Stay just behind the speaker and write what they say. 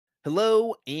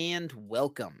Hello and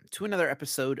welcome to another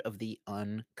episode of the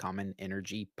Uncommon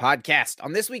Energy Podcast.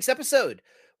 On this week's episode,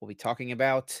 we'll be talking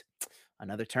about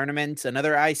another tournament,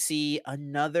 another IC,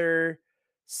 another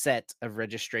set of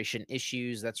registration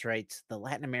issues. That's right. The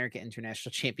Latin America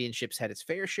International Championships had its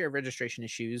fair share of registration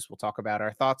issues. We'll talk about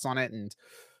our thoughts on it and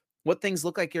what things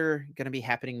look like are going to be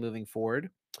happening moving forward.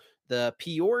 The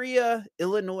Peoria,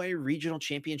 Illinois Regional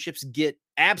Championships get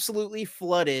absolutely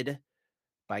flooded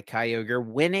by Kyogre,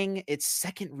 winning its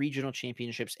second regional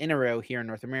championships in a row here in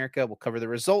North America. We'll cover the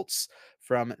results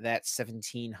from that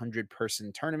 1,700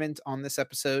 person tournament on this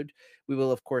episode. We will,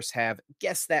 of course, have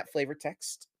Guess That Flavor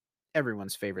Text,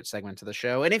 everyone's favorite segment of the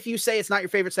show. And if you say it's not your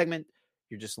favorite segment,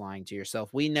 you're just lying to yourself.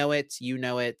 We know it. You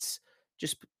know it.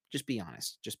 Just be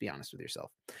honest. Just be honest with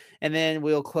yourself. And then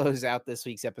we'll close out this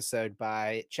week's episode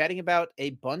by chatting about a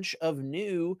bunch of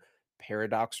new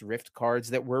Paradox Rift cards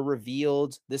that were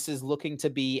revealed. This is looking to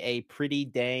be a pretty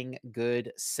dang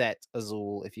good set,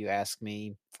 Azul, if you ask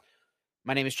me.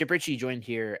 My name is Chip Ritchie, joined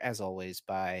here, as always,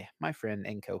 by my friend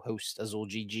and co-host, Azul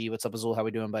GG. What's up, Azul? How we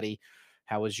doing, buddy?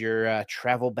 How was your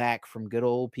travel back from good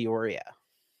old Peoria?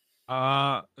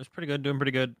 It was pretty good, doing pretty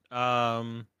good.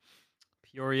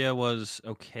 Peoria was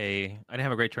okay. I didn't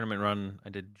have a great tournament run.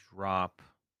 I did drop,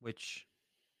 which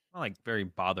I'm not like very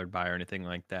bothered by or anything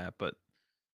like that. But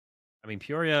I mean,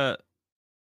 Peoria,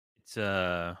 it's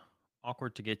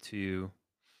awkward to get to,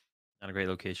 not a great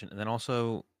location, and then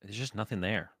also there's just nothing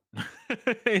there.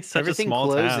 It's such a Everything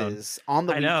small town. closes on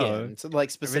the I know weekend, so, like,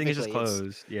 everything is just specifically. It's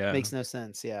closed. Yeah. makes no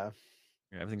sense, yeah.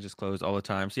 Yeah, everything's just closed all the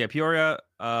time. So yeah, Peoria,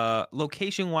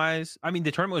 location wise, I mean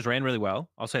the tournament was ran really well.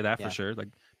 I'll say that for Yeah. sure. Like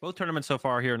both tournaments so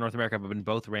far here in North America have been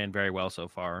both ran very well so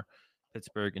far.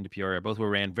 Pittsburgh into Peoria, both were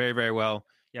ran very, very well.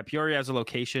 Yeah, Peoria as a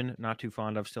location, not too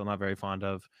fond of, still not very fond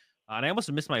of. And I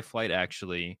almost missed my flight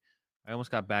actually. I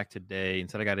almost got back today.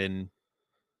 Instead, I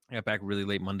got back really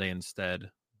late Monday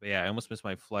instead. But yeah, I almost missed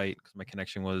my flight because my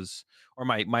connection was, or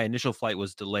my initial flight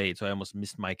was delayed, so I almost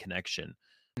missed my connection.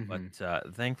 But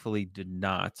Mhm. thankfully did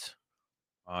not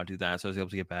do that. So I was able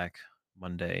to get back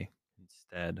Monday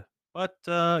instead. But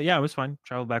yeah, it was fine.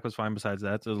 Travel back was fine. Besides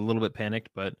that, so I was a little bit panicked,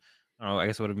 but I don't know. I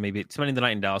guess I would have maybe spending the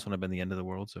night in Dallas would have been the end of the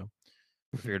world. So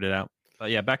we figured it out. But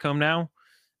yeah, back home now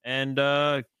and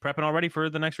prepping already for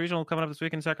the next regional coming up this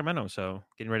week in Sacramento. So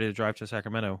getting ready to drive to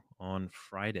Sacramento on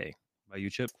Friday. By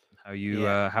you, Chip?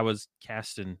 Yeah. How was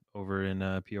casting over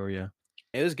in Peoria?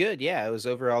 It was good. Yeah, it was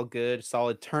overall good.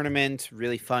 Solid tournament,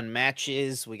 really fun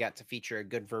matches. We got to feature a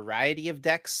good variety of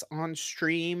decks on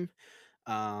stream.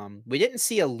 We didn't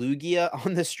see a Lugia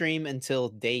on the stream until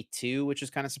day 2, which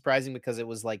was kind of surprising because it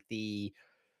was like the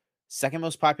second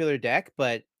most popular deck,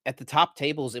 but at the top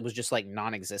tables it was just like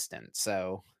non-existent.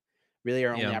 So really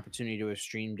our only Yeah. opportunity to have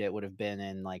streamed it would have been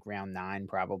in like round 9,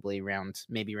 probably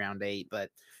maybe round 8, but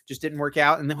just didn't work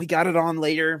out. And then we got it on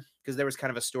later because there was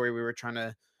kind of a story we were trying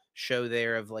to show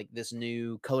there of like this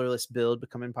new colorless build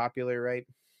becoming popular, right?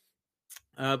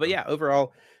 But Oh. yeah,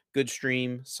 overall, good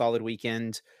stream, solid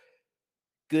weekend,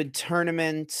 good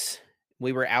tournament.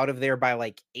 We were out of there by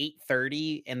like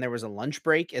 8:30, and there was a lunch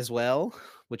break as well,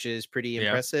 which is pretty Yeah.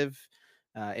 impressive.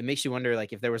 It makes you wonder,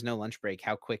 like, if there was no lunch break,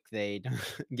 how quick they'd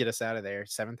get us out of there.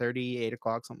 7:30, 8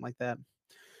 o'clock, something like that.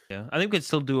 Yeah, I think we could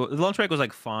still do the lunch break was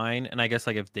like fine, and I guess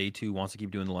like if day two wants to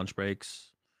keep doing the lunch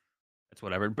breaks, it's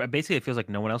whatever. But basically, it feels like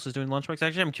no one else is doing lunch breaks.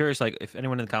 Actually, I'm curious, like if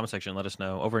anyone in the comment section, let us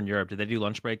know. Over in Europe, did they do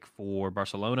lunch break for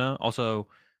Barcelona? Also,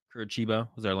 Curitiba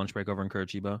was there a lunch break over in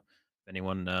Curitiba? If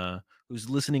anyone who's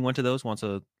listening went to those, wants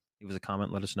to leave us a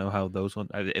comment, let us know how those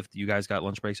went. If you guys got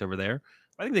lunch breaks over there,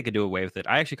 I think they could do away with it.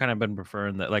 I actually kind of been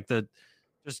preferring that, like the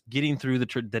just getting through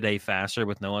the day faster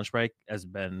with no lunch break has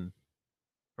been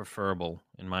preferable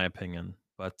in my opinion.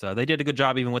 But they did a good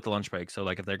job even with the lunch break. So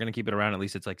like if they're gonna keep it around, at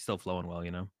least it's like still flowing well,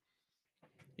 you know.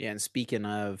 Yeah, and speaking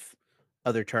of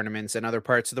other tournaments in other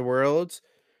parts of the world,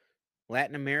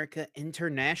 Latin America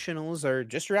internationals are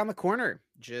just around the corner.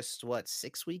 Just what,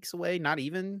 6 weeks away? Not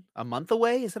even a month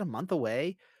away? Is it a month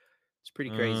away? It's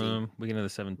pretty crazy. Weekend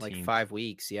of the Like 17th. 5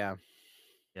 weeks, yeah.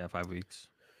 Yeah, 5 weeks.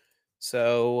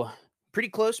 So pretty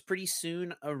close, pretty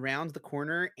soon around the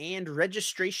corner, and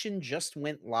registration just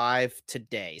went live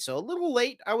today. So a little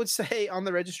late, I would say, on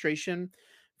the registration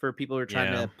for people who are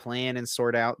trying Yeah, to plan and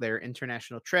sort out their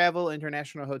international travel,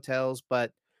 international hotels.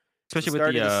 But it's the especially with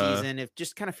start the of the season. It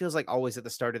just kind of feels like always at the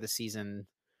start of the season,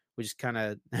 we just kind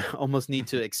of almost need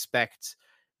to expect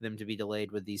them to be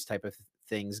delayed with these type of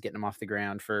things, getting them off the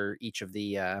ground for each of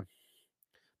the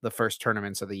first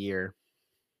tournaments of the year.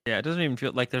 yeah, it doesn't even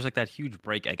feel like there's like that huge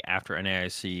break like after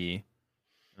NAIC, and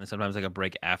then sometimes like a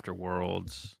break after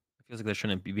Worlds. It feels like there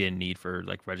shouldn't be a need for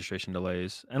like registration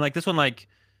delays. And like this one, like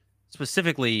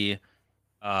specifically,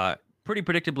 pretty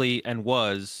predictably, and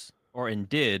was or and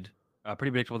did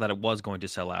pretty predictable that it was going to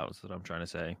sell out. Is what I'm trying to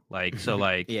say. Like, so,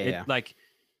 like Yeah, it, yeah. like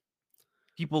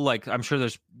people, like, I'm sure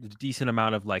there's a decent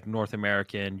amount of like North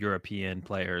American, European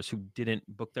players who didn't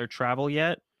book their travel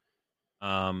yet,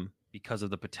 because of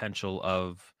the potential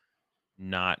of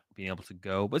not being able to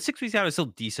go. But 6 weeks out is still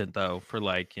decent though for,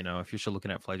 like, if you're still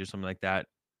looking at flights or something like that.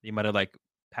 You might have like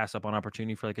passed up on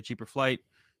opportunity for like a cheaper flight,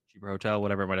 cheaper hotel,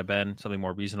 whatever it might have been, something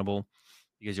more reasonable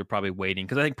because you're probably waiting.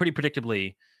 Because I think pretty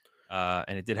predictably,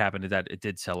 and it did happen, that it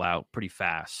did sell out pretty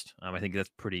fast. I think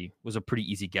was a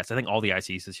pretty easy guess. I think all the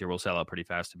ICs this year will sell out pretty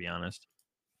fast, to be honest.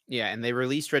 Yeah, and they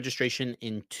released registration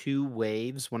in 2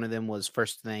 waves. One of them was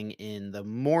first thing in the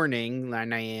morning,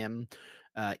 9 a.m.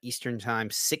 Eastern time,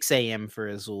 6 a.m. for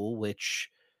Azul, which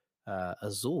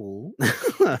Azul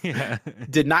Yeah.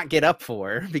 did not get up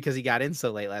for because he got in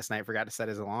so late last night, forgot to set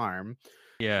his alarm.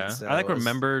 And Yeah, I like so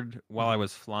remembered while I Mhm.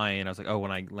 was flying, I was like, "Oh,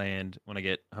 when I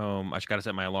get home, I just gotta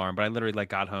set my alarm." But I literally like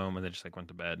got home and then just like went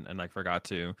to bed and like forgot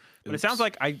to. But it sounds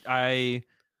Oops. like I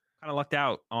kind of lucked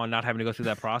out on not having to go through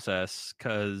that process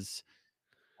because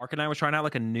Arcanine was trying out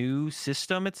like a new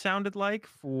system. It sounded like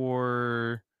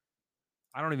for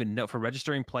I don't even know for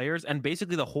registering players, and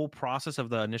basically the whole process of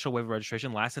the initial wave of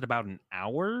registration lasted about an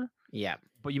hour. Yeah.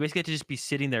 But you basically had to just be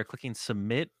sitting there clicking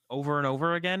submit over and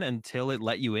over again until it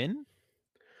let you in.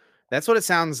 That's what it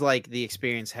sounds like the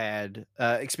experience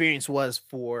was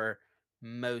for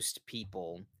most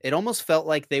people. It almost felt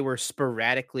like they were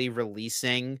sporadically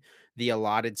releasing the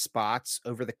allotted spots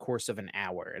over the course of an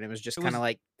hour. And it was just It kind of was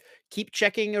like keep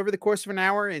checking over the course of an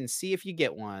hour and see if you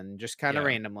get one, just kind of yeah.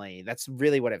 randomly. That's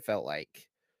really what it felt like.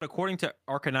 According to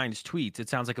Arcanine's tweets, it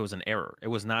sounds like it was an error. It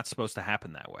was not supposed to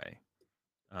happen that way.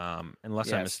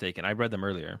 Unless I'm Yes. mistaken. I read them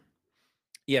earlier.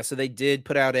 Yeah, so they did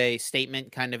put out a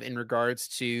statement kind of in regards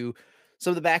to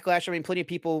some of the backlash. I mean, plenty of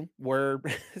people were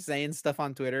saying stuff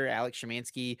on Twitter. Alex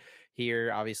Shemansky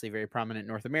here, obviously very prominent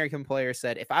North American player,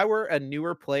 said, if I were a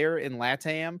newer player in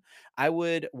LATAM, I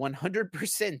would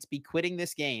 100% be quitting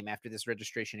this game after this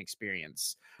registration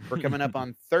experience. We're coming up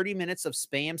on 30 minutes of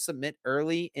spam submit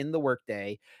early in the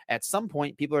workday. At some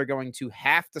point, people are going to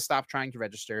have to stop trying to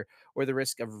register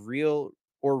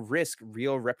or risk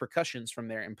real repercussions from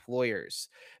their employers.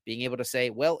 Being able to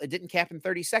say, well, it didn't cap in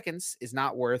 30 seconds is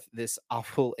not worth this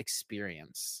awful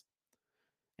experience.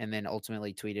 And then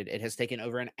ultimately tweeted, it has taken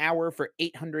over an hour for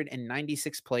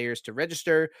 896 players to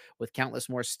register, with countless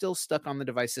more still stuck on the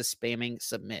devices spamming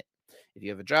submit. If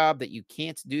you have a job that you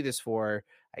can't do this for,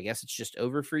 I guess it's just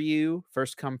over for you.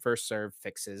 First come, first serve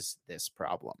fixes this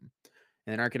problem.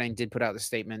 And then Arcanine did put out the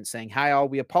statement saying, hi, all.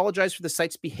 We apologize for the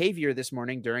site's behavior this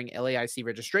morning during LAIC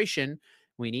registration.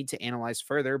 We need to analyze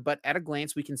further, but at a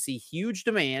glance, we can see huge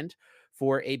demand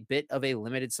for a bit of a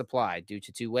limited supply due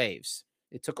to 2 waves.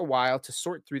 It took a while to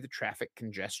sort through the traffic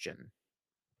congestion.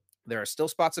 There are still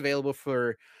spots available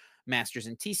for Masters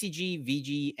in TCG,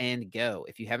 VG, and Go.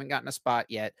 If you haven't gotten a spot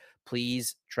yet,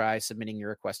 please try submitting your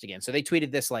request again. So they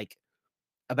tweeted this like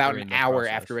about an During the hour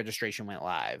after process. registration went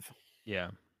live. Yeah.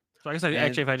 So I guess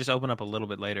And if I just open up a little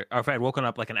bit later, or if I had woken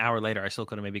up like an hour later, I still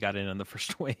could have maybe got in on the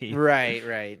first wave. right,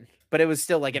 right. But it was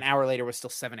still like an hour later was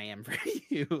still 7 a.m. for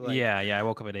you. Like, Yeah, I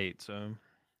woke up at 8, so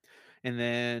and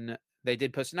then they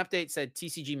did post an update, said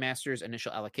TCG Masters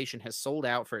initial allocation has sold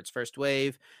out for its first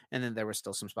wave, and then there was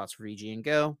still some spots for VG and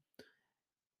Go.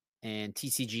 And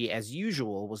TCG, as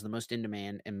usual, was the most in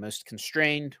demand and most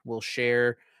constrained. We'll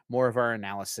share more of our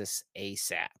analysis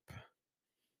ASAP.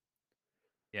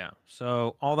 yeah.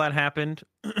 So all that happened,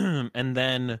 and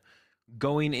then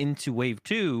going into wave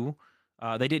 2,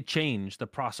 they did change the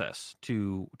process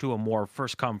to a more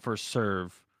first come first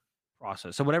serve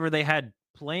process. So whatever they had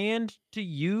planned to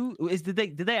use did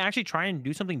they actually try and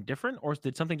do something different, or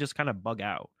did something just kind of bug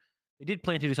out? They did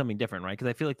plan to do something different, right? Because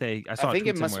I feel like I saw a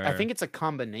tweet I somewhere. think it's a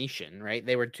combination, right?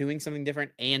 They were doing something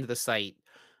different and the site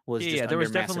was Yeah, just there under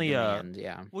was massive definitely demand.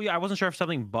 Yeah. well, yeah, I wasn't sure if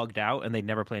something bugged out and they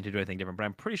never planned to do anything different, but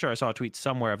I'm pretty sure I saw a tweet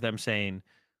somewhere of them saying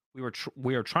we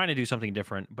were trying to do something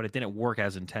different, but it didn't work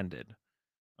as intended.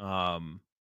 Um,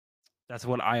 that's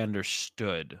what I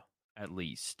understood, at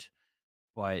least.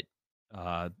 But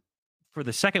uh, for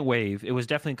the second wave, it was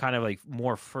definitely kind of like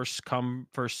more first come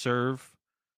first serve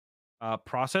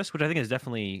process, which I think is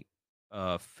definitely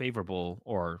favorable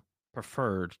or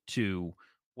preferred to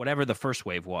whatever the first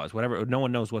wave was. Whatever, no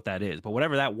one knows what that is, but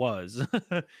whatever that was,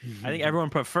 I think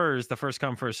everyone prefers the first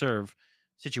come first serve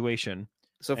situation.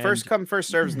 So first And come first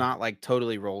serve is not like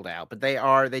totally rolled out, but they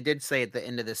did say at the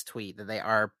end of this tweet that they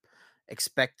are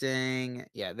expecting,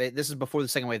 this is before the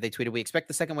second wave. They tweeted, "We expect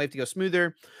the second wave to go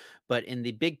smoother, but in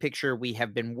the big picture, we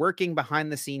have been working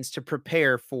behind the scenes to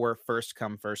prepare for first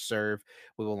come, first serve.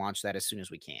 We will launch that as soon as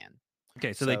we can."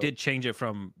 Okay, so they So did change it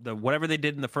from the whatever they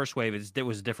did in the first wave it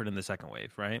was different in the second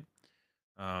wave, right?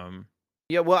 Um,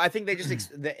 yeah, well, I think they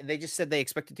just they just said they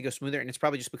expect it to go smoother, and it's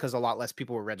probably just because a lot less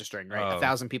people were registering, right? oh,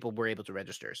 1,000 people were able to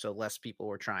register, so less people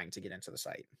were trying to get into the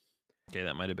site. okay,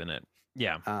 that might have been it.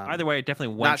 Yeah. Either Um, way, it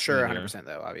definitely went Not sure smoother. 100%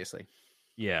 though, obviously.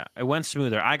 Yeah, it went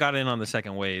smoother. I got in on the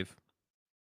second wave.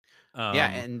 Yeah, Um,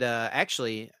 and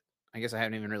actually, I guess I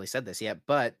haven't even really said this yet,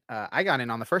 but I got in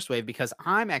on the first wave because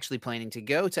I'm actually planning to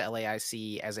go to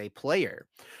LAIC as a player,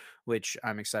 which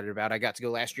I'm excited about. I got to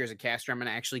go last year as a caster. I'm going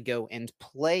to actually go and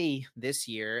play this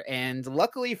year, and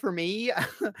luckily for me,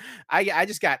 I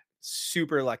just got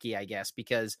super lucky, I guess,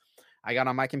 because I got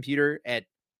on my computer at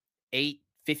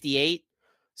 8:58,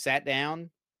 sat down,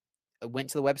 went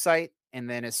to the website, and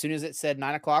then as soon as it said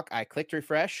 9 o'clock, I clicked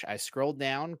refresh. I scrolled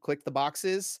down, clicked the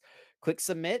boxes, clicked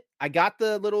submit. I got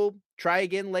the little try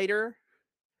again later,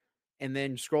 and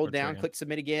then scrolled or try down, again. clicked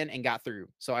submit again, and got through.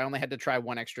 So I only had to try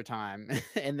one extra time,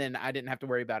 and then I didn't have to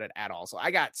worry about it at all. So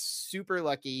I got super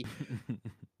lucky.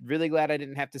 Really glad I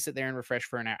didn't have to sit there and refresh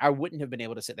for an hour. I wouldn't have been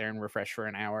able to sit there and refresh for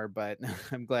an hour, but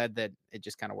I'm glad that it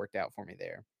just kind of worked out for me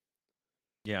there.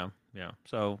 Yeah, yeah.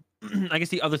 So I guess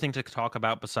the other thing to talk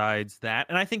about besides that,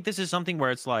 and I think this is something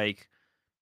where it's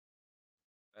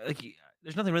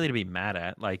there's nothing really to be mad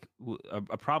at. Like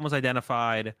a problem was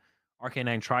identified.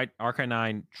 Arcanine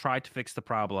tried to fix the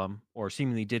problem, or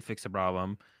seemingly did fix the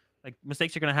problem. Like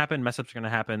mistakes are going to happen, mess ups are going to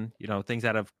happen. You know, things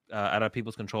out of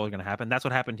people's control are going to happen. That's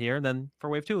what happened here. And then for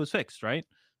wave 2, it was fixed, right?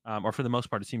 Or for the most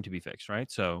part, it seemed to be fixed, right?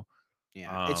 So,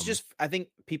 Yeah, it's um, just I think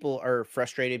people are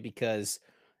frustrated because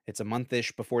it's a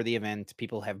monthish before the event.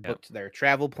 People have yeah, booked their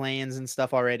travel plans and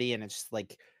stuff already, and it's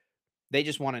like they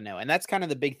just want to know. And that's kind of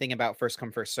the big thing about first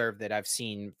come first serve that I've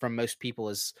seen from most people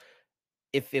is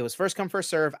if it was first come first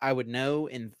serve, I would know,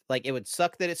 and like it would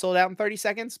suck that it sold out in 30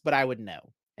 seconds, but I would know.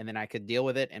 And then I could deal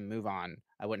with it and move on.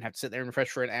 I wouldn't have to sit there and refresh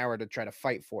for an hour to try to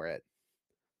fight for it.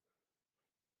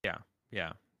 yeah,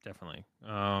 yeah, definitely.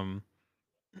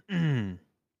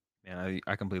 Man,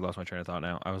 I completely lost my train of thought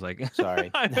now. I was like, Sorry.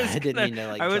 I didn't mean to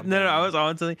like I was jump no, no, I in. was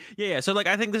on something. Yeah, yeah. So like,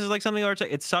 I think this is like something where it's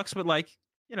like, it sucks, but like,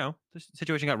 you know, the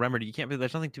situation got remedied. You can't be.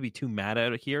 There's nothing to be too mad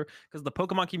at here because the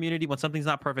Pokemon community, when something's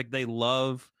not perfect, they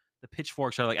love the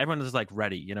pitchforks. Are like everyone is like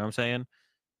ready. You know what I'm saying?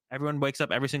 Everyone wakes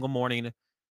up every single morning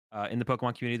in the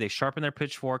Pokemon community. They sharpen their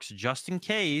pitchforks just in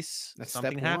case That's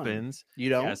something step one. happens. You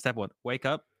Yeah, don't? step one: wake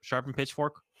up, sharpen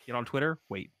pitchfork, get on Twitter,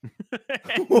 wait,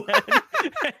 and then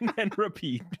and then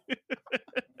repeat.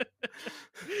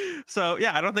 So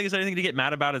yeah, I don't think there's anything to get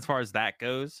mad about as far as that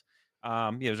goes.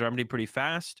 Yeah, it was remedied pretty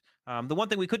fast. The one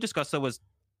thing we could discuss though was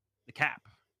the cap.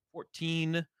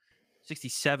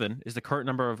 1467 is the current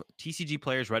number of TCG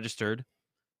players registered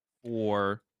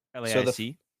for So the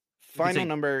LAIC. We could final say,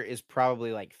 number is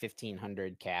probably like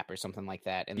 1,500 cap or something like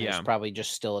that, and there's yeah, probably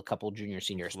just still a couple junior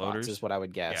senior spots, is floaters. what I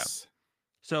would Yeah. guess.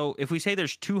 So if we say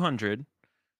there's 200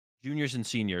 juniors and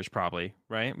seniors, probably,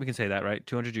 right? We can say that, right?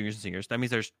 200 juniors and seniors. That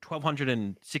means there's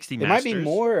 1,260 It might be masters.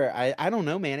 more. I don't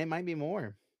know, man. It might be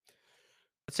more.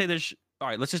 Let's say there's, all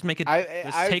right, let's just make it,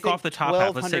 let's I take think off the top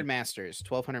half. Let's 1,200 say, masters.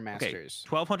 1,200 okay, masters.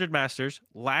 1,200 masters.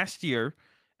 Last year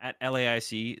at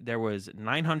LAIC, there was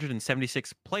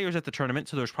 976 players at the tournament.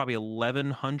 So there's probably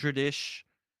 1,100 ish,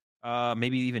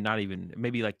 maybe even not even,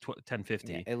 maybe like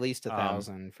 1050. Yeah, at least Um,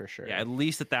 1,000 for yeah, sure. at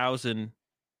least 1,000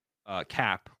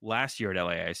 cap last year at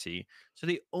LAIC. So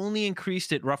they only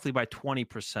increased it roughly by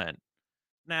 20%.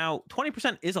 Now,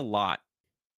 20% is a lot,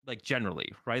 like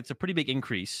generally, right? It's a pretty big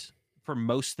increase for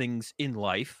most things in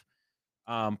life.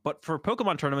 But for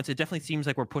Pokemon tournaments, it definitely seems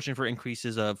like we're pushing for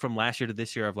increases of from last year to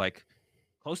this year of like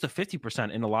close to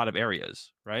 50% in a lot of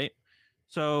areas, right?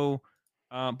 So,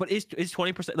 but is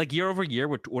 20% like year over year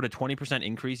would a 20%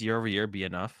 increase year over year be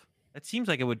enough? It seems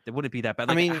like it wouldn't be that bad.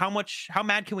 I Like mean, how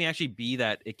mad can we actually be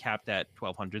that it capped at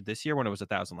 1,200 this year when it was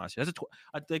 1,000 last year?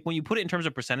 Like when you put it in terms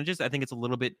of percentages, I think it's a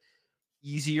little bit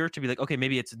easier to be like, okay,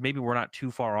 maybe we're not too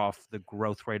far off the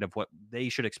growth rate of what they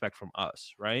should expect from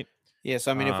us, right? yeah,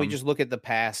 so I mean, if we Um, just look at the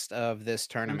past of this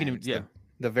we can even tournament, yeah,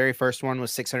 the very first one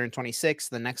was 626,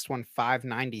 the next one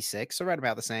 596, so right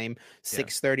about the same. yeah,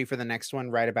 630 for the next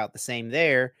one, right about the same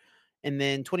there. And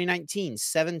then 2019,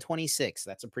 726.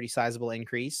 That's a pretty sizable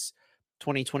increase.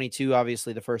 2022,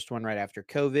 obviously the first one right after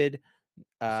COVID,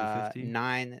 50-50.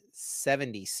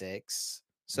 976.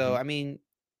 So Hmm. I mean,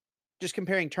 just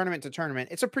comparing tournament to tournament,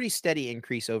 it's a pretty steady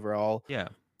increase overall. Yeah,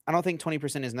 I don't think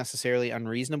 20% is necessarily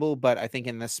unreasonable, but I think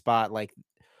in this spot, like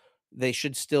they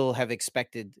should still have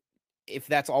expected if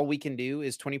that's all we can do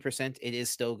is 20%, it is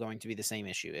still going to be the same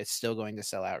issue. It's still going to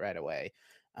sell out right away.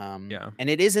 Yeah. And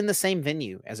it is in the same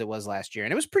venue as it was last year,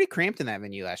 and it was pretty cramped in that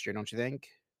venue last year, don't you think?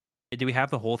 Do we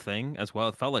have the whole thing as well?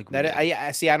 It felt like we That did.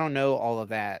 I see. I don't know all of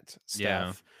that Yeah.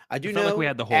 stuff. I It do felt like we know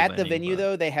had the whole at the venue, venue but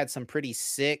though they had some pretty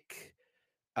sick,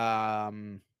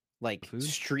 like food?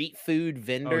 street food Oh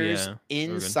vendors yeah. They were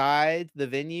good. inside the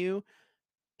venue,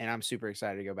 and I'm super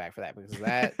excited to go back for that because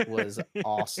that was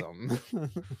awesome.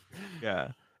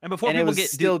 Yeah. And before And it people was get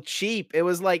still cheap. It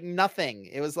was like nothing.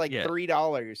 It was like yeah,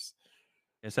 $3.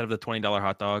 instead of the $20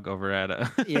 hot dog over at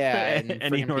Yeah, in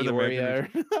any freaking North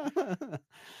American Peoria. restaurant.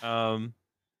 Um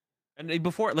and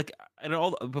before like and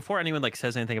all before anyone like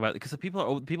says anything about it, because people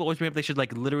always bring up they should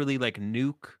like literally like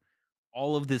nuke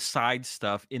all of this side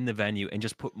stuff in the venue and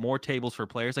just put more tables for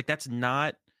players. Like that's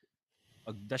not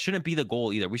that shouldn't be the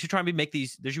goal either. We should try and make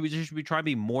these. There should be trying to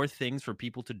be more things for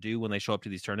people to do when they show up to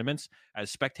these tournaments as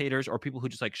spectators or people who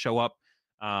just like show up,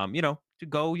 to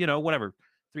go, whatever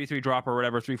 3-3 drop or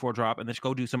whatever 3-4 drop, and then just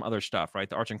go do some other stuff. Right,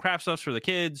 the arts and crafts stuffs for the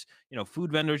kids.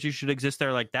 Food vendors you should exist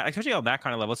there like that, especially on that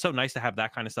kind of level. It's so nice to have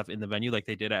that kind of stuff in the venue like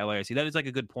they did at LAIC. That is like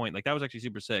a good point. Like that was actually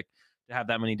super sick to have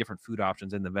that many different food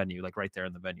options in the venue, like right there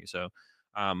in the venue. So,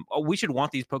 we should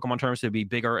want these Pokemon tournaments to be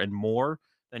bigger and more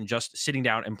than just sitting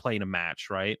down and playing a match,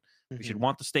 right? We should Mhm.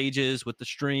 want the stages with the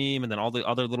stream and then all the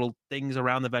other little things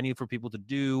around the venue for people to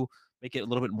do. Make it a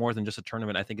little bit more than just a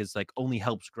tournament. I think is like only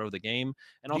helps grow the game.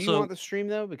 And Do you want also, the stream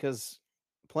though? Because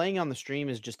playing on the stream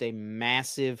is just a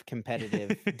massive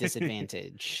competitive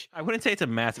disadvantage. I wouldn't say it's a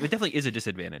massive. It definitely is a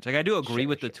disadvantage. Like I do agree Sure,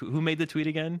 with sure. who made the tweet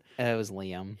again. It was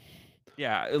Liam.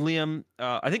 Yeah, Liam.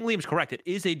 I think Liam's correct. It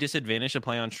is a disadvantage to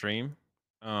play on stream.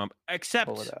 Pull Except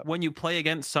it up. when you play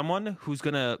against someone who's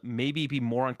gonna maybe be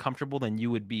more uncomfortable than you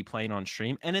would be playing on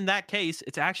stream, and in that case,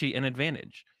 it's actually an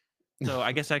advantage. So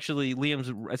I guess actually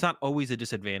Liam's. It's not always a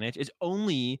disadvantage. It's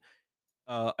only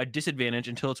a disadvantage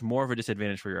until it's more of a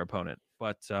disadvantage for your opponent.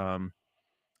 But I don't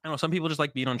know. Some people just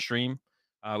like being on stream.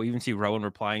 We even see Rowan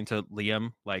replying to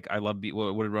Liam like, "I love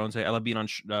what did Rowan say? I love being on.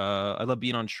 I love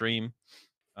being on stream."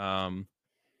 Um,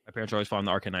 my parents are always following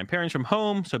the Arcanine pairings from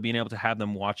home, so being able to have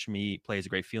them watch me play is a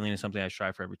great feeling and something I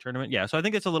strive for every tournament. Yeah, so I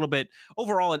think it's a little bit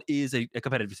overall. It is a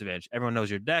competitive disadvantage. Everyone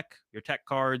knows your deck, your tech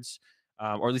cards,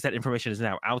 or at least that information is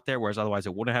now out there, whereas otherwise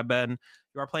it wouldn't have been.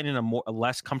 You are playing in a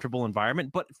less comfortable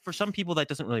environment, but for some people that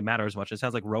doesn't really matter as much. It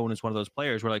sounds like Rowan is one of those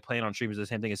players where like playing on stream is the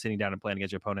same thing as sitting down and playing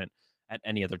against your opponent at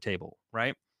any other table,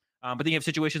 right? But then you have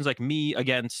situations like me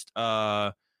against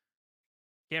Cameron,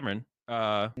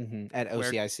 At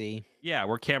where OCIC. yeah,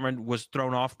 where Cameron was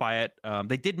thrown off by it.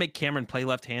 They did make Cameron play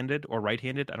left-handed or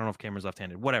right-handed. I don't know if Cameron's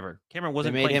left-handed. Whatever. Cameron They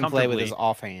wasn't made playing him play with his comfortably.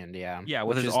 offhand, yeah. Yeah,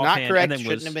 with Which his is not offhand, and correct, then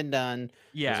shouldn't was have been done. It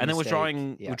yeah, was a and then was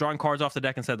mistake. drawing cards off the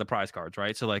deck instead of the prize cards,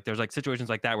 right? So like, there's like situations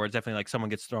like that where it's definitely like someone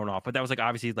gets thrown off, but that was like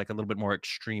obviously like a little bit more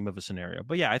extreme of a scenario.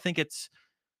 But yeah, I think it's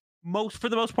for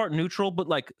the most part neutral, but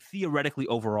like theoretically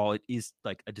overall, it is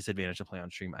like a disadvantage to play on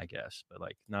stream, I guess, but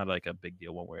like not like a big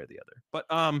deal one way or the other. But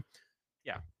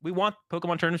yeah, we want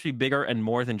Pokemon tournaments to be bigger and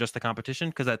more than just the competition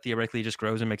because that theoretically just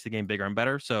grows and makes the game bigger and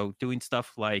better. So doing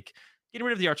stuff like getting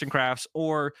rid of the arts and crafts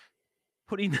or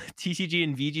putting TCG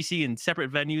and VGC in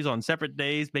separate venues on separate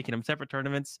days, making them separate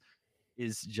tournaments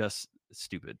is just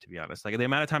stupid, to be honest. Like the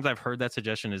amount of times I've heard that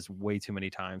suggestion is way too many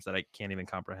times that I can't even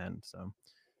comprehend. So,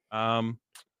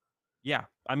 yeah,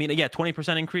 I mean, yeah,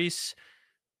 20% increase.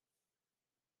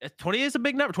 20 is a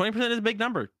big number. 20% is a big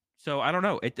number. So I don't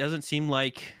know. It doesn't seem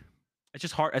like it's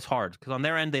just hard. It's hard because on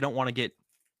their end, they don't want to get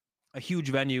a huge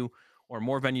venue or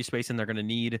more venue space than they're going to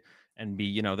need and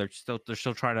be, they're still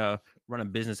trying to run a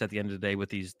business at the end of the day with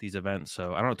these events.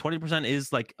 So I don't know. 20%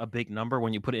 is like a big number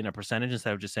when you put it in a percentage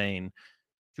instead of just saying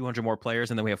 200 more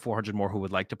players and then we have 400 more who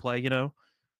would like to play.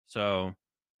 So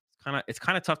it's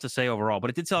kind of tough to say overall, but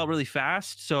it did sell out really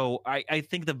fast. So I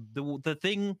think the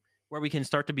thing where we can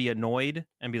start to be annoyed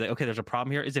and be like, okay, there's a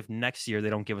problem here is if next year they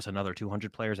don't give us another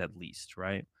 200 players at least,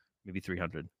 right? Maybe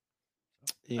 300.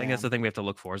 I think that's the thing we have to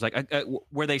look for is like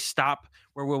where they stop,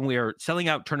 where when we are selling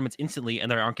out tournaments instantly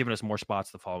and they aren't giving us more spots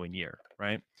the following year,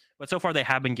 right? But so far they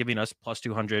have been giving us plus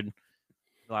 200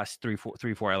 the last three, four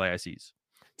LAICs.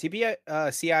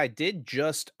 TPCI did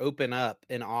just open up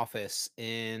an office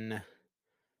in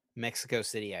Mexico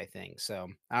City, I think. So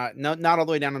not all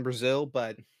the way down in Brazil,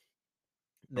 but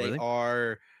they really?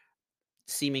 are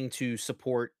seeming to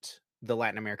support the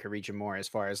Latin America region more as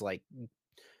far as like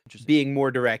being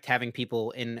more direct, having people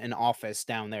in an office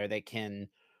down there that can,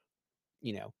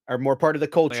 are more part of the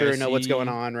culture, know what's going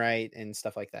on, right, and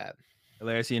stuff like that.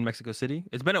 LAIC in Mexico City.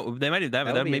 It's been they might do that, That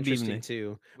but would that be may be interesting even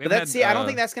too. we But haven't I don't had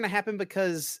think that's going to happen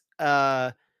because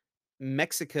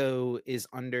Mexico is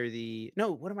under the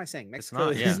no, what am I saying? It's Mexico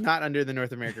not. is Yeah. not under the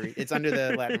North America it's under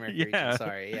the Latin America region. Yeah.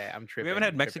 Sorry. Yeah, I'm We haven't had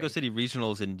tripping. Mexico Tripping. City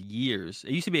regionals in years.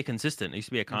 It used to be a consistent. It used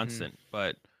to be a Hmm. constant,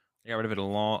 but they got rid of it a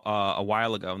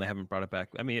while ago, and they haven't brought it back.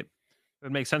 I mean, it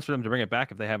would make sense for them to bring it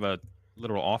back if they have a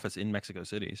literal office in Mexico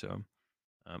City. So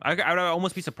I would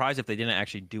almost be surprised if they didn't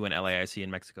actually do an LAIC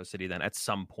in Mexico City then at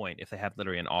some point if they have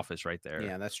literally an office right there.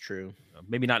 Yeah, that's true.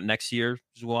 Maybe not next year's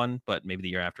one, but maybe the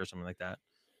year after or something like that.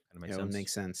 Kind of makes Yeah, it would sense. make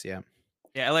sense. Yeah.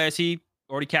 Yeah, LAIC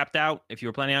already capped out. If you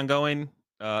were planning on going,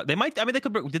 they might. I mean, they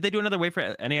could. Did they do another wave for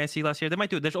NAIC last year? They might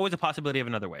do it. There's always a possibility of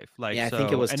another wave. Like Yeah, I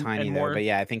think it so, was tiny and though, more. but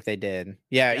yeah, I think they did.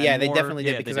 Yeah, Yeah, and yeah, they more. definitely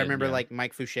did Yeah, they because I did. remember Yeah, like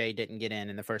Mike Fouché didn't get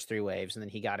in the first 3 waves, and then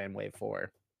he got in wave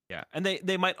 4. yeah, and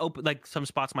they might open like some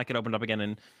spots might get opened up again,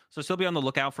 and so still be on the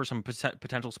lookout for some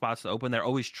potential spots to open. They're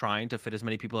always trying to fit as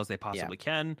many people as they possibly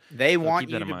can. They So want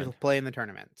keep that you in to mind. play in the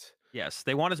tournament. Yes,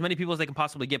 they want as many people as they can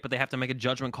possibly get, but they have to make a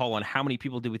judgment call on how many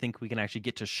people do we think we can actually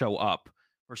get to show up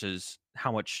versus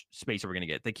how much space are we going to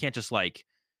get. They can't just like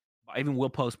even Will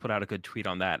Post put out a good tweet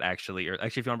on that actually. Or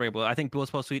actually, if you want to bring up, I think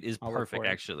Will's Post tweet is I'll look perfect for it.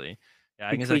 actually. Yeah,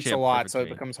 I He think it's tweets actually a a lot, perfect so it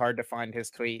tweet. becomes hard to find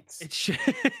his tweets. It should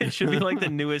it should be like the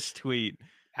newest tweet,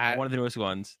 I, one of the newest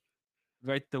ones.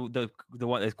 Right, the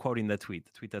one that's quoting the tweet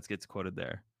that gets quoted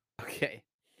there. okay.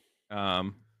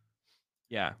 Um,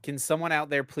 yeah, Can someone out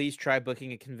there please try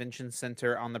booking a convention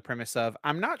center on the premise of,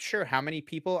 I'm not sure how many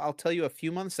people, I'll tell you a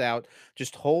few months out.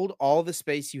 Just hold all the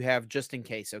space you have just in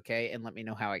case, okay? And let me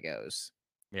know how it goes.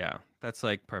 yeah, that's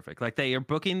like perfect. Like they are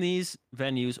booking these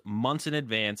venues months in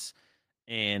advance,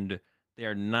 and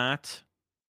they're not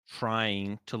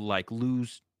trying to like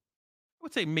lose. I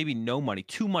would say maybe no money,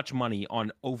 too much money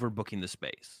on overbooking the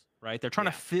space. Right? They're trying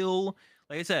Yeah. to fill.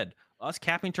 Like I said, us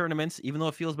capping tournaments, even though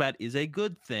it feels bad, is a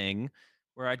good thing.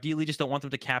 Where ideally just don't want them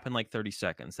to cap in like 30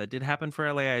 seconds. That did happen for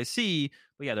LAIC,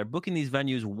 but yeah, they're booking these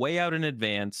venues way out in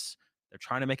advance. They're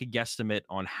trying to make a guesstimate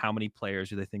on how many players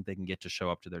do they think they can get to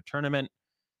show up to their tournament.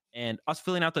 And us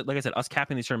filling out like I said, us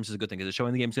capping these tournaments is a good thing because it's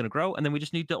showing the game's going to grow. And then we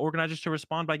just need the organizers to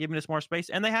respond by giving us more space.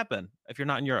 And they have been, if you're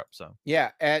not in Europe. So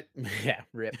Yeah, yeah,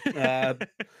 rip.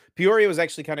 Peoria was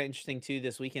actually kind of interesting too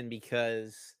this weekend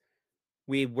because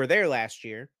we were there last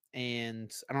year,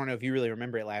 and I don't know if you really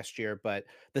remember it last year, but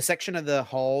the section of the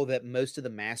hall that most of the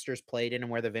masters played in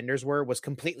and where the vendors were was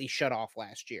completely shut off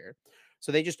last year.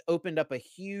 So they just opened up a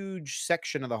huge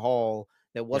section of the hall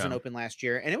that wasn't yeah, open last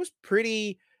year, and it was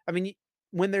pretty. I mean,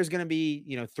 when there's going to be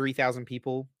 3,000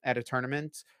 people at a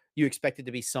tournament, you expect it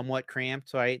to be somewhat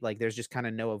cramped, right? Like there's just kind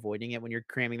of no avoiding it when you're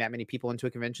cramming that many people into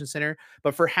a convention center.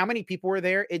 But for how many people were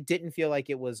there, it didn't feel like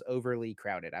it was overly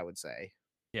crowded, I would say.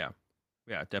 yeah,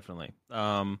 yeah, definitely.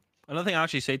 Another thing I'll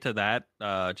actually say to that,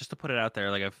 just to put it out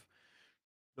there, like if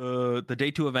the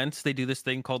day two events, they do this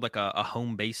thing called like a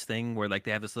home base thing where like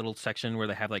they have this little section where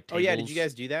they have like Oh tables. yeah, did you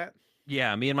guys do that?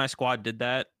 Yeah, me and my squad did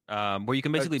that. Where you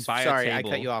can basically buy sorry, a table.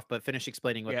 I cut you off, but finish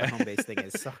explaining what the home base thing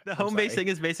is. The I'm home base sorry. thing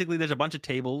is basically there's a bunch of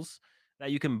tables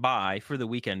that you can buy for the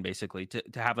weekend, basically to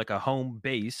have like a home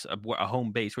base, a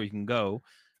home base where you can go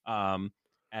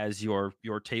as your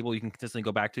table you can consistently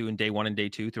go back to in day one and day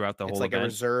two throughout the It's whole like a event.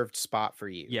 reserved spot for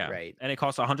you, Yeah, right? and it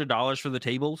costs $100 for the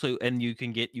table. So and you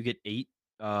get 8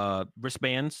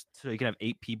 wristbands, so you can have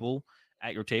 8 people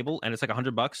at your table, and it's like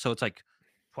 $100. So it's like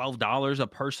 $12 a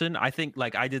person. I think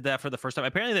like I did that for the first time.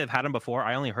 Apparently they've had them before.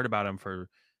 I only heard about them for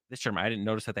this tournament. I didn't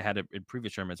notice that they had it in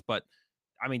previous tournaments, but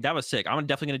I mean that was sick. I'm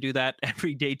definitely going to do that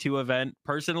every day two event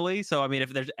personally. So I mean,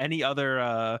 if there's any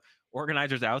other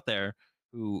organizers out there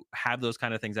who have those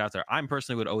kind of things out there, I'm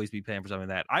personally would always be paying for something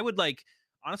like that. I would like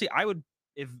honestly, I would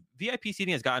if VIP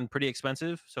seating has gotten pretty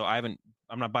expensive, so I'm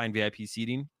not buying VIP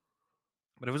seating.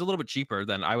 But if it was a little bit cheaper,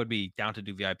 then I would be down to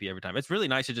do VIP every time. It's really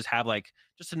nice to just have like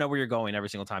just to know where you're going every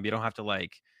single time. You don't have to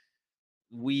like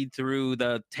weed through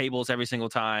the tables every single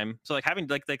time. So like having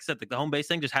like I said, like the home base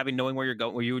thing, just having knowing where you're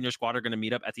going, where you and your squad are going to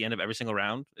meet up at the end of every single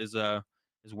round is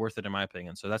worth it in my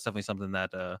opinion. So that's definitely something that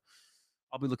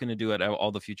I'll be looking to do at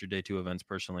all the future day two events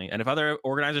personally. And if other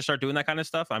organizers start doing that kind of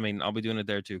stuff, I mean, I'll be doing it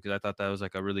there too because I thought that was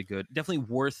like a really good, definitely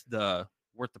worth the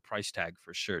price tag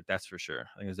for sure. That's for sure.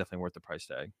 I think it's definitely worth the price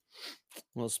tag.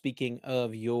 Well, speaking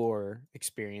of your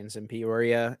experience in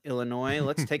Peoria, Illinois,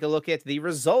 let's take a look at the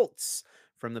results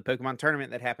from the Pokemon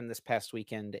tournament that happened this past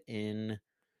weekend in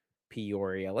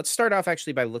Peoria. Let's start off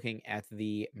actually by looking at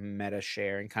the meta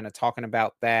share and kind of talking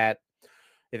about that.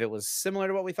 If it was similar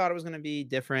to what we thought it was going to be,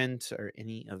 different, or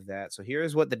any of that. So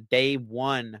here's what the day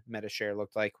one meta share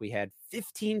looked like. We had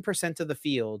 15% of the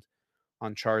field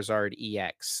on Charizard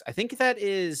EX. I think that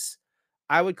is,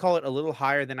 I would call it a little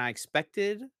higher than I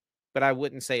expected, but I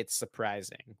wouldn't say it's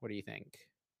surprising. What do you think?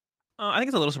 I think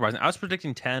it's a little surprising. I was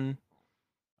predicting 10.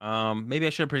 Maybe I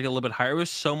should have predicted a little bit higher. It was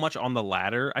so much on the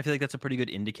ladder. I feel like that's a pretty good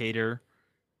indicator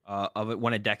of it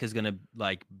when a deck is gonna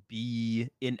like be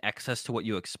in excess to what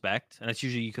you expect, and it's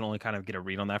usually you can only kind of get a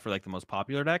read on that for like the most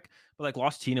popular deck. But like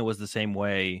Lost Tina was the same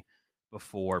way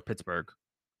before Pittsburgh,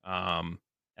 and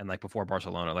like before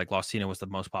Barcelona. Like Lost Tina was the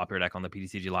most popular deck on the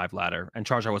PTCG Live ladder, and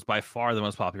Charizard was by far the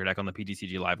most popular deck on the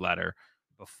PTCG Live ladder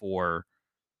before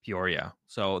Peoria.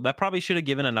 So that probably should have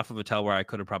given enough of a tell where I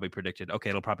could have probably predicted, okay,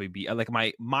 it'll probably be like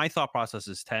my thought process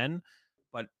is 10,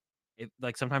 but it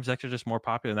like sometimes decks are just more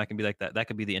popular and that can be like that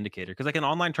could be the indicator. Because like in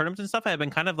online tournaments and stuff, I have been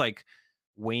kind of like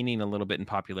waning a little bit in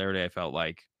popularity, I felt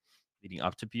like leading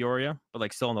up to Peoria, but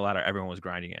like still on the ladder, everyone was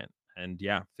grinding it. And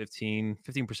yeah,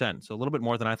 15%. So a little bit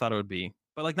more than I thought it would be.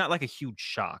 But like not like a huge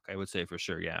shock, I would say for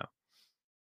sure. Yeah. It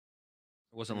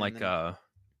wasn't And like then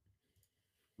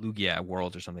Lugia at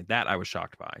Worlds or something. That I was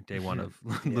shocked by. Day one of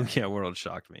Yeah. Lugia at Worlds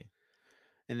shocked me.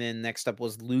 And then next up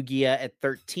was Lugia at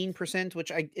 13%,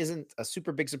 which isn't a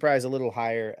super big surprise, a little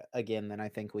higher again than I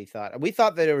think we thought. We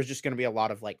thought that it was just going to be a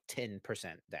lot of like 10%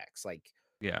 decks, like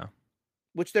Yeah.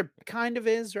 which there kind of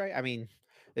is, right? I mean,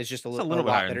 there's just It's a a little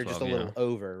bit lot higher that than are just 12, a little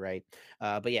over, right?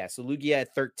 But yeah, so Lugia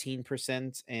at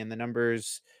 13%, and the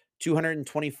numbers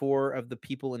 224 of the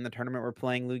people in the tournament were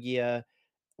playing Lugia.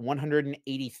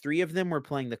 183 of them were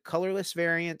playing the colorless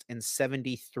variant, and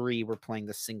 73 were playing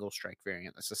the single strike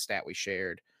variant. That's a stat we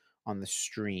shared on the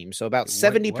stream. So about Wait,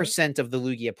 what? 70% of the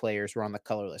Lugia players were on the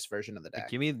colorless version of the Wait,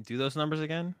 deck. do those numbers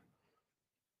again?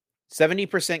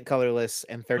 70% colorless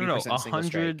and No, 30% single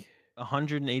strike.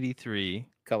 183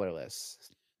 Colorless,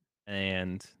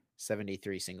 and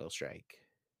 73 single strike.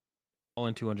 all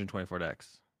in 224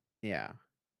 decks. Yeah.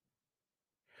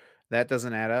 That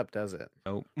doesn't add up, does it?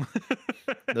 Nope.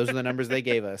 Those are the numbers they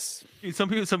gave us. Dude, some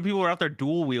people are out there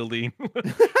dual wielding.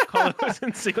 Colorless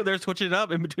and single, they're switching it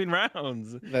up in between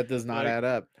rounds. That does not add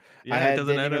up. Yeah, it doesn't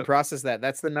didn't add even up. process that.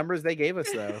 That's the numbers they gave us,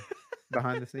 though,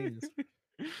 behind the scenes.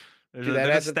 Dude, that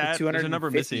there's adds up to there's a number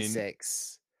missing.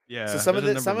 256. Yeah. So some of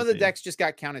the missing. decks just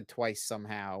got counted twice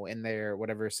somehow in their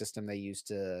whatever system they used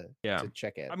to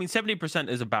check it. I mean, 70%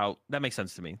 is about that makes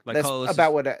sense to me. Like that's colorless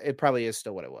about what it probably is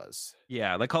still what it was.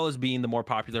 Yeah, like colors being the more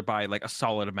popular by like a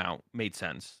solid amount made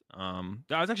sense. I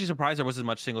was actually surprised there wasn't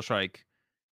much single strike.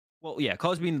 Well, yeah,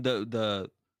 colors being the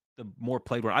more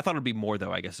played one. I thought it'd be more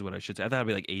though. I guess is what I should say. I thought it'd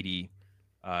be like 80+%.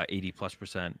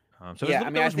 So yeah, I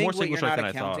mean, I think more what single you're strike not than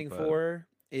I thought. accounting for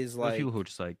is There's like people who are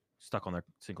just like stuck on their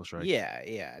single strike.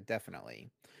 yeah, definitely.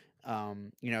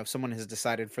 If someone has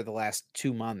decided for the last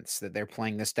 2 months that they're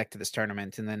playing this deck to this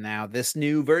tournament, and then now this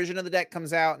new version of the deck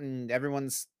comes out and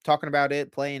everyone's talking about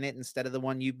it, playing it instead of the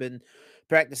one you've been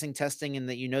practicing, testing, and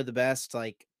that you know the best,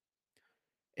 like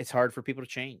it's hard for people to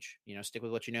change, stick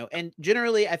with what you know. And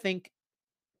generally, I think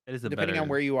It is depending on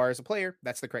where you are as a player,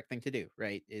 that's the correct thing to do,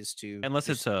 right? Is to unless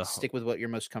it's a stick with what you're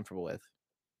most comfortable with.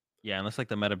 Yeah, unless like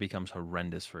the meta becomes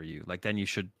horrendous for you, like then you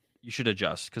should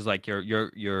adjust because like your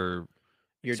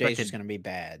day's just going to be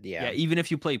bad. Yeah, even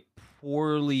if you play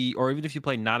poorly or even if you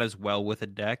play not as well with a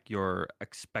deck, your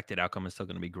expected outcome is still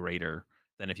going to be greater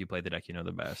than if you play the deck you know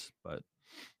the best. But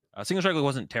single strike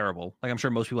wasn't terrible. Like I'm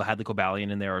sure most people had the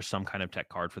Cobalion in there or some kind of tech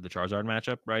card for the Charizard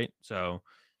matchup, right? So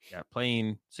yeah,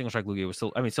 playing single strike Lugia was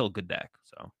still a good deck.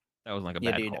 So that wasn't like a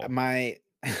bad call. My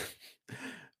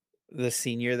the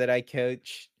senior that I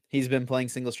coach, he's been playing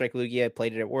single strike Lugia,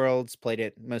 played it at Worlds, played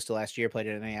it most of last year, played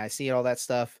it in AIC, all that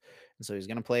stuff. And so he's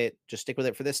going to play it, just stick with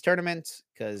it for this tournament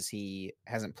because he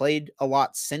hasn't played a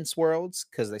lot since Worlds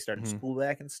because they started school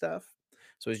back and stuff.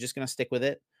 So he's just going to stick with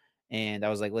it. And I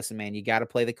was like, listen, man, you got to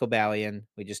play the Cobalion.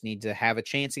 We just need to have a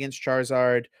chance against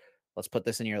Charizard. Let's put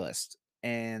this in your list.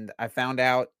 And I found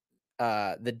out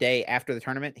the day after the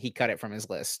tournament, he cut it from his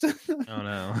list. Oh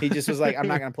no. He just was like, I'm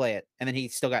not going to play it. And then he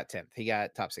still got 10th. He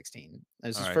got top 16. It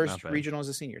was his first regional as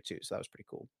a senior too. So that was pretty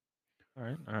cool.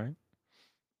 All right.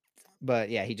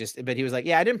 But yeah, he was like,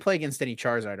 yeah, I didn't play against any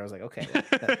Charizard. I was like, okay,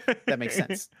 that makes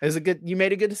sense. You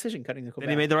made a good decition cutting the Cobalion. Then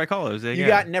he made the right call. You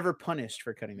got never punished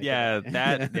for cutting the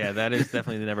Cobalion. That is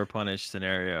definitely the never punished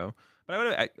scenario.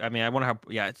 But I wonder how,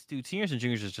 dude, seniors and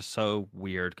juniors is just so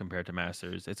weird compared to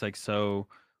masters. It's like so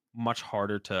much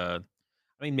harder to,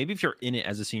 maybe if you're in it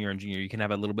as a senior and junior, you can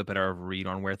have a little bit better of a read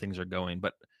on where things are going,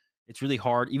 but it's really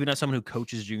hard, even as someone who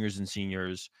coaches juniors and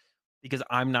seniors, because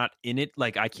I'm not in it.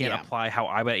 Like I can't apply how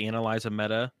I would analyze a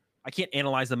meta. I can't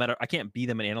analyze the meta. I can't be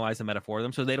them and analyze the meta for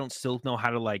them. So they don't still know how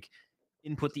to like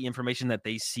input the information that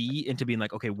they see into being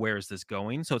like, okay, where is this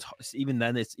going? So it's even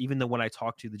though when I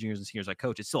talk to the juniors and seniors I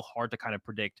coach, it's still hard to kind of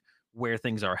predict where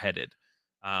things are headed.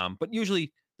 But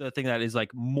usually the thing that is like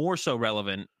more so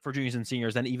relevant for juniors and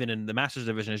seniors than even in the masters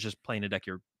division is just playing a deck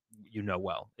you're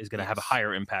well, is going to have a Yes.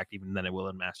 higher impact even than it will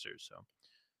in Masters. So,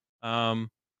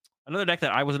 another deck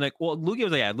that I wasn't like, well, Lugia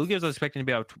was expecting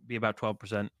to be about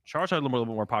 12%. Charizard a little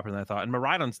bit more popular than I thought, and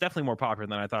Miraidon's definitely more popular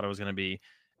than I thought it was going to be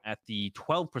at the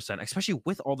 12%, especially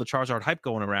with all the Charizard hype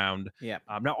going around. Yeah.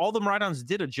 Now all the Miraidons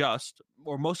did adjust,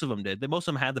 or most of them did. Most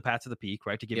of them had the path to the peak,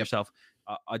 right, to give yourself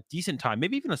a decent time,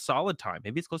 maybe even a solid time.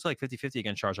 Maybe it's close to like 50-50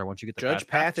 against Charizard once you get the Judge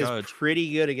path is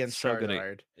pretty good against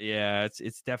Charizard. Yeah,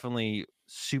 it's definitely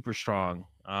super strong.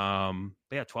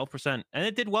 But yeah, 12%, and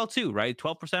it did well too, right?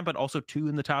 12%, but also 2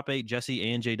 in the top 8.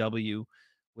 Jesse and JW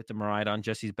with the Miraidon.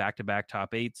 Jesse's back-to-back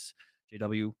top 8s.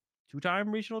 JW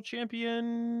 2-time regional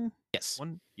champion. Yes.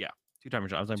 2-time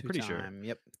regional. I'm pretty sure.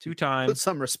 Yep. 2-time. Put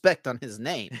some respect on his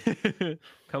name.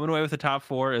 Coming away with the top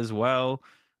 4 as well.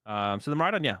 So the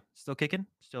Miraidon, still kicking,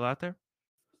 still out there,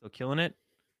 still killing it.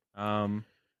 But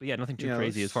yeah, nothing too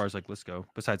crazy as far as like lists go,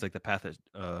 besides like the path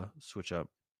switch up.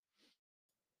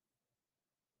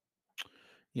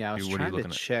 Yeah, I was trying to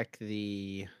check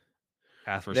the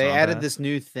path. They added this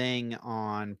new thing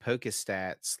on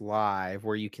PokeStats Live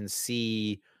where you can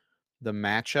see the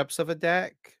matchups of a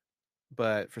deck,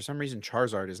 but for some reason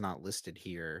Charizard is not listed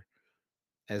here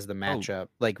as the matchup,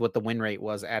 like what the win rate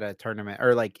was at a tournament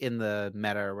or like in the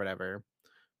meta or whatever.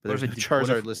 But there's no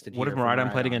Charizard listed here. What if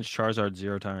Miraidon played against Charizard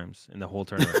 0 times in the whole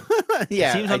tournament?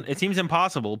 Yeah, it seems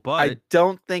impossible, but I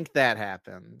don't think that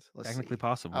happened. Technically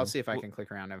possible. I'll see if I can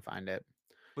click around and find it.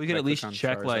 We can at least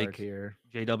check Charizard like here.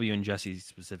 JW and Jesse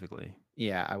specifically.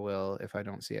 Yeah, I will if I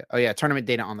don't see it. Oh yeah, tournament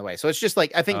data on the way. So it's just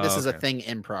like I think this is a thing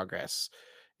in progress.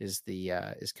 Is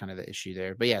kind of the issue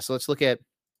there. But yeah, so let's look at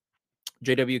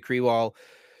JW Krewall.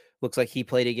 Looks like he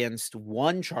played against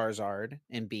 1 Charizard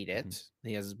and beat it. Mm-hmm.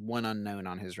 He has 1 unknown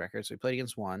on his record, so he played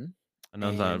against 1.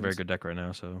 Unknown's not a very good deck right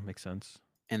now, so it makes sense.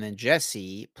 And then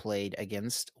Jesse played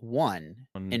against 1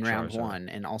 in round Charizard. 1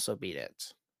 and also beat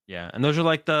it. Yeah, and those are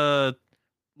like the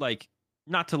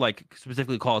not to like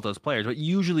specifically call out those players, but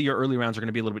usually your early rounds are going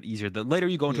to be a little bit easier. The later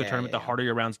you go into a tournament, the harder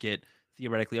your rounds get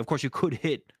theoretically. Of course, you could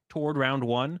hit toward round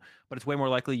 1, but it's way more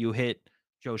likely you hit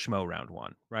Joe Schmo round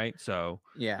 1, right? So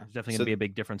yeah, there's definitely going to be a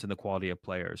big difference in the quality of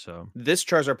players. So this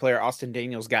Charizard player, Austin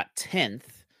Daniels, got 10th,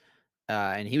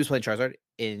 and he was playing Charizard,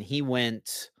 and he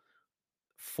went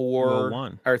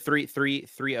 4-1 or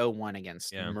 3-0-1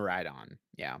 against Miraidon.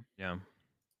 Yeah.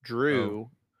 Drew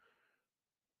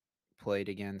played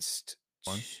against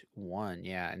 1,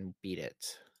 and beat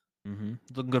it. Mm-hmm.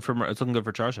 It's looking good for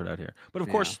Charizard out here, but of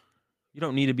course, you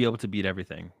don't need to be able to beat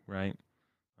everything, right?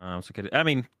 I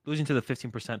mean, losing to the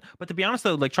 15%, but to be honest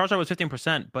though, like Charizard was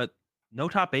 15%, but no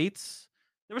top 8s.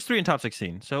 There was 3 in top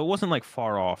 16, so it wasn't like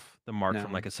far off the mark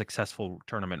from like a successful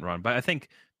tournament run. But I think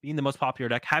being the most popular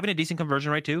deck, having a decent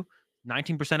conversion rate too,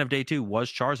 19% of day 2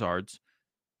 was Charizard's.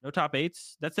 No top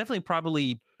 8s. That's definitely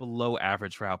probably below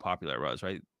average for how popular it was,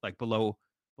 right? Like below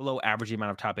average amount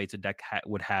of top 8s a deck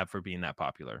would have for being that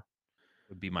popular.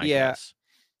 Would be my guess.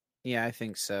 Yeah, I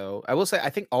think so. I will say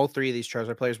I think all 3 of these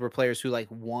Charizard players were players who like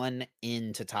won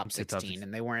into top 16,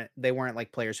 and they weren't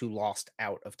like players who lost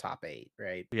out of top 8,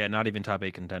 right? Yeah, not even top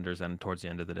 8 contenders. And towards the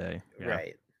end of the day,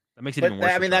 right? That makes it even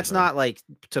worse. I mean, that's not like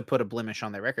to put a blemish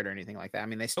on their record or anything like that. I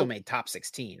mean, they still made top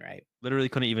 16, right? Literally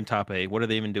couldn't even top 8. What are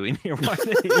they even doing here? Why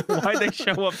they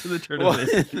show up to the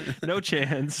tournament? No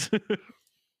chance.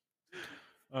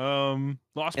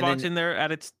 Lost Box in there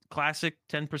at its classic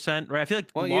 10%, right? I feel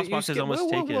like Lost Box is almost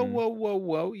taken.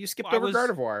 Whoa! You skipped over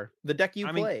Gardevoir, the deck you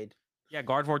played. Yeah,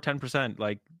 Gardevoir 10%.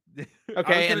 Like,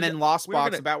 okay, and then Lost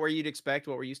Box about where you'd expect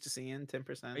what we're used to seeing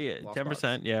 10%. Yeah,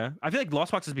 10%. Yeah, I feel like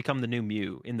Lost Box has become the new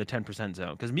Mew in the 10%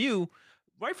 zone because Mew,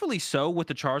 rightfully so, with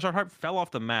the Charizard hype, fell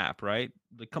off the map, right?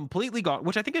 Like completely gone,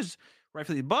 which I think is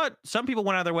rightfully. But some people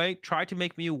went out of their way, tried to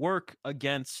make Mew work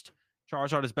against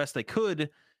Charizard as best they could.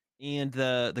 And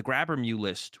the Grabber Mew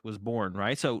list was born,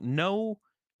 right? So no,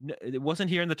 it wasn't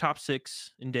here in the top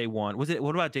 6 in day 1. Was it?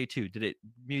 What about day 2?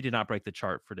 Mew did not break the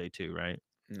chart for day 2, right?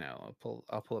 No,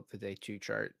 I'll pull up the day 2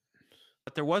 chart.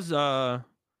 But there was not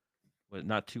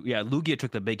 2. Yeah, Lugia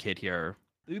took the big hit here.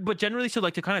 But generally, so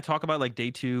like to kind of talk about like day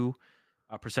 2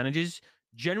 percentages.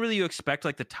 Generally, you expect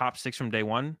like the top 6 from day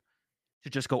 1 to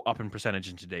just go up in percentage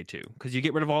into day 2 because you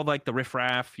get rid of all like the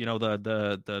riffraff,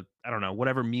 the I don't know,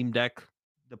 whatever meme deck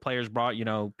the players brought,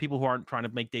 people who aren't trying to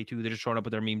make day 2, they're just showing up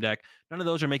with their meme deck. None of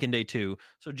those are making day 2.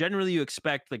 So generally you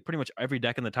expect like pretty much every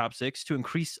deck in the top 6 to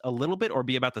increase a little bit or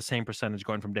be about the same percentage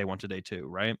going from day 1 to day 2,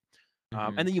 right?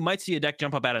 Mm-hmm. And then you might see a deck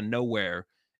jump up out of nowhere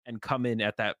and come in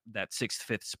at that 6th,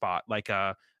 5th spot. Like,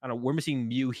 I don't know, we're missing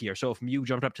Mew here. So if Mew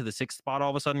jumped up to the 6th spot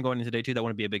all of a sudden going into day 2, that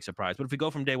wouldn't be a big surprise. But if we go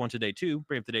from day 1 to day 2,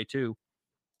 bring up to day 2,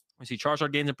 we see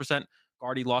Charizard gains in percent,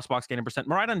 Guardy, Lost Box gain in percent.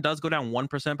 Miraidon does go down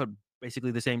 1%, but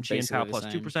basically the same. Chien Basically Pao the plus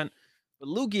same. 2%. But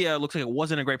Lugia looks like it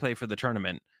wasn't a great play for the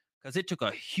tournament because it took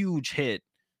a huge hit,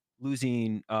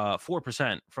 losing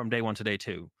 4% from day 1 to day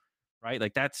 2, right?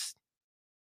 Like that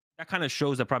kind of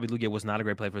shows that probably Lugia was not a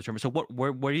great play for the tournament. So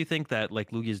where do you think that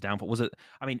like Lugia's downfall was? It?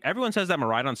 I mean, everyone says that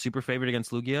Miraidon's super favored against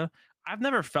Lugia. I've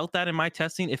never felt that in my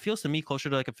testing. It feels to me closer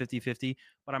to like a 50-50,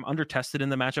 but I'm under tested in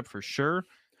the matchup for sure.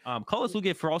 Colorless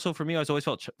Lugia for me, I always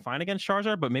felt fine against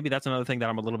Charizard, but maybe that's another thing that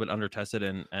I'm a little bit under tested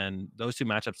in. And those two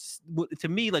matchups, to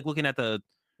me, like looking at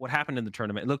what happened in the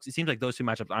tournament, it seems like those two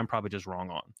matchups I'm probably just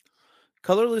wrong on.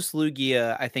 Colorless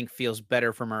Lugia, I think, feels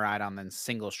better for Miraidon than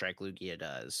Single Strike Lugia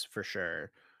does, for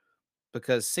sure.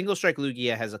 Because Single Strike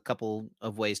Lugia has a couple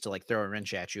of ways to like throw a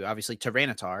wrench at you. Obviously,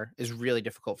 Tyranitar is really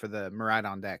difficult for the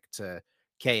Miraidon deck to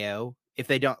KO. If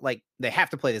they don't like, they have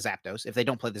to play the Zapdos. If they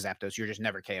don't play the Zapdos, you're just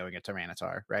never KOing a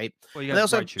Tyranitar, right? Well, you And they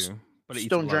got also have Raichu, but it eats a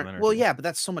Stone lot of Journey. Well, energy. yeah, but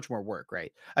that's so much more work,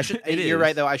 right? I should. It You're right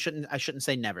is. though. I shouldn't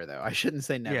say never though. I shouldn't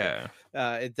say never.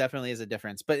 Yeah. It definitely is a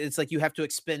difference, but it's like you have to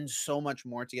expend so much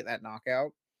more to get that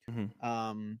knockout.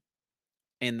 Mhm.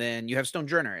 And then you have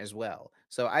Stonejourner as well.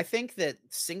 So I think that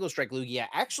Single Strike Lugia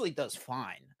actually does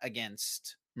fine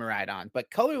against Miraidon, but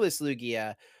Colorless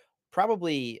Lugia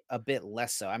probably a bit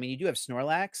less so. I mean, you do have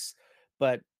Snorlax,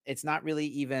 but it's not really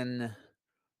even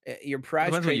your prize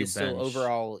Depends what trade you is still bench.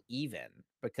 overall even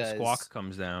The Squawk because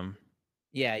comes down.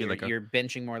 yeah, Be like a you're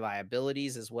benching more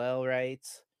liabilities as well, right?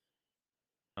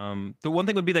 the one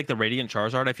thing would be like the Radiant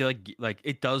Charizard. I feel like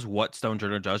it does what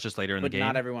Stonejourner does just later in the But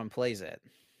not game. everyone plays it.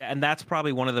 And that's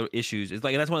probably one of the issues. Is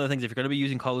like that's one of the things. If you're going to be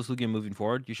using Colorless Lugia moving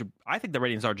forward, you should. I think the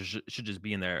Radiant Zard should just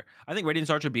be in there. I think Radiant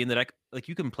Zard should be in the deck. Like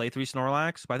you can play 3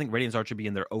 Snorlax, but I think Radiant Zard should be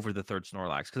in there over the 3rd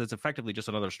Snorlax because it's effectively just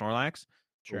another Snorlax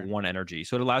for Sure. 1 energy.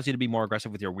 So it allows you to be more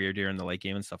aggressive with your Weird Deer in the late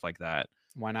game and stuff like that.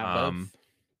 Why not both?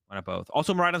 Why not both?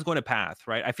 Also, Miraidon's going to Path,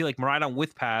 right? I feel like Miraidon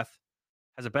with Path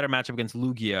has a better matchup against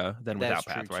Lugia than That's without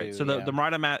Path, true right? too, So yeah. the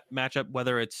Miraidon matchup,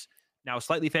 whether it's now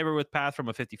slightly favored with Path from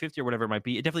a 50-50 or whatever it might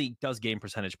be, it definitely does gain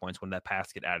percentage points when that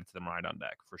Paths get added to the Miraidon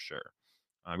deck for sure.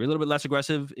 You're a little bit less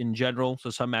aggressive in general,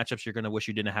 so some matchups you're going to wish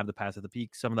you didn't have the Path at the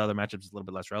peak. Some of the other matchups is a little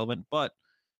bit less relevant, but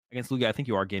against Lugia, I think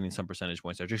you are gaining some percentage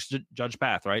points there. Just judge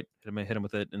Path, right? Hit him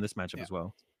with it in this matchup as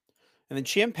well. And then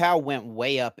Chien Pao went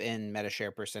way up in meta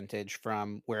share percentage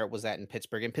from where it was at in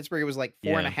Pittsburgh. In Pittsburgh, it was like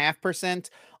 4.5%,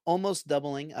 almost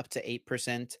doubling up to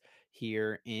 8%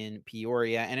 here in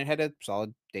Peoria. And it had a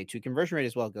solid day 2 conversion rate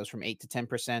as well. It goes from 8 to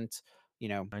 10%. You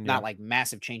know, not like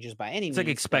massive changes by any means. It's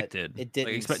like expected. It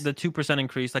didn't expect the 2%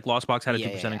 increase. Like Lost Box had a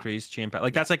 2% increase. Chien Pao,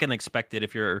 like that's like an expected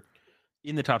if you're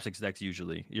in the top 6 decks.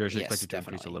 Usually, you're expected to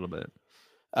increase a little bit.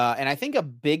 And I think a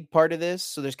big part of this,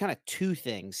 so there's kind of 2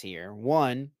 things here.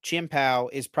 One, Chien Pao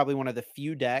is probably one of the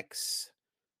few decks,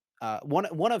 one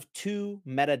of 2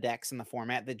 meta decks in the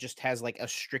format that just has like a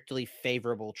strictly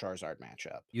favorable Charizard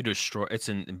matchup. You destroy. It's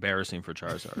embarrassing for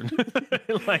Charizard.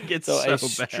 Like it's so a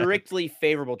bad. Strictly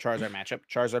favorable Charizard matchup.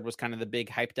 Charizard was kind of the big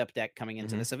hyped up deck coming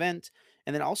into this event,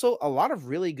 and then also a lot of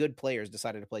really good players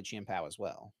decided to play Chien Pao as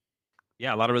well.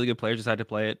 Yeah, a lot of really good players decided to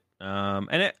play it.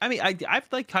 I've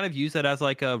like kind of used that as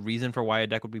like a reason for why a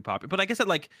deck would be popular. But I guess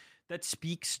that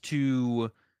speaks to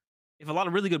if a lot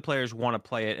of really good players want to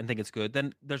play it and think it's good,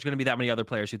 then there's going to be that many other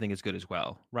players who think it's good as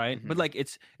well, right? But like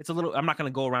it's a little. I'm not going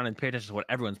to go around and pay attention to what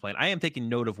everyone's playing. I am taking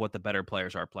note of what the better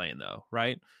players are playing, though,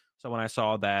 right? So when I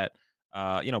saw that,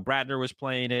 Bradner was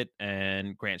playing it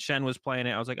and Grant Shen was playing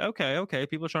it, I was like, okay,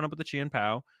 people are showing up with the Chien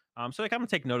Pao. So like I'm gonna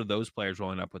take note of those players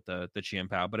rolling up with the Chien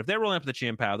Pao. But if they're rolling up with the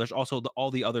Chien Pao, there's also all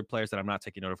the other players that I'm not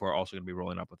taking note of who are also gonna be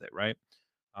rolling up with it, right?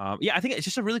 I think it's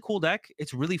just a really cool deck.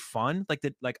 It's really fun.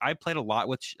 Like I played a lot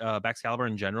with Baxcalibur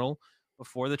in general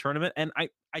before the tournament, and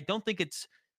I don't think it's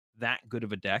that good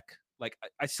of a deck. Like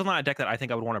I still not a deck that I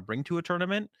think I would want to bring to a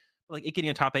tournament. Like it getting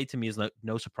a top 8 to me is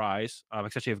no surprise,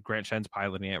 especially if Grant Shen's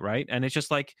piloting it, right? And it's just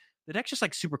like the deck's just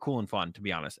like super cool and fun, to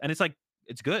be honest. And it's like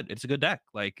it's good. It's a good deck.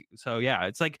 Like so, yeah.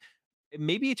 It's like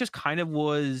maybe it just kind of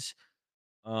was.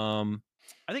 I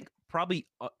think probably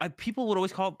people would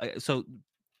always call it,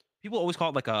 people always call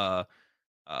it like a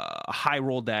high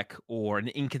roll deck or an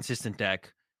inconsistent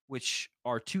deck, which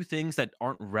are 2 things that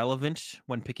aren't relevant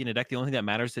when picking a deck. The only thing that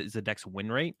matters is the deck's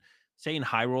win rate. Saying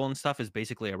high roll and stuff is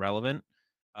basically irrelevant.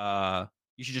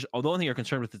 You should just, the only thing you're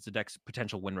concerned with is the deck's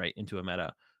potential win rate into a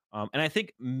meta. And I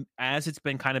think as it's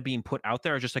been kind of being put out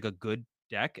there as just like a good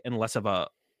deck and less of a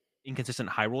inconsistent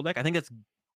high roll deck, I think that's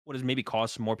what has maybe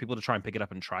caused more people to try and pick it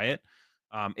up and try it.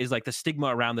 Is like the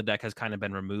stigma around the deck has kind of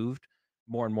been removed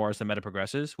more and more as the meta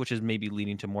progresses, which is maybe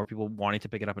leading to more people wanting to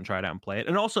pick it up and try it out and play it.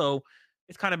 And also,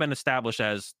 it's kind of been established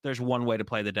as there's one way to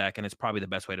play the deck, and it's probably the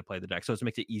best way to play the deck. So it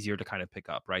makes it easier to kind of pick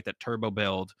up, right? That turbo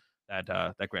build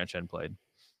that Grant Shen played.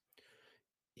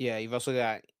 Yeah, you've also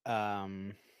got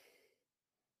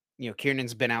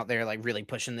Kiernan's been out there like really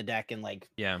pushing the deck and like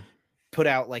Yeah. put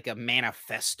out like a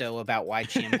manifesto about why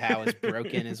Chien Pao is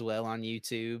broken as well on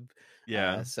YouTube.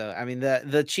 Yeah. So I mean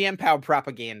the Chien Pao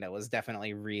propaganda was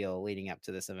definitely real leading up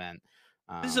to this event.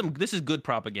 This is good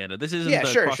propaganda. This isn't Yeah, the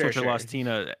sure, cross sure, switcher sure. lost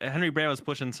Tina. Henry Brown was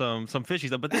pushing some fishy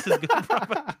stuff, but this is good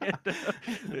propaganda.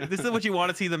 This is what you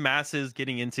want to see the masses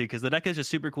getting into because the deck is just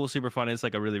super cool, super fun. It's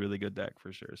like a really, really good deck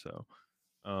for sure. So,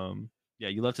 yeah,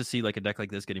 you love to see like a deck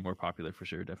like this getting more popular for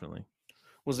sure, definitely.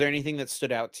 Was there anything that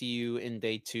stood out to you in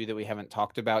day two that we haven't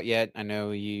talked about yet? I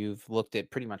know you've looked at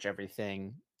pretty much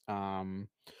everything. Um,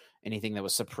 Anything that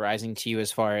was surprising to you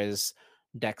as far as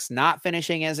decks not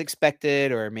finishing as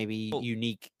expected, or maybe Well,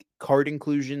 unique card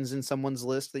inclusions in someone's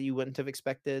list that you wouldn't have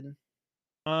expected?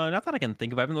 not that I can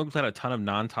think of. I haven't looked at a ton of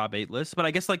non-top 8 lists, but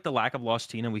I guess like the lack of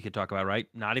Lost Tina we could talk about, right?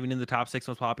 Not even in the top 6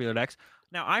 most popular decks.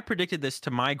 Now, I predicted this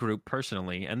to my group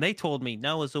personally, and they told me,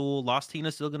 no, Azul, Lost Tina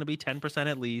is still going to be 10%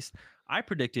 at least. I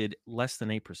predicted less than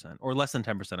 8%, or less than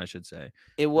 10%, I should say.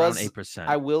 It Around was, 8%.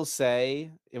 I will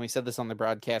say, and we said this on the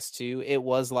broadcast too, it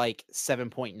was like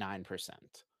 7.9%.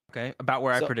 Okay, about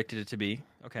where I So predicted it to be.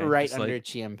 Okay, right just under like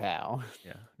Chien Pao.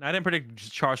 yeah. Now, I didn't predict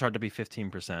Charizard to be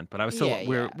 15%, but I was still Yeah,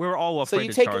 yeah. we're all So afraid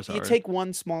of you Charizard. take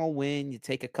one small win, you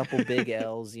take a couple big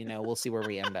L's, we'll see where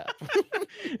we end up.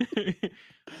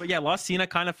 But yeah, Lost Cena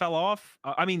kind of fell off.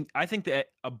 I mean, I think that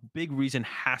a big reason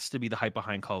has to be the hype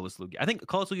behind Colorless Lugia. I think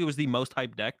Colorless Lugia was the most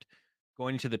hyped deck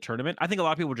going into the tournament. I think a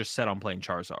lot of people were just set on playing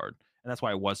Charizard, and that's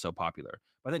why it was so popular.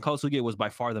 But I think Colorless Lugia was by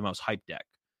far the most hyped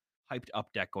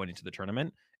up deck going into the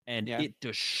tournament, and Yeah. it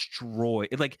destroyed.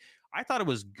 Like I thought it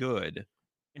was good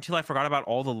until I forgot about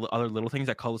all the other little things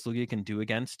that Colorless Lugia can do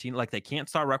against team. Like they can't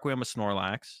start Requiem with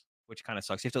Snorlax, which kind of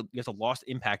sucks. You have to lost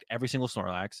impact every single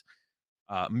Snorlax.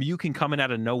 Mew can come in out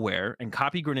of nowhere and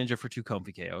copy Greninja for 2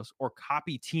 Comfy KOs, or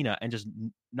copy Tina and just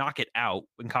knock it out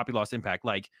and copy Lost Impact.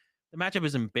 Like the matchup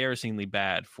is embarrassingly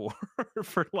bad for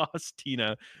for Lost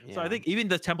Tina. So I Yeah. think even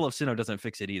the Temple of Sinnoh doesn't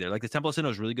fix it either. Like the Temple of Sinnoh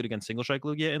is really good against Single Strike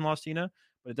Lugia in Lost Tina,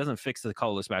 but it doesn't fix the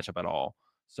colorless matchup at all.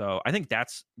 So I think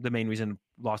that's the main reason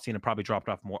Lost Tina probably dropped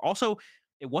off more. Also,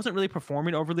 it wasn't really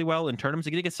performing overly well in tournaments.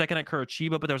 It did get second at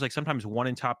Curitiba, but there was like sometimes one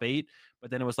in top 8, but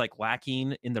then it was like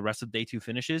lacking in the rest of day 2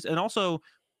 finishes. And also,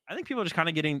 I think people are just kind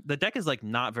of getting the deck is like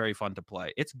not very fun to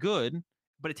play. It's good,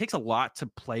 but it takes a lot to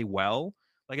play well.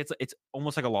 Like it's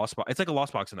almost like a lost box. It's like a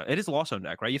lost box. It is a lost zone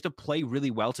deck, right? You have to play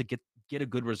really well to get a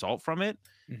good result from it.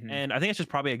 Mm-hmm. And I think it's just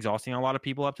probably exhausting a lot of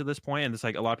people up to this point. And it's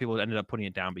like a lot of people ended up putting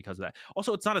it down because of that.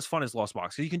 Also, it's not as fun as Lost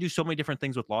Box. So you can do so many different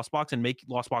things with Lost Box and make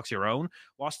Lost Box your own.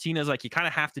 Lost Tina is like you kind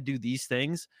of have to do these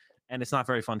things, and it's not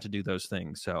very fun to do those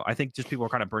things. So I think just people are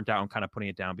kind of burnt out and kind of putting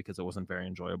it down because it wasn't very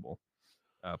enjoyable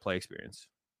play experience.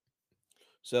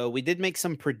 So we did make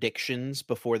some predictions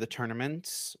before the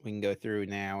tournament. We can go through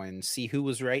now and see who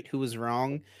was right, who was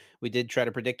wrong. We did try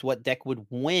to predict what deck would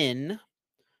win.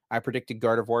 I predicted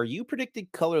Gardevoir. You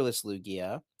predicted Colorless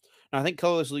Lugia. Now, I think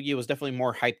Colorless Lugia was definitely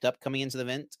more hyped up coming into the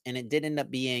event, and it did end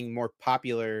up being more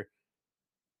popular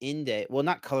in day. Well,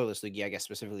 not Colorless Lugia, I guess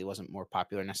specifically wasn't more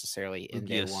popular necessarily in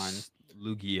day one.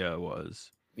 Lugia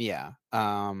was. Yeah.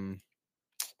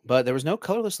 But there was no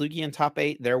Colorless Lugia in top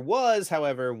 8. There was,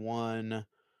 however, one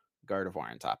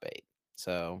Gardevoir in top 8.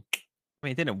 So I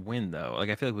mean, it didn't win though. Like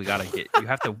I feel like you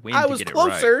have to win I to was get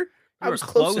closer. it right. I You were was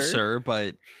closer.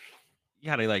 but you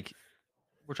gotta like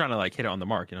we're trying to like hit it on the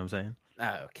mark, you know what I'm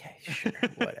Okay, sure.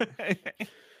 Whatever. saying?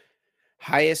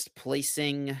 Highest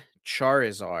placing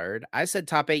Charizard. I said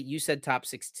top 8. You said top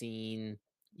 16.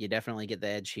 You definitely get the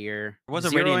edge here. It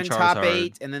wasn't 0 Radiant in top Charizard.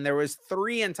 8, and then there was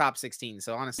 3 in top 16.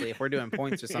 So honestly, if we're doing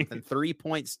points or something, 3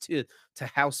 points to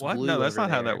House What? No, Blue that's over not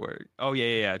how that there. works. Oh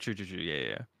yeah. True.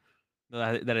 Yeah.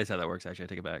 No, that is how that works. Actually, I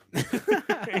take it back.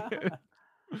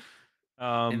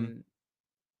 And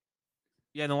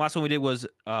Yeah, and the last one we did was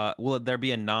will there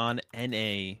be a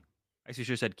non-NA? Actually,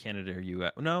 should have said Canada or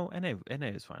US. No, NA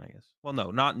is fine, I guess. Well,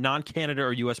 no, not non-Canada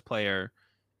or US player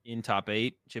in top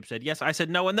 8. Chip said yes. I said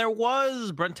no, and there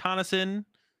was Brent Tonneson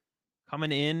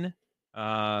coming in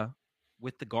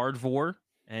with the Gardevoir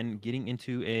and getting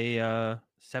into a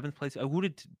 7th place. Who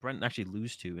did Brent actually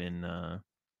lose to in top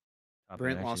 8?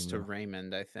 Brent lost to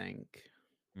Raymond, I think.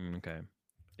 Okay.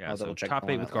 Yeah, I'll so double check top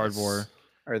the 8 with lineup Gardevoir. lists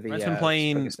or the Brent's been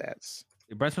playing Pokestats.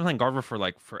 Gardevoir for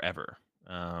like forever.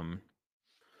 And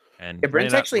Yeah,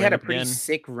 Brent's actually had ran a up pretty again.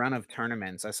 sick run of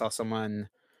tournaments. I saw someone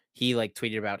he like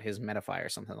tweeted about his Metafy or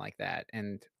something like that.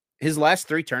 And his last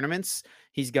 3 tournaments,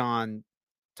 he's gone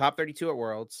top 32 at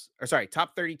Worlds, or sorry,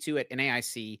 top 32 at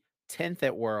NAIC, 10th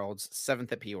at Worlds,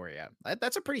 7th at Peoria.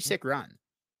 That's a pretty sick run.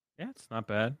 Yeah, it's not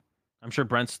bad. I'm sure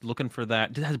Brent's looking for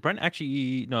that. Has Brent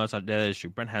actually? No, that's not. That is true.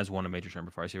 Brent has won a major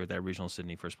tournament before. I see with that regional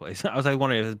Sydney first place. I was like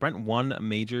wondering, has Brent won a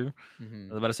major? I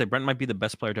was about to say Brent might be the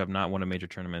best player to have not won a major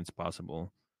tournament. It's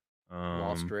possible.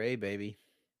 Lost Ray, baby.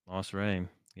 Lost Ray.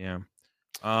 Yeah.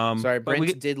 Sorry, but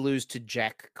Brent did lose to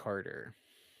Jack Carter.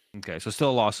 Okay, so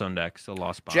still a lost zone deck, still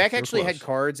lost box. Jack actually had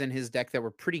cards in his deck that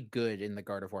were pretty good in the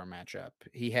Gardevoir matchup.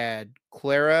 He had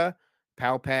Clara,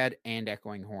 Palpad, and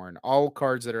Echoing Horn. All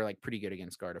cards that are like pretty good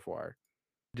against Gardevoir.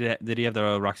 Did he have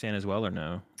the Roxanne as well or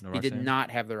no? He did not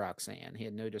have the Roxanne. He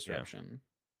had no disruption.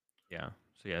 Yeah.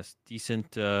 So yes,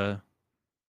 decent. Decent.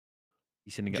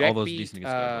 Jack all those beat, decent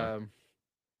against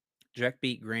Jack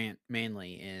beat Grant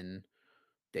Manley in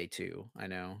day 2. I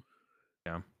know.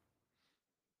 Yeah.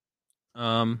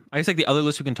 I guess like the other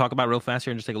list we can talk about real fast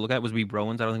here and just take a look at was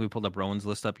Rowan's. I don't think we pulled up Rowan's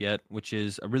list up yet, which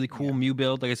is a really cool Mew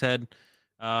build. Like I said,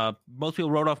 most people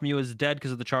wrote off Mew as dead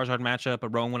because of the Charizard matchup,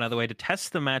 but Rowan went out of the way to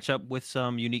test the matchup with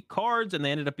some unique cards, and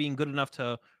they ended up being good enough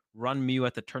to run Mew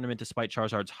at the tournament despite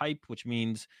Charizard's hype, which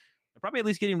means they're probably at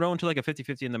least getting Rowan to like a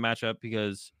 50-50 in the matchup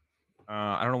because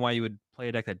I don't know why you would play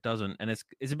a deck that doesn't. And it's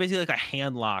basically like a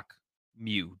handlock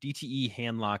Mew, DTE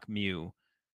handlock Mew.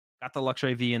 Got the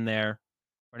Luxray V in there.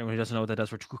 For anyone who doesn't know what that does,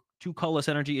 for two colorless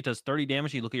energy, it does 30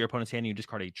 damage. You look at your opponent's hand and you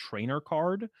discard a trainer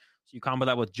card. So you combo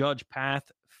that with Judge,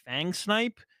 Path, Fang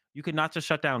Snipe. You could not just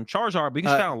shut down Charizard, but you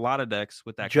can shut down a lot of decks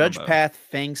with that Judge, combo. Path,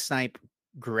 Fang Snipe,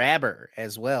 Grabber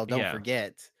as well. Don't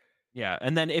forget. Yeah,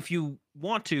 and then if you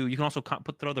want to, you can also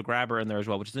throw the Grabber in there as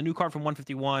well, which is a new card from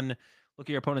 151. Look at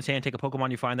your opponent's hand, take a Pokemon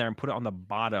you find there, and put it on the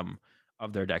bottom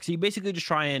of their deck. So you basically just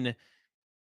try and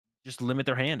just limit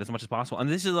their hand as much as possible. And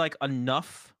this is like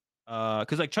enough.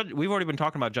 Because like we've already been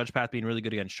talking about Judge Path being really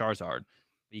good against Charizard,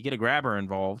 but you get a Grabber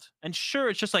involved, and sure,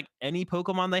 it's just like any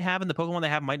Pokemon they have, and the Pokemon they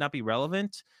have might not be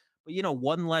relevant, but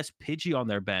one less Pidgey on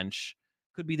their bench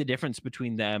could be the difference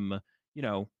between them,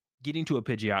 getting to a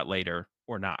Pidgeot later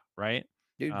or not, right?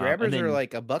 Dude, Grabbers are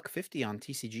like $150 on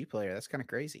TCG Player. That's kind of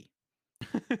crazy.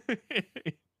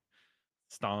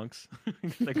 Stonks.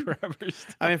 The Grabbers.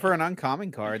 I mean, for an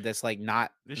uncommon card that's like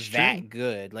not that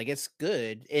good, like it's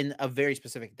good in a very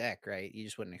specific deck, right? You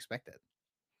just wouldn't expect it.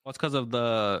 Well, it's because of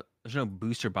there's no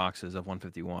booster boxes of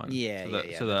 151. Yeah,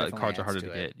 so the cards are harder to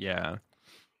get. Yeah.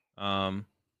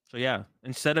 So yeah,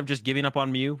 instead of just giving up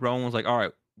on Mew, Rowan was like, all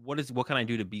right, what can I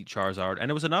do to beat Charizard? And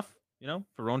it was enough, for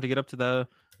Rowan to get up to the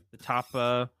top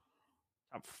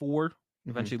 4,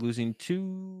 eventually losing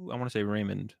to, I want to say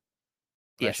Raymond.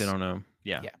 Yes. Actually, I don't know.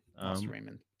 Yeah. Lost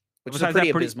Raymond. Which is a pretty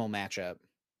abysmal matchup.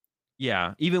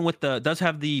 Yeah. Even with does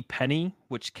have the Penny,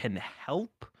 which can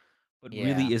help, but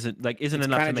really isn't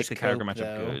enough to make the character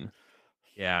matchup good.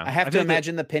 Yeah. I have to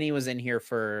imagine the Penny was in here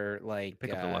for like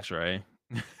pick up the Luxray.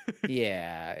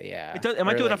 Yeah. It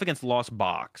might do enough against Lost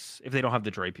Box if they don't have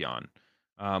the Drapion.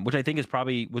 Which I think is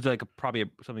probably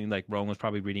something like Rowan was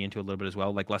probably reading into a little bit as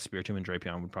well. Like less Spiritomb and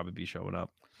Drapion would probably be showing up.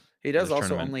 He does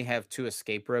also only have 2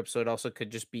 escape ropes, so it also could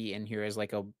just be in here as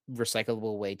like a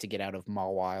recyclable way to get out of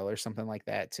Mawile or something like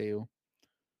that too.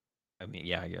 I mean,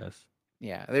 yeah, I guess.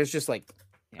 Yeah, there's just like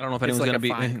I don't know if anyone's gonna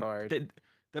be card.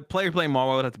 The player playing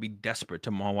Mawile would have to be desperate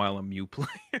to Mawile a Mew player.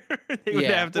 They would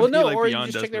have to be like or beyond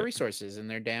you just desperate. check their resources and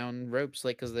they're down ropes,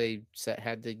 like because they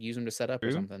had to use them to set up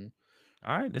or something.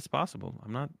 All right, it's possible.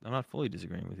 I'm not fully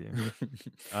disagreeing with you.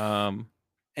 And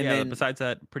then besides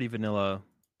that, pretty vanilla.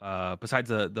 Besides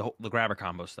the Grabber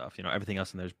combo stuff, everything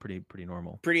else in there is pretty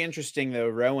normal. Pretty interesting though.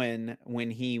 Rowan, when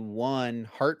he won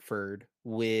Hartford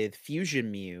with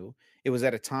Fusion Mew, it was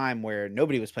at a time where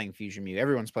nobody was playing Fusion Mew.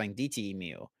 Everyone's playing DTE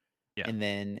Mew. Yeah. And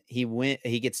then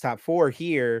he gets top 4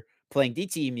 here playing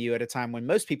DTE Mew at a time when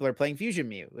most people are playing Fusion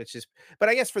Mew, which is, but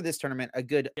I guess for this tournament,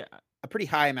 a pretty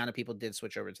high amount of people did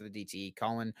switch over to the DTE.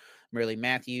 Colin Merley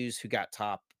Matthews, who got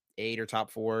top 8 or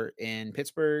top 4 in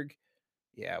Pittsburgh.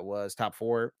 Yeah, it was top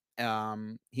 4.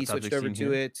 He switched over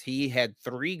to it. He had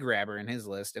 3 Grabber in his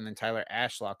list, and then Tyler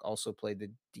Ashlock also played the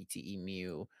DTE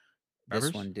Mew.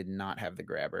 This one did not have the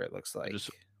Grabber, it looks like.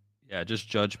 Just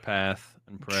Judge Path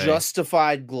and Pray.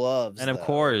 Justified Gloves. And of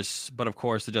course,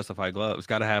 the Justified Gloves.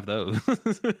 Got to have those.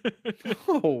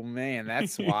 Oh, man,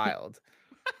 that's wild.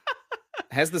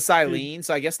 Has the Silene,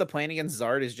 so I guess the plan against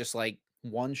Zard is just like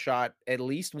one shot, at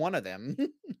least one of them.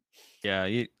 Yeah,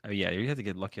 you have to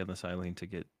get lucky on the Silene to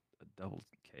get a double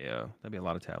KO. That'd be a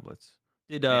lot of tablets.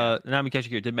 Did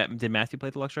Matthew play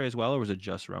the Luxray as well, or was it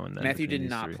just Rowan? Matthew did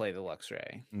not play the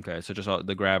Luxray. Okay, so just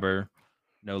the Grabber,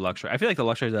 no Luxray. I feel like the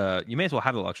Luxray you may as well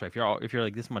have the Luxray if you're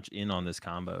like this much in on this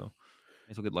combo.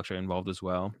 May as well get Luxray involved as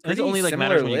well. And it's only like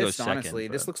matters when you go second. Honestly,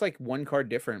 this looks like one card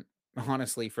different.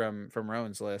 Honestly, from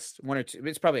Rowan's list, 1 or 2.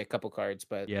 It's probably a couple cards,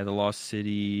 but yeah, the Lost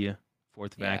City,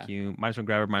 4th Yeah. vacuum, -1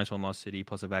 grabber, -1 Lost City,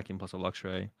 plus a vacuum, plus a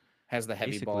Luxray. Has the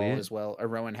heavy Basically ball it. as well.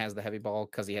 Rowan has the heavy ball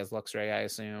because he has Luxray, I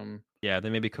assume. Yeah, they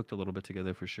maybe cooked a little bit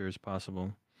together for sure. It's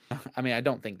possible. I mean, I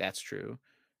don't think that's true.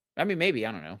 I mean, maybe,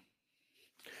 I don't know.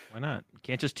 Why not?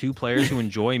 Can't just two players who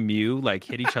enjoy Mew like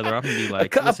hit each other up and be A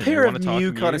like, cou- a "Listen, we pair want of to talk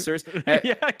Mew Mew." connoisseurs. Eh,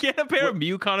 Yeah, can't a pair of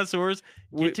Mew connoisseurs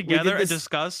get together and this.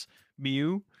 discuss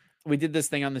Mew? We did this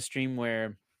thing on the stream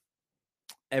where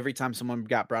every time someone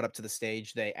got brought up to the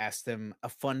stage, they asked them a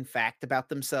fun fact about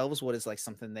themselves. What is like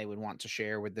something they would want to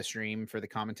share with the stream for the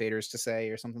commentators to say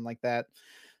or something like that.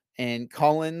 And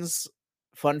Colin's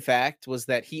fun fact was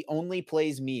that he only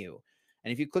plays Mew.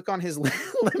 And if you click on his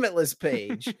Limitless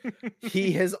page,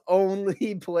 he has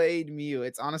only played Mew.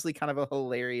 It's honestly kind of a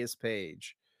hilarious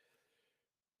page.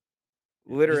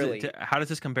 Literally. How does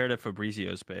this compare to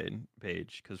Fabrizio's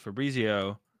page? Because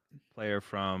Fabrizio, player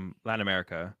from Latin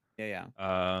America,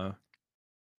 Yeah.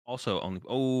 also only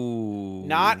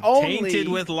Not tainted only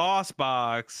with Lost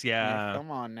Box. Yeah, Yeah, come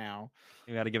on now.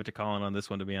 you got to give it to Colin on this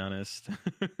one, to be honest.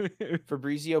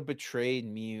 Fabrizio betrayed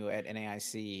Mew at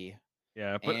NAIC.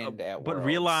 Yeah, and at but Worlds.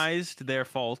 realized their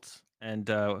fault and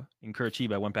in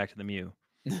Curitiba went back to the Mew.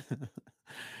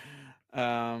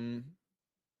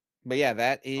 But yeah,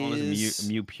 that Colin is a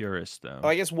Mew purist, though. Oh,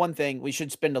 I guess one thing we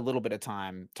should spend a little bit of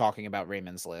time talking about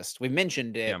Raymond's list. We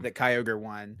mentioned it that Kyogre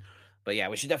won, but yeah,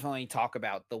 we should definitely talk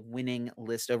about the winning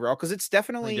list overall because it's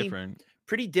definitely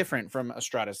pretty different from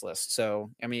Estrada's list. So,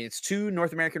 I mean, it's 2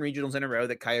 North American regionals in a row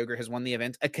that Kyogre has won the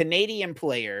event. A Canadian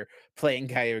player playing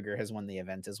Kyogre has won the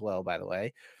event as well, by the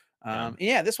way.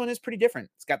 Yeah, this one is pretty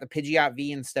different. It's got the Pidgeot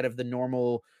V instead of the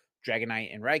normal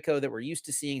Dragonite and Raikou that we're used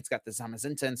to seeing. It's got the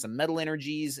Zamazenta and some metal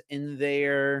energies in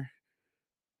there.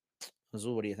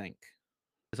 Azul, what do you think?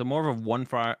 It's a more of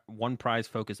a one prize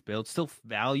focused build. Still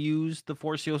values the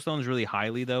 4 Seal Stones really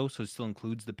highly, though, so it still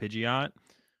includes the Pidgeot.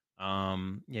 Yeah,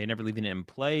 you're never leaving it in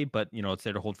play, but you know it's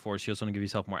there to hold 4 Seal Stone and give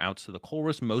yourself more outs to the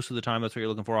Colress. Most of the time, that's what you're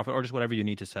looking for off it, or just whatever you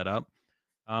need to set up.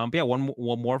 But yeah, one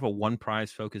more of a one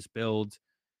prize focused build.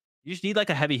 You just need like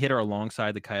a heavy hitter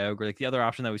alongside the Kyogre. Like the other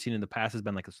option that we've seen in the past has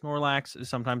been like a Snorlax is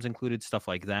sometimes included, stuff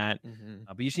like that.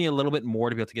 But you just need a little bit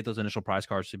more to be able to get those initial prize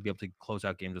cards to be able to close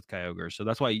out games with Kyogre. So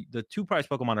that's why the 2 prize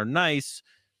Pokemon are nice.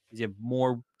 You have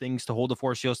more things to hold the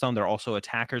 4 Seal Stone. They're also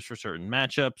attackers for certain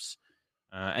matchups.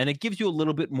 And it gives you a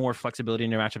little bit more flexibility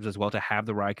in your matchups as well to have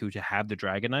the Raikou, to have the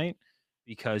Dragonite,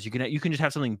 because you can just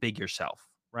have something big yourself,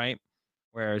 right?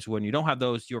 Whereas when you don't have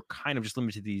those, you're kind of just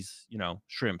limited to these,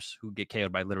 shrimps who get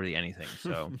KO'd by literally anything.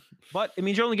 So, but it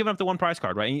means you're only giving up the 1 prize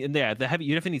card, right? And yeah, you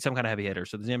definitely need some kind of heavy hitter.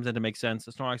 So the Zamazenta makes sense.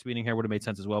 The Snorlax beating here would have made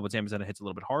sense as well, but Zamazenta hits a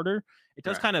little bit harder. It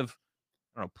does kind of,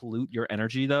 pollute your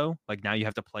energy though. Like now you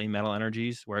have to play metal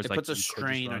energies, whereas it puts a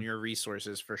strain on your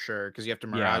resources for sure because you have to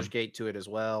Mirage Gate to it as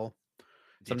well.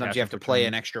 Sometimes you have to play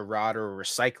an extra Rod or a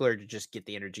Recycler to just get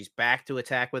the energies back to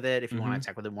attack with it if you want to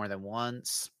attack with it more than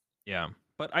once. Yeah.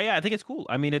 But I think it's cool.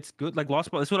 I mean, it's good. Like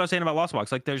Lost Box. That's what I was saying about Lost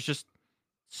Box. Like, there's just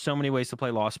so many ways to play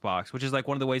Lost Box, which is like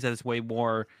one of the ways that it's way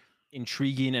more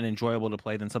intriguing and enjoyable to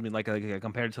play than something like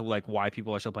compared to like why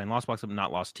people are still playing Lost Box but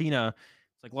not Lost Tina.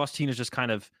 It's like Lost Tina is just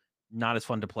kind of not as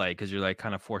fun to play because you're like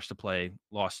kind of forced to play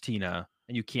Lost Tina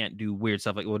and you can't do weird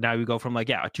stuff. Like, well, now we go from like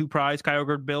a 2 prize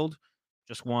Kyogre build,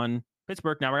 just won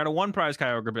Pittsburgh. Now we're at a 1 prize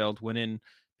Kyogre build, winning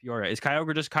Peoria. Is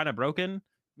Kyogre just kind of broken?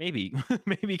 Maybe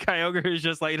Kyogre is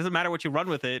just like, it doesn't matter what you run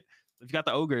with it. If you got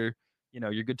the Ogre,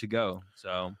 you're good to go.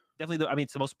 So definitely,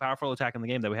 it's the most powerful attack in the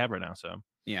game that we have right now. So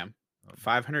yeah,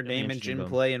 500 damage in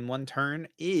play in 1 turn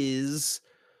is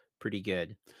pretty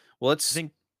good. Well, I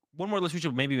think one more list we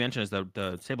should maybe mention is the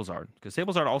Sablezard, because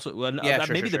Sablezard also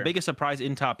the biggest surprise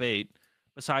in top 8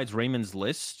 besides Raymond's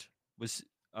list was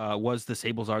the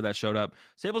Sablezard that showed up.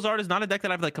 Sablezard is not a deck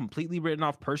that I've like completely written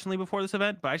off personally before this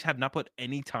event, but I just have not put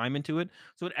any time into it.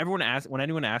 So when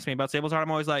anyone asks me about Sablezard,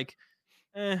 I'm always like,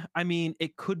 I mean,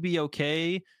 it could be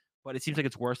okay, but it seems like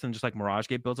it's worse than just like Mirage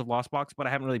Gate builds of Lost Box, but I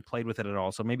haven't really played with it at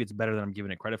all. So maybe it's better than I'm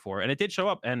giving it credit for. And it did show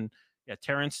up, and yeah,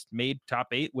 Terrence made top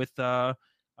 8 with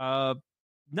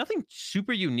nothing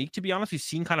super unique, to be honest. We've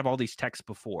seen kind of all these techs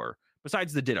before.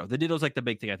 Besides the Ditto. The Ditto's like the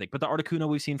big thing, I think. But the Articuno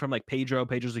we've seen from like Pedro.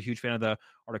 Pedro's a huge fan of the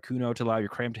Articuno to allow your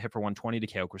Cram to hit for 120 to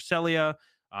KO Cresselia.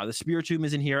 The Spiritomb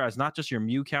is in here as not just your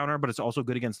Mew counter, but it's also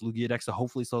good against Lugia decks to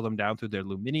hopefully slow them down through their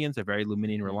Luminions. They're very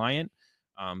Luminion reliant.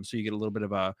 So you get a little bit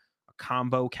of a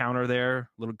combo counter there. A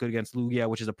little good against Lugia,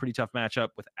 which is a pretty tough matchup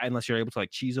unless you're able to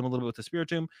like cheese them a little bit with the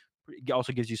Spiritomb. It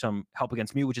also gives you some help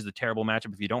against Mew, which is a terrible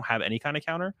matchup if you don't have any kind of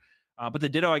counter. But the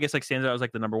Ditto, I guess, like stands out as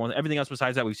like the number one. Everything else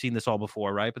besides that, we've seen this all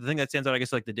before, right? But the thing that stands out, I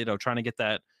guess, like the Ditto, trying to get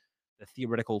the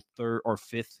theoretical 3rd or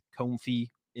 5th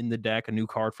Comfey in the deck, a new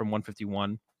card from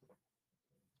 151.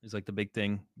 is like the big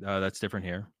thing that's different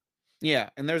here. Yeah,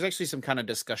 and there's actually some kind of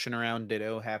discussion around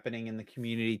Ditto happening in the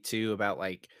community too about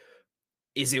like,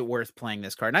 is it worth playing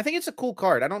this card? And I think it's a cool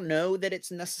card. I don't know that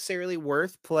it's necessarily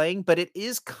worth playing, but it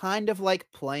is kind of like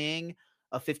playing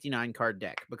a 59 card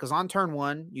deck because on turn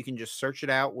one, you can just search it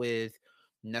out with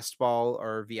Nest Ball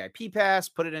or VIP Pass,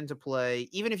 put it into play.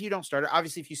 Even if you don't start it,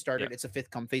 obviously, if you start Yeah. it, it's a fifth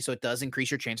comfy, so it does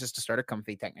increase your chances to start a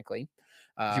comfy technically.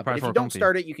 If you But prize if for you a don't comfy.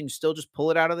 start it, you can still just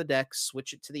pull it out of the deck,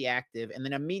 switch it to the active, and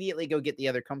then immediately go get the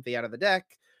other comfy out of the deck.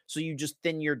 So you just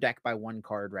thin your deck by one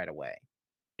card right away.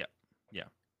 Yeah. Yeah.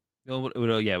 It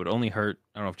would only hurt.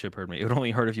 I don't know if Chip heard me. It would only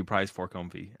hurt if you prize 4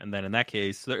 comfy. And then in that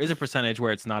case, there is a percentage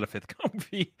where it's not a 5th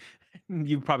comfy.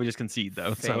 You probably just concede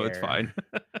though, so it's fine.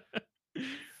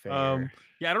 Fair.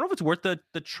 Yeah, I don't know if it's worth the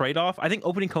trade-off. I think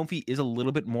opening comfy is a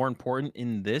little bit more important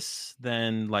in this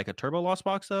than like a turbo lost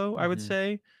box though, I would Mhm.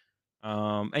 say.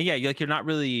 And yeah, you're not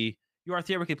really, you are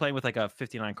theoretically playing with like a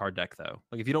 59 card deck though.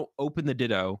 Like if you don't open the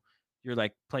Ditto, you're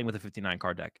like playing with a 59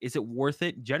 card deck. Is it worth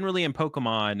it? Generally in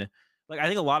Pokemon, like I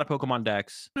think a lot of Pokemon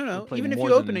decks will No, play even if more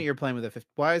you open than, it, you're playing with a fifth.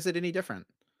 Why is it any different?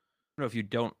 I don't know if you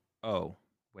don't. Oh,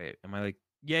 wait, am I like?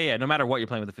 Yeah. No matter what, you're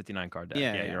playing with a 59 card deck.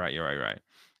 Yeah, Yeah, yeah. you're right.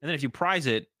 And then if you prize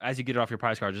it, as you get it off your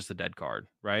prize card, it's just a dead card,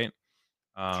 right?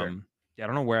 Sure. Yeah, I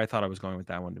don't know where I thought I was going with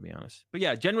that one, to be honest. But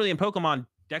yeah, generally in Pokemon,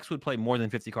 decks would play more than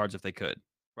 50 cards if they could,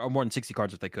 or more than 60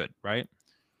 cards if they could, right?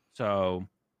 So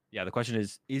yeah, the question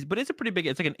but it's a pretty big.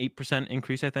 It's like an 8%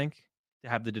 increase, I think, to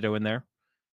have the Ditto in there.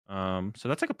 So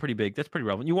that's like that's pretty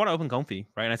relevant. You want to open comfy,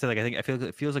 right? And I said like I feel like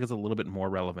it feels like it's a little bit more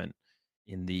relevant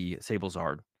in the Sable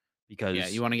Zard because Yeah,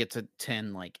 you want to get to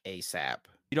 10 like ASAP.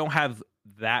 you don't have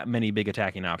that many big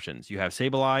attacking options. You have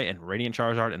Sableye and Radiant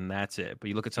Charizard, and that's it. But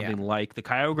you look at something like the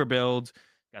Kyogre build,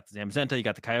 you got the Zamazenta, you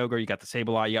got the Kyogre, you got the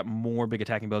Sableye, you got more big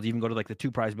attacking builds. You even go to like the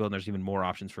 2 prize build, and there's even more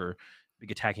options for big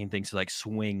attacking things to like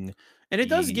swing And it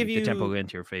does give the tempo you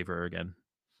into your favor again.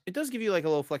 like a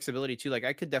little flexibility too. Like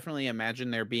I could definitely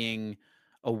imagine there being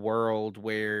a world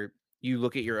where you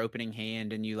look at your opening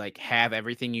hand and you like have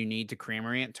everything you need to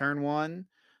Cramorant turn one.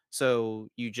 So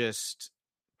you just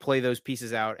play those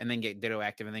pieces out and then get Ditto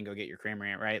active and then go get your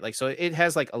Cramorant, right? Like so it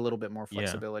has like a little bit more Yeah.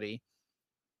 flexibility.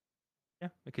 Yeah,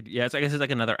 it could. Yeah, I guess it's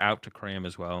like another out to cram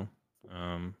as well.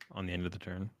 On the end of the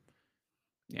turn.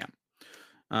 Yeah.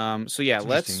 So yeah, It's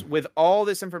let's interesting. with all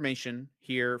this information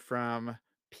here from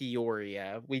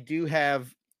Peoria, we do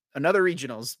have another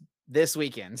regionals this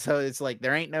weekend. So it's like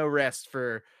there ain't no rest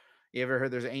for you ever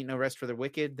heard there's ain't no rest for the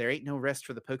wicked? There ain't no rest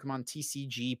for the Pokemon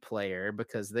TCG player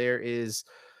because there is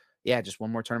just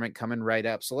one more tournament coming right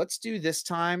up. So let's do this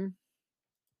time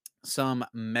some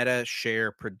meta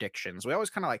share predictions. We always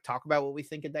kind of like talk about what we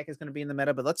think a deck is going to be in the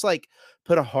meta, but let's like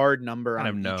put a hard number Kind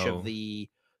on of each of know. the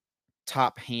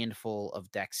top handful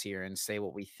of decks here and say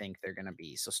what we think they're going to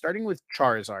be. So starting with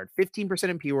Charizard, 15%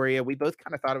 in Peoria. We both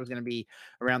kind of thought it was going to be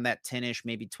around that 10-ish,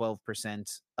 maybe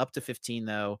 12%, up to 15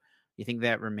 though. You think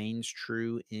that remains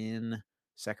true in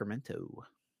Sacramento?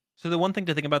 So the one thing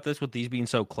to think about this with these being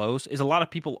so close is a lot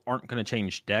of people aren't going to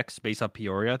change decks based off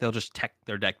Peoria. They'll just tech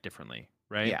their deck differently,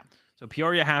 right? Yeah. So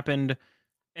Peoria happened,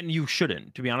 and you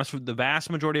shouldn't. To be honest, the vast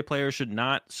majority of players should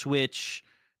not switch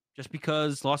just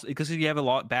because you have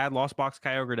a bad Lost Box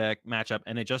Kyogre deck matchup,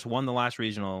 and it just won the last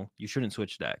regional. You shouldn't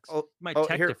switch decks. Oh, You might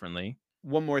tech here, differently.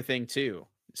 one more thing too.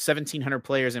 1,700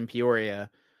 players in Peoria.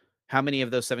 How many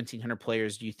of those 1,700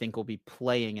 players do you think will be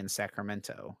playing in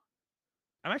Sacramento?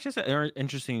 I'm actually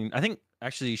interesting. I think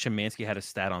actually Shemansky had a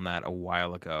stat on that a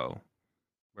while ago,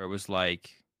 where it was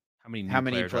like how many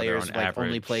players are there on like average?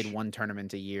 only played one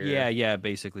tournament a year? Yeah,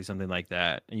 basically something like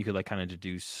that, and you could like kind of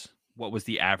deduce what was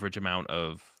the average amount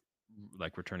of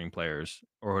like returning players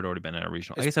or had already been at a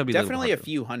regional. I guess that'd be definitely a a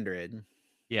few hundred.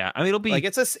 Yeah, I mean it'll be like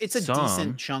it's a some.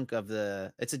 decent chunk of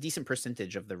it's a decent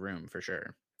percentage of the room for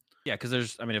sure. Yeah, because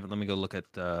there's let me go look at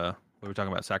what we're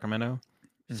talking about. Sacramento,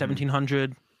 Mhm.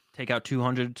 1,700. Take out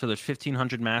 200, so there's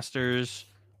 1,500 masters.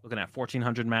 Looking at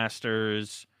 1,400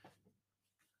 masters.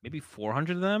 Maybe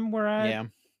 400 of them were at. Yeah.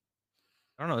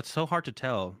 I don't know. It's so hard to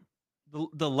tell.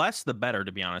 The less, the better,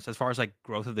 to be honest. As far as like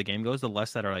growth of the game goes, the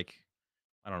less that are like,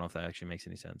 I don't know if that actually makes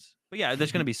any sense. But yeah,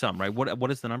 there's going to be some, right?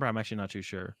 What is the number? I'm actually not too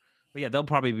sure. But yeah, they'll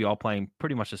probably be all playing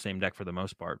pretty much the same deck for the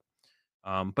most part.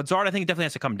 But Zard, I think, definitely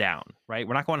has to come down, right?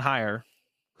 We're not going higher.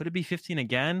 Could it be 15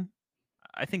 again?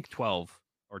 I think 12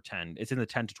 or 10. It's in the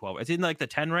 10 to 12. It's in like the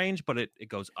 10 range, but it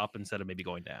goes up instead of maybe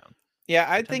going down. Yeah,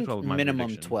 So I 10 to think 12 is my minimum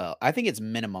prediction. 12. I think it's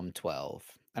minimum 12.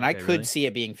 And I Okay, could really? see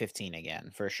it being 15 again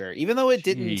for sure. Even though it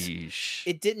didn't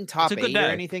Sheesh. top a good 8 or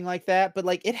deck. anything like that, but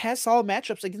like it has solid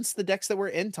matchups against the decks that were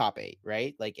in top 8,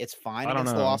 right? Like it's fine I don't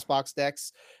against the know. Lost Box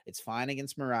decks. It's fine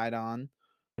against Miraidon.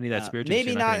 I need that Spiritomb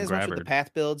Maybe soon. I not can as much with the Grabbard.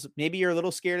 path builds. Maybe you're a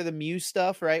little scared of the Mew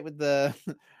stuff, right? With the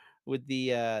with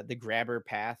the grabber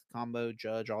path combo,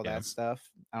 judge, all Yeah. that stuff.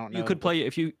 I don't You know could what. play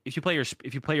if you play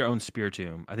your own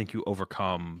Spiritomb. I think you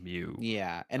overcome Mew.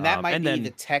 Yeah, and that might And be the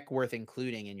then tech worth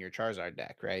including in your Charizard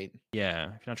deck, right? yeah,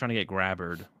 if you're not trying to get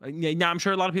Grabbard. Yeah, now I'm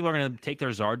sure a lot of people are going to take their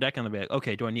Zard deck and they'll be like,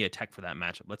 okay, do I need a tech for that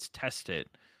matchup? Let's test it.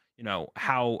 You know,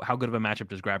 how good of a matchup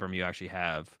does Grabber Mew actually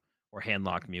have, or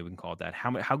Handlock Mew? We can call it that.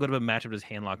 How good of a matchup does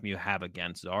Handlock Mew have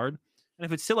against Zard? And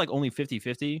if it's still like only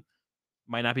 50-50,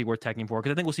 might not be worth teching for,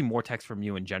 because I think we'll see more techs from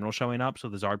Mew in general showing up. So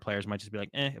the Zard players might just be like,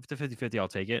 if it's a 50-50, I'll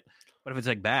take it. But if it's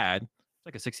like bad, it's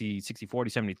like a 60-40,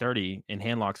 70-30 in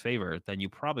Handlock's favor, then you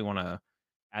probably want to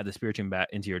add the Spiritomb bat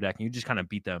into your deck, and you just kind of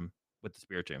beat them with the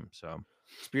Spiritomb. So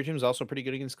Spiritomb's also pretty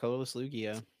good against colorless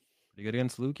Lugia. pretty good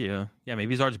against Lugia. Yeah,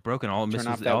 maybe Zard's broken. All it Turn misses,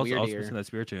 off that weird also ear. missing that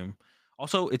Spiritomb.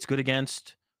 Also, it's good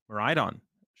against Miraidon.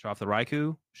 Shut off the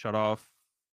Raikou. Shut off.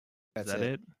 That's Is that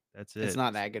it? That's it. It's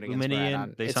not that good against Luminion.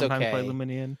 Miraidon. They It's sometimes play okay.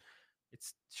 Luminion.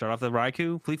 It's shut off the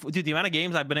Raikou. Fleetfoot. Dude, the amount of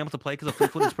games I've been able to play because of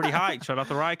Fleetfoot is pretty high. Shut off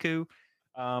the Raikou.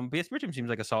 But yeah, Spiritomb seems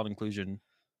like a solid inclusion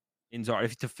in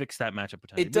Zard to fix that matchup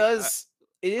potentially. It does.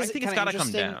 It is. I think it's got to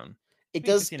come down. It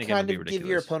does 15 again would kind be of give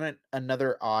your ridiculous. opponent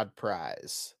another odd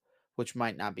prize, which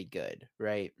might not be good,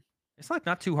 right? It's like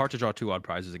not too hard to draw 2 odd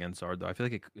prizes against Zard though. I feel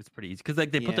like it's pretty easy because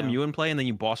like they put the Yeah. Mew in play and then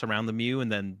you boss around the Mew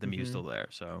and then the Mew's Mhm. still there.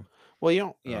 So Well, you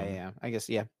don't. Yeah. I guess.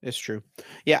 Yeah, it's true.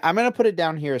 Yeah, I'm gonna put it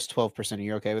down here as 12%. Are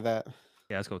you okay with that?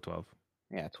 yeah, let's go 12.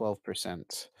 Yeah,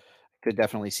 12%. Could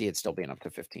definitely see it still being up to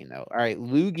 15 though. All right,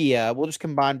 Lugia. We'll just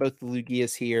combine both the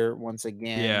Lugias here once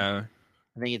again. Yeah,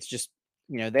 I think it's just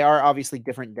they are obviously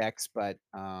different decks, but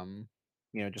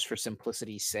just for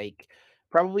simplicity's sake,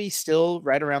 probably still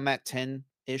right around that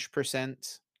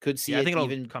 10-ish%. Could see yeah. I it think it'll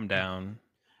even come down.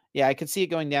 Yeah, I could see it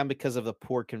going down because of the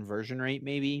poor conversion rate,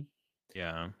 maybe.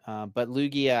 Yeah, But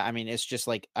Lugia, I mean, it's just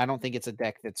like I don't think it's a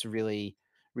deck that's really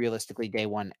realistically day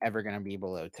one ever going to be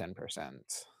below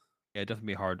 10%. yeah.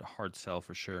 Definitely hard sell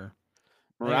for sure.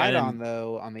 Miraidon,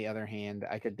 though, on the other hand,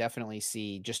 I could definitely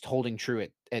see just holding true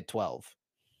at 12.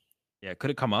 Yeah,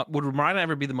 could it come up? Would Miraidon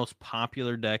ever be the most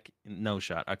popular deck? No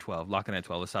shot at 12. Locking at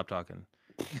 12. Let's stop talking.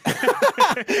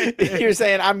 You're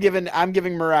saying I'm giving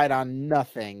Miraidon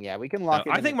nothing. Yeah, we can lock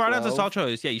it. I think Miraidon's a solid 12.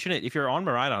 choice. Yeah, you shouldn't. If you're on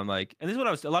Miraidon, like, and this is what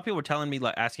a lot of people were telling me,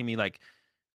 like, asking me, like,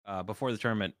 before the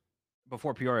tournament,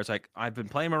 before Peoria, it's like, I've been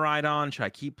playing Miraidon. Should I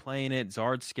keep playing it?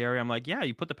 Zard's scary. I'm like, yeah,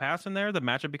 you put the pass in there, the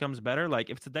matchup becomes better. Like,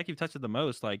 if it's the deck you've tested the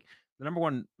most, like, the number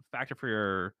one factor for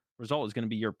your result is going to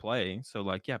be your play. So,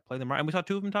 like, yeah, play them right. And we saw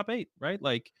 2 of them top 8, right?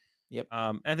 Like, Yep.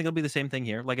 I think it'll be the same thing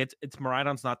here. Like, it's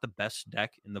Miraidon's not the best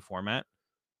deck in the format.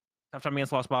 Tough time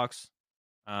against Lost Box.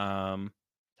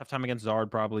 Tough time against Zard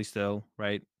probably still,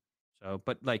 right? So,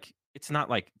 but like, it's not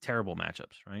like terrible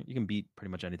matchups, right? You can beat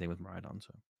pretty much anything with Miraidon.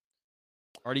 So,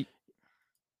 Artie,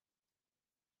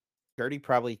 Gertie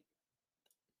probably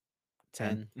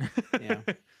 10. 10. Yeah.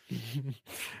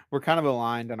 We're kind of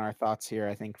aligned on our thoughts here,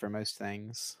 I think, for most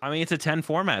things. I mean, it's a 10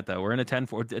 format though. We're in a 10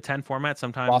 format.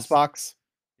 Sometimes Lost Box.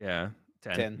 Yeah,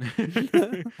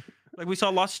 10. Like we saw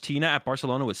Lost Tina at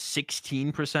Barcelona was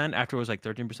 16% after it was like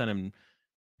 13% in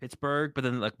Pittsburgh, but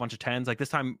then like a bunch of 10s. Like this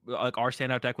time, like our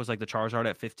standout deck was like the Charizard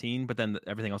at 15, but then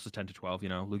everything else was 10 to 12.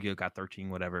 Lugia got 13,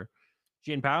 whatever.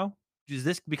 Xian Pao, does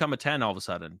this become a 10 all of a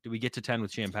sudden? Do we get to 10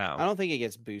 with Xian Pao? I don't think it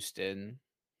gets boosted.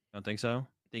 Don't think so.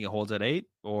 Think it holds at 8,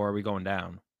 or are we going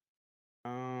down?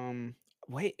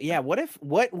 Wait, yeah. What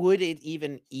would it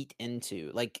even eat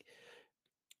into? Like,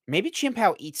 maybe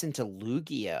Chien-Pao eats into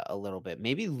Lugia a little bit.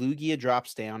 Maybe Lugia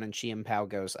drops down and Chien-Pao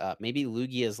goes up. Maybe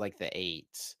Lugia is like the 8.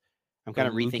 I'm kind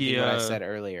of rethinking what I said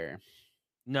earlier.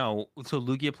 No, so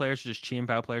Lugia players are just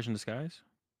Chien-Pao players in disguise?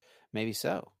 Maybe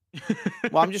so.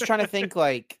 Well, I'm just trying to think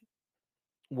like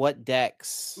what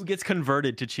decks Who gets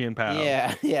converted to Chien-Pao?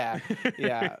 Yeah.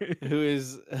 Who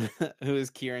is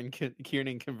Kieran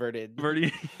converted?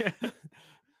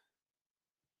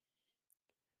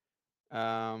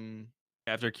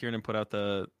 After Kieran put out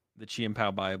the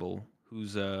Chien-Pao Bible,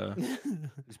 who's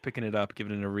picking it up,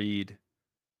 giving it a read,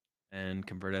 and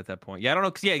convert at that point? Yeah, I don't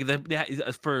know.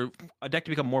 Cause for a deck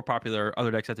to become more popular,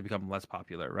 other decks have to become less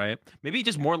popular, right? Maybe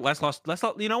just less lost.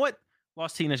 You know what?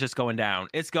 Lost Tina's just going down.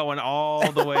 It's going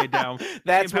all the way down.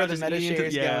 That's where the meta share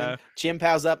is going.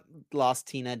 Chien-Pao's up, Lost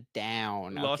Tina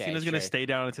down. Lost Tina's going to stay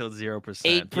down until 0%.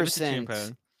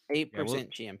 8%.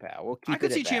 8% Chien-Pao. We'll keep I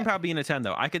could it see at Chien-Pao being a 10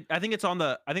 though. I think it's on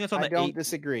the. I don't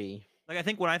disagree. Like I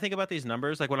think when I think about these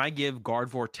numbers, like when I give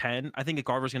Gardevoir 10, I think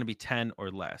Gardevoir's going to be 10 or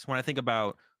less. When I think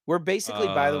about, we're basically,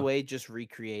 by the way, just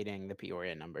recreating the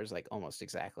Peoria numbers, like almost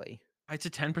exactly. It's a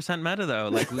 10% meta though.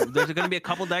 Like there's going to be a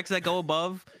couple decks that go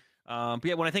above. But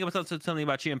yeah, when I think about something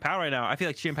about Chi and Pao right now, I feel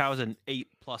like Chi and Pao is an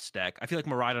 8+ deck. I feel like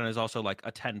Miraidon is also like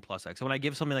a 10+ deck. So when I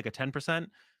give something like a 10%,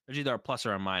 there's either a plus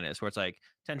or a minus, where it's like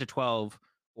 10 to 12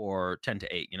 or 10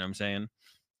 to 8. You know what I'm saying?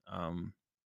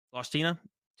 Lostina,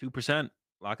 2%.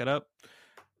 Lock it up.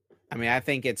 I mean, I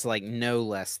think it's like no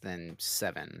less than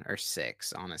 7 or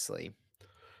 6, honestly.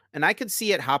 And I could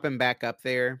see it hopping back up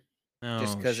there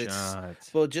just No because it's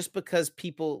shot. just because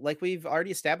people, like we've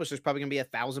already established, there's probably gonna be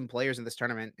 1,000 players in this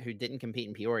tournament who didn't compete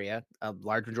in Peoria. A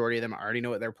large majority of them already know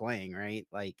what they're playing, right?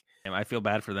 Like, And I feel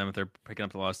bad for them if they're picking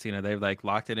up the Lostina. They've like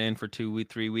locked it in for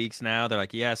 3 weeks now. They're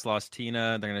like, yes,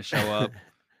 Lostina. They're gonna show up.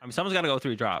 I mean, someone's got to go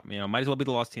 3-drop. You know, might as well be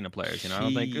the Lostina players. You know, I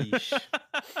don't think. sheesh.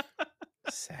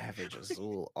 Savage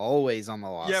Azul always on the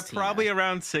Yeah, lost probably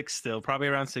around 6 still. Probably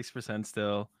around 6%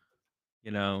 still.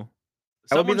 You know,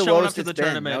 That would be someone's the showing up lowest to the it's been.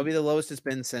 That would tournament. be the lowest it's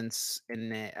been since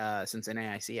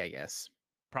NAIC, I guess.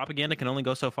 Propaganda can only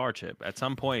go so far, Chip. At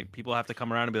some point, people have to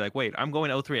come around and be like, wait, I'm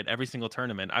going 0-3 at every single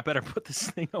tournament. I better put this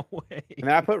thing away. I mean,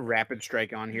 I put Rapid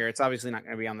Strike on here. It's obviously not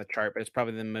going to be on the chart, but it's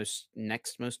probably the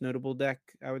next most notable deck,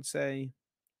 I would say.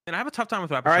 And I have a tough time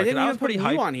with Rapid Or I Strike. didn't I even was put pretty Mew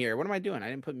hyped. on here. What am I doing? I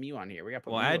didn't put Mew on here. We got to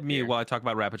put Well, Mew add up Mew here. while I talk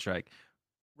about Rapid Strike.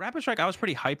 Rapid Strike, I was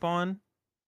pretty hype on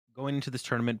going into this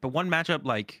tournament, but one matchup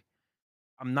like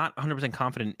I'm not 100%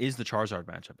 confident is the Charizard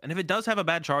matchup. And if it does have a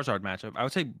bad Charizard matchup, I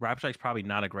would say Rapid Strike's probably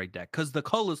not a great deck because the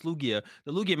colorless Lugia,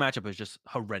 the Lugia matchup is just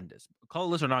horrendous.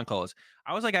 Colorless or non-colorless.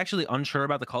 I was like actually unsure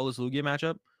about the colorless Lugia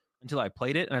matchup until I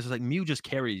played it, and I was like, Mew just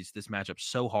carries this matchup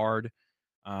so hard.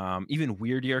 Even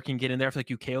Weird Ear can get in there. If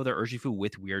like you KO their Urshifu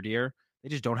with Weird Ear, they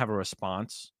just don't have a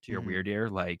response to your Weird Ear.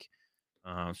 Like,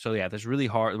 so yeah, that's really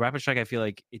hard. Rapid Strike, I feel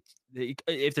like if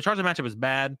the Charizard matchup is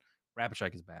bad, Rapid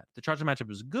Strike is bad. The Charizard matchup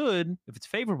is good. If it's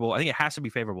favorable, I think it has to be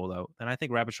favorable though. Then I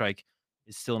think Rapid Strike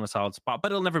is still in a solid spot,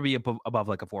 but it'll never be above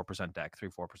like a 4% deck,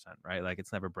 3-4%, right? Like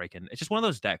it's never breaking. It's just one of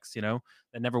those decks, you know,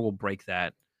 that never will break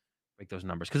those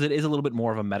numbers because it is a little bit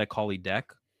more of a meta cally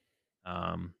deck.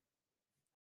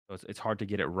 So it's hard to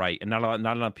get it right, and not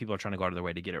enough people are trying to go out of their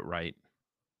way to get it right.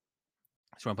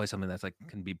 I just want to play something that's like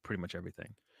can be pretty much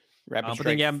everything. Rapid But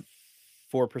Strike, then, yeah,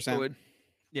 4%.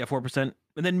 Yeah, 4%.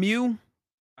 And then Mew,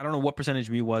 I don't know what percentage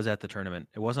Mew was at the tournament.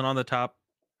 It wasn't on the top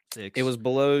 6. It was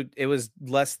below. It was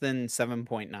less than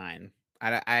 7.9.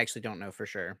 I actually don't know for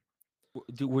sure.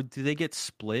 Do they get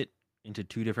split into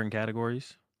 2 different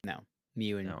categories? No,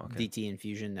 Mew and No, okay. DT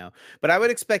Infusion, no. But I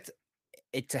would expect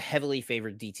it to heavily favor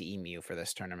DTE Mew for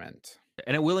this tournament.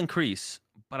 And it will increase,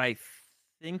 but I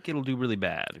think it'll do really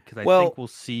bad because I Well- think we'll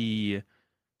see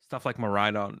stuff like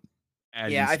Miraidon.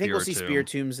 Yeah, I think we'll see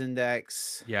Spiritom's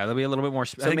index. Yeah, there'll be a little bit more.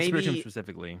 So I think maybe- Spiritomb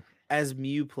specifically. As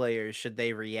Mew players, should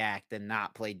they react and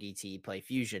not play DT, play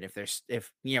Fusion?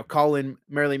 If call in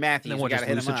Merle Matthews, what, we gotta just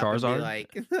hit lose him to up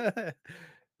and be Charizard? like,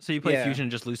 So you play Yeah. Fusion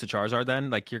and just lose to Charizard then?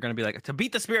 Like you're gonna be like, to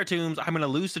beat the Spiritombs, I'm gonna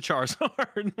lose to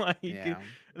Charizard. Like yeah. and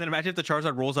then imagine if the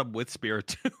Charizard rolls up with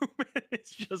Spiritomb.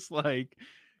 It's just like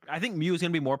I think Mew is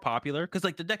gonna be more popular because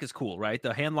like the deck is cool, right?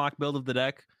 The handlock build of the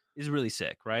deck is really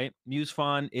sick, right? Mew's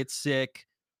fun, it's sick.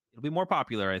 It'll be more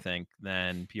popular, I think,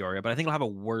 than Peoria, but I think it'll have a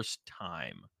worse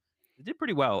time. It did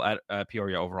pretty well at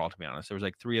Peoria overall, to be honest. There was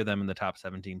like 3 of them in the top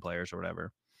 17 players or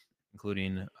whatever,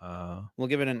 including We'll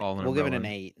give it an Colin and we'll give it an Rowan.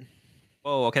 8.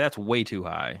 Oh, okay, that's way too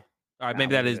high. All right, Nah, maybe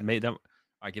we'll that give is it- made them.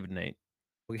 I give it an 8.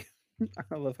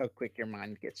 I love how quick your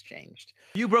mind gets changed.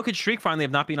 You broke its streak finally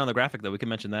of not being on the graphic though. We can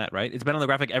mention that, right? It's been on the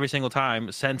graphic every single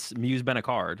time since Mew's been a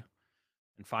card,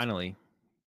 and finally,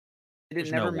 Did it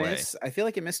There's never no way. miss? I feel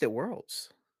like it missed at Worlds.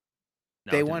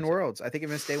 no, Day it one didn't. Worlds. I think it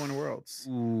missed Day one Worlds.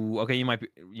 Ooh, okay, you might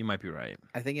be right.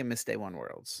 I think it missed Day one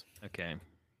Worlds. Okay,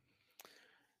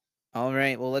 All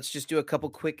right. Well, let's just do a couple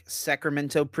quick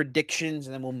Sacramento predictions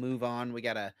and then we'll move on. We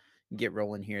gotta get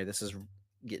rolling here. This is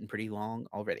getting pretty long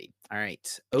already. All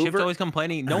right. Chip's always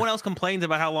complaining. No one else complains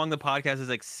about how long the podcast is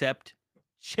except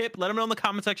Chip. Let him know in the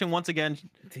comment section once again.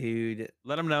 Dude.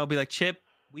 Let him know. Be like, Chip,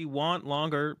 we want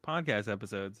longer podcast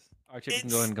episodes. All right, Chip, you can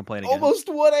go ahead and complain again. Almost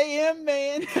what I am,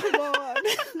 man. Come on.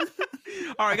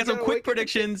 All right, I got some gotta quick wake up and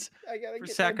predictions. I gotta For get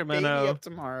my Sacramento. baby up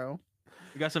tomorrow.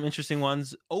 We got some interesting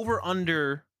ones. Over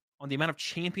under on the amount of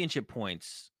championship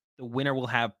points the winner will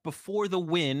have before the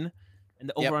win. And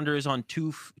the Yep. over under is on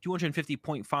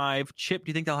 250.5. Chip, do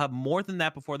you think they'll have more than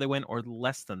that before they win or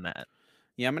less than that?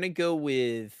 Yeah, I'm gonna go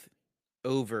with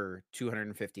over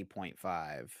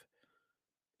 250.5.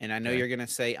 And I know Okay. you're gonna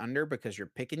say under because you're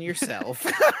picking yourself.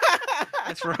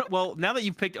 That's well, now that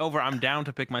you've picked over, I'm down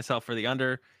to pick myself for the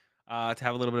under to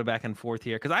have a little bit of back and forth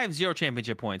here because I have 0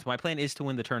 championship points. My plan is to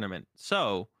win the tournament.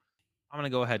 So I'm going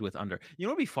to go ahead with under. You know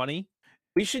what would be funny?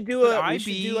 We should do Could a I we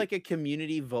should do be- like a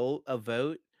community vote,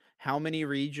 How many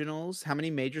regionals? How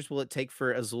many majors will it take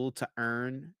for Azul to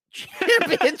earn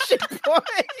championship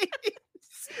points?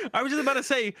 I was just about to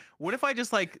say, what if I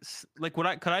just like could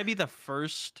I be the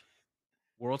first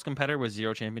Worlds competitor with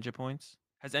 0 championship points?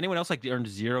 Has anyone else like earned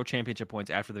 0 championship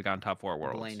points after they've gotten top 4 at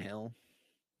Blaine Worlds? Hill.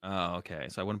 Oh, okay.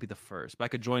 So I wouldn't be the first, but I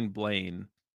could join Blaine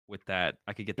with that.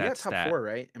 I could get He that got top stat. 4,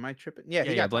 right? Am I tripping? Yeah, Yeah, he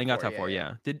yeah. got top Blaine got 4. top 4.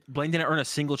 Yeah. Did Blaine didn't earn a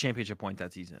single championship point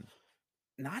that season?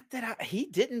 Not that he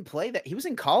didn't play that. He was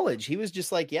in college. He was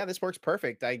just like, yeah, this works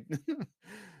perfect.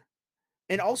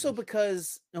 And also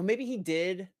because maybe he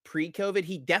did pre-COVID.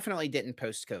 He definitely didn't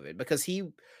post-COVID because he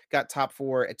got top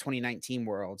 4 at 2019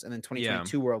 Worlds, and then Yeah.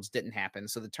 2022 Worlds didn't happen.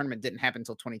 So the tournament didn't happen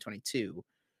until 2022.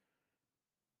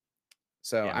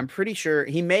 So Yeah. I'm pretty sure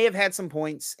he may have had some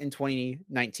points in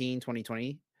 2019,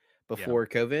 2020 before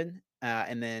COVID.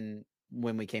 And then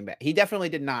when we came back, he definitely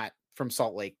did not from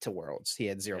Salt Lake to Worlds. He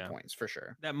had 0 Yeah. points for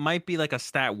sure. That might be like a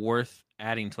stat worth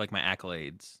adding to like my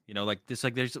accolades. You know, like this,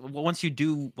 like there's once you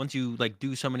like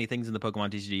do so many things in the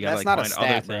Pokemon TCG, you gotta That's like not a find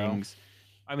stat, other bro. things.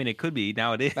 I mean, it could be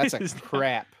now. It is. That's a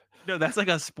crap. No, that's like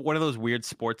one of those weird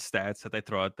sports stats that they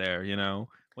throw out there. You know,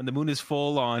 when the moon is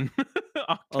full on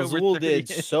October Azul did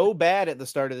 30th. so bad at the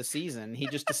start of the season, he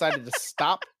just decided to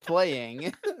stop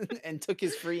playing and took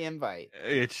his free invite.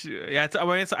 I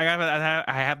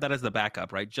have that as the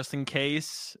backup, right? Just in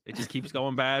case it just keeps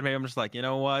going bad. Maybe I'm just like, you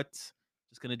know what?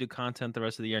 Just gonna do content the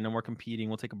rest of the year. No more competing.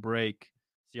 We'll take a break.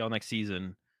 See y'all next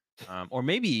season. Or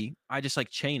maybe I just like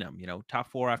chain them. You know, top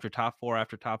 4 after top 4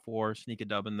 after top 4. Sneak a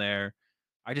dub in there.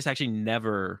 I just actually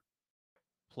never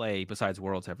play besides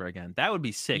Worlds ever again. That would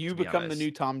be sick. You to be become the honest. new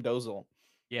Tom Dozel.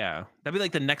 Yeah, that'd be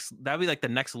like the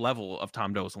next level of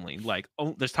Tom Doseling. Like,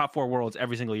 oh, there's top 4 Worlds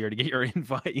every single year to get your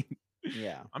invite.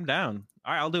 Yeah, I'm down.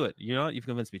 All right, I'll do it. You know what? You've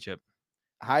convinced me, Chip.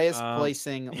 highest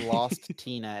placing lost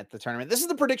Tina at the tournament. This is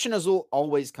the prediction Azul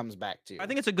always comes back to. I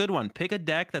think it's a good one. Pick a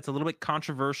deck that's a little bit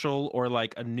controversial or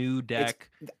like a new deck.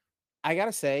 I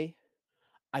gotta say,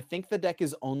 I think the deck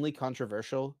is only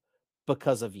controversial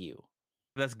because of you.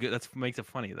 That's good. That makes it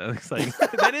funny though. It's like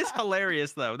that is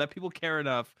hilarious though that people care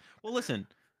enough. Well, listen,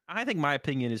 I think my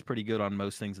opinion is pretty good on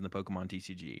most things in the Pokemon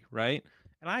TCG, right?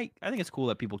 And I think it's cool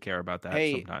that people care about that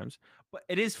sometimes. But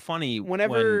it is funny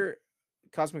whenever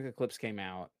Cosmic Eclipse came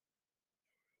out.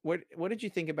 What did you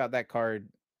think about that card,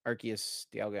 Arceus,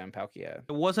 Dialga, and Palkia?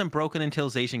 It wasn't broken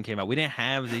until Zacian came out. We didn't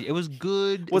have it was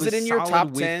good. Was it in your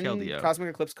top 10 Keldeo. Cosmic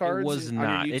Eclipse cards? It was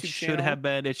not. It should have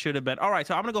been. It should have been. All right,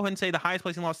 so I'm gonna go ahead and say the highest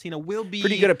placing Lost Tina will be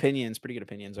pretty good opinions.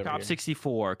 Over top here.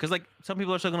 64. Because like some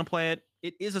people are still gonna play it.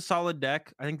 It is a solid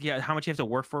deck. I think how much you have to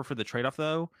work for the trade off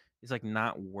though is like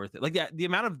not worth it. Like the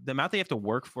amount they have to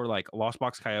work for like Lost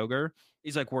Box Kyogre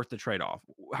is like worth the trade off.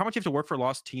 How much you have to work for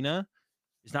Lost Tina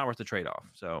is not worth the trade off.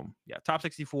 So yeah, top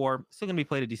 64 still gonna be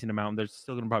played a decent amount. There's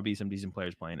still gonna probably be some decent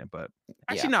players playing it, but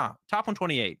actually nah. Top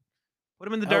 128. Put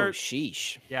him in the dirt. Oh,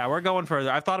 sheesh. Yeah, we're going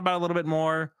further. I've thought about it a little bit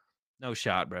more. No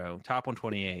shot, bro. Top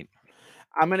 128.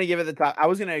 I'm going to give it the top. I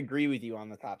was going to agree with you on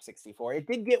the top 64. It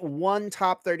did get one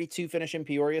top 32 finish in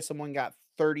Peoria. Someone got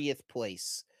 30th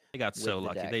place. They got so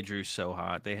lucky. They drew so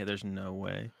hot. There's no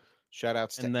way. Shout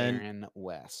outs to Aaron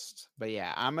West. But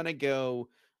yeah, I'm going to go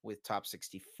with top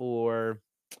 64.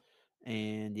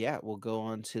 And yeah, we'll go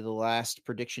on to the last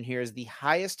prediction here is the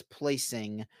highest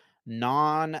placing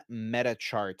non-meta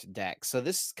chart deck. So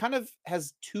this kind of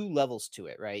has 2 levels to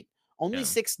it, right? Only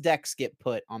 6 decks get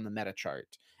put on the meta chart.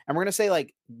 And we're going to say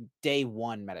like day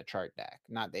 1 meta chart deck,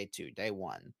 not day 2, day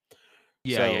 1.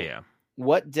 Yeah.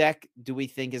 What deck do we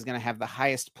think is going to have the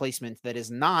highest placement that is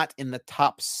not in the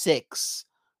top 6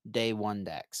 day 1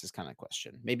 decks is kind of the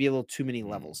question. Maybe a little too many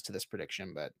levels to this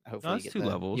prediction, but hopefully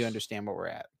you understand where we're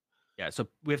at. Yeah, so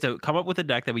we have to come up with a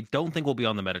deck that we don't think will be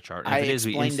on the meta chart. And I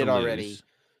explained it already.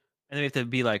 And then we have to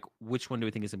be like, which one do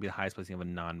we think is going to be the highest placing of a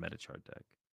non-meta chart deck?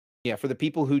 Yeah, for the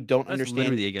people who don't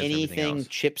understand anything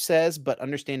Chip says, but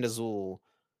understand Azul,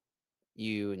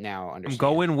 you now understand. I'm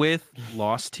going with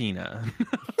Lost Tina.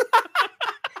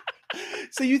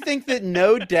 So you think that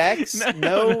no decks,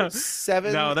 no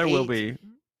 7? No, there will be.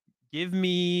 Give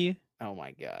me. Oh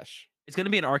my gosh. It's going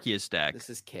to be an Arceus deck. This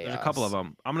is chaos. There's a couple of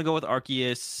them. I'm going to go with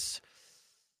Arceus.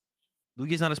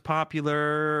 Lugia's not as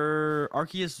popular.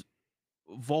 Arceus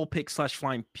Vulpix /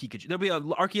 Flying Pikachu. There'll be a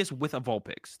Arceus with a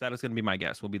Vulpix. That is going to be my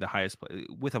guess. Will be the highest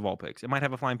with a Vulpix. It might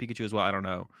have a Flying Pikachu as well. I don't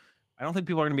know. I don't think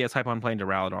people are going to be as hype on playing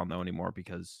Duraludon though anymore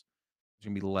because there's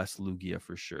going to be less Lugia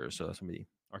for sure. So that's going to be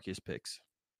Arceus picks.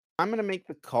 I'm going to make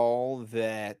the call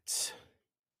that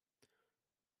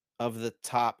of the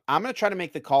top. I'm going to try to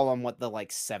make the call on what the like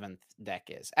 7th deck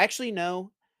is. Actually,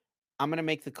 no. I'm going to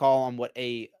make the call on what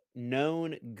a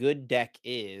known good deck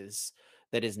is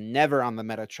that is never on the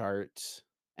meta chart.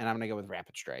 and I'm gonna go with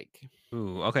Rapid Strike.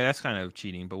 Ooh, okay, that's kind of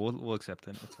cheating, but we'll accept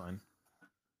it. It's fine.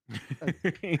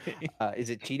 Is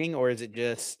it cheating or is it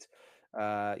just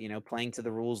playing to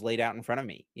the rules laid out in front of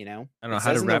me? I don't know, It how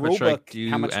says did in the Rapid rule Strike book how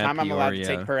do much at time I'm allowed to take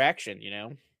Peoria? per action.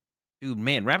 Dude,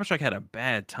 man, Rapid Strike had a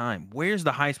bad time. Where's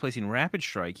the highest placing Rapid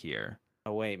Strike here?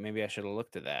 Oh wait, maybe I should have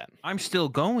looked at that. I'm still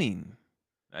going.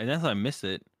 Unless I missed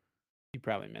it. You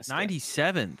probably missed it.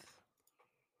 97th.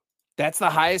 That's the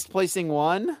highest placing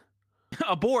one?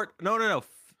 Abort. No.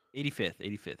 85th.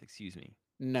 85th, excuse me.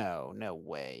 No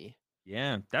way.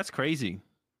 Yeah, that's crazy.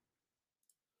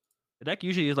 The deck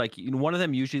usually is like, one of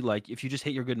them usually, like, if you just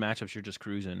hit your good matchups, you're just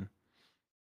cruising.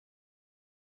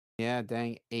 Yeah,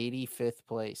 dang, 85th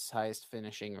place, highest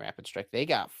finishing Rapid Strike. They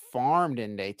got farmed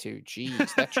in day 2.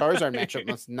 Jeez, that Charizard matchup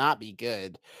must not be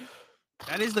good.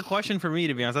 That is the question for me,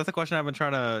 to be honest. That's the question I've been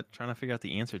trying to figure out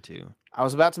the answer to. I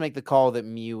was about to make the call that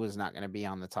Mew was not going to be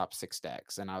on the top 6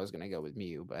 decks, and I was going to go with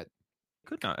Mew, but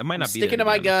Could not. It might I'm not be sticking there, to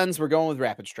my be honest. guns. We're going with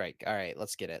Rapid Strike. All right,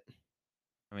 let's get it.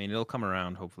 I mean, it'll come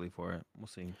around, hopefully, for it. We'll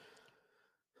see.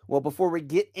 Well, before we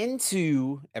get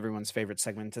into everyone's favorite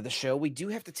segment of the show, we do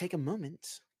have to take a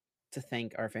moment to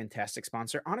thank our fantastic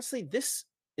sponsor. Honestly, this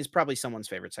is probably someone's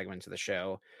favorite segment of the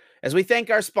show. As we thank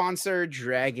our sponsor,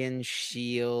 Dragon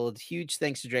Shield. Huge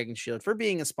thanks to Dragon Shield for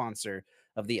being a sponsor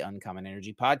of the Uncommon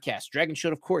Energy podcast. Dragon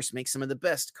Shield, of course, makes some of the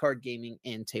best card gaming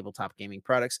and tabletop gaming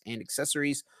products and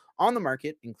accessories on the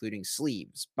market, including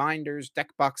sleeves, binders,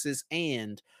 deck boxes,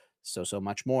 and so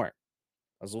much more.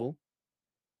 Azul,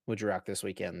 would you rock this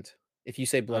weekend? If you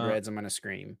say Blood Reds, I'm going to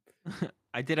scream.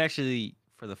 I did actually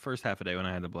for the first half a day when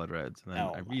I had the Blood Reds, and then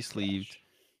I re-sleeved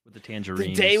with the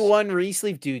Tangerines. The day 1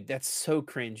 re-sleeve, dude, that's so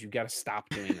cringe. You got to stop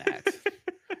doing that.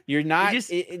 You're not.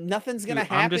 Nothing's going to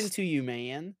happen to you,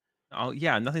 man. Oh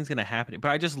yeah, nothing's going to happen. But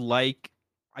I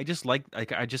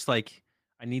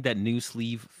need that new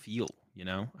sleeve feel.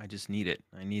 I just need it.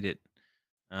 I need it.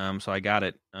 So I got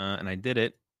it, and I did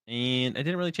it, and I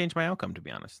didn't really change my outcome, to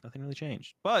be honest. Nothing really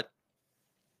changed. But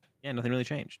yeah, nothing really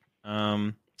changed.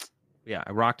 Yeah,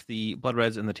 I rocked the Blood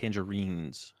Reds and the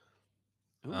Tangerines.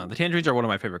 The Tangerines are one of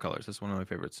my favorite colors. That's one of my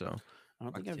favorites. So I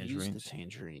don't think I've used the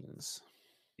Tangerines.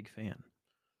 Big fan.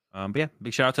 But yeah,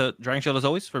 big shout out to Dragon Shield as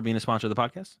always for being a sponsor of the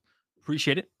podcast.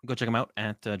 Appreciate it. Go check them out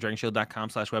at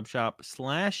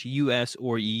dragonshield.com/webshop/US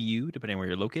or EU, depending on where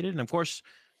you're located. And of course,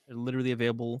 they're literally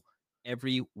available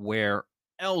everywhere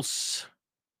else.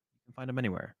 You can find them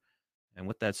anywhere. And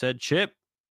with that said, Chip,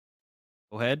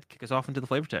 go ahead, kick us off into the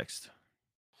flavor text.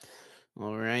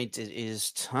 All right, it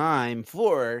is time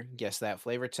for Guess That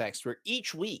Flavor Text, where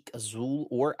each week Azul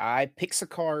or I picks a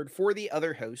card for the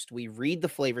other host. We read the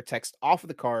flavor text off of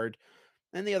the card,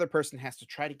 and the other person has to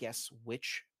try to guess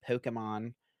which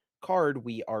Pokemon card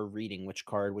we are reading, which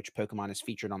Pokemon is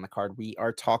featured on the card we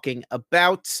are talking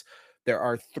about. There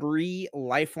are 3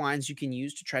 lifelines you can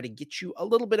use to try to get you a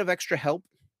little bit of extra help.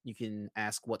 You can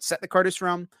ask what set the card is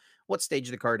from, what stage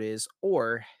the card is,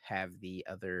 or have the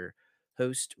other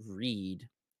host read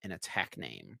an attack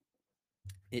name.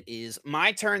 It is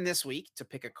my turn this week to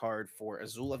pick a card for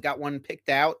Azul. I've got one picked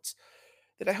out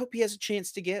that I hope he has a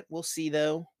chance to get. We'll see,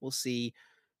 though. We'll see.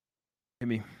 Hit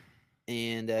me.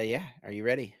 And yeah, are you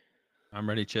ready? I'm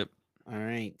ready, Chip. All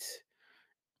right.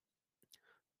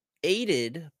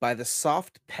 Aided by the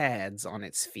soft pads on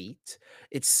its feet,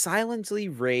 it silently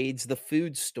raids the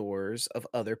food stores of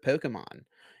other Pokemon.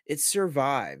 It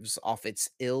survives off its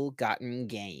ill-gotten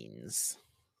gains.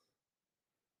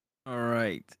 All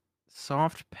right.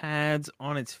 Soft pads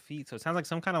on its feet. So it sounds like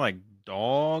some kind of like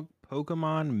dog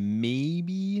Pokemon,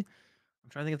 maybe. I'm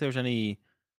trying to think if there's any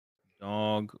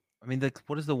dog. I mean,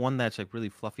 what is the one that's like really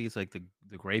fluffy? It's like the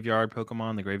graveyard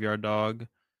Pokemon, the graveyard dog.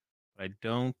 But I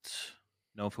don't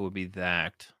know if it would be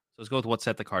that. So let's go with what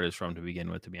set the card is from to begin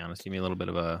with, to be honest. Give me a little bit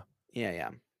of a...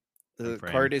 Yeah. The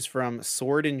card is from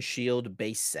Sword and Shield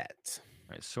base set.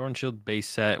 All right, Sword and Shield base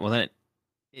set. Well, then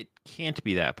it can't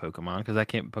be that Pokemon, because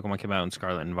Pokemon came out in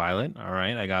Scarlet and Violet. All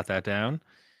right, I got that down.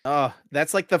 Oh,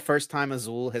 that's like the first time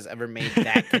Azul has ever made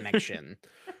that connection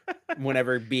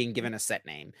whenever being given a set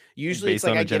name. Usually it's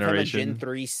like I give him a Gen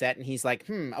 3 set and he's like,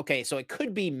 okay, so it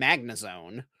could be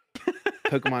Magnezone.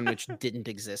 Pokemon which didn't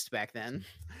exist back then.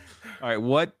 All right,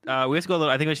 what we have to go a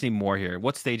little. I think we just need more here.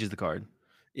 What stage is the card?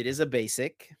 It is a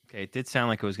basic. Okay, it did sound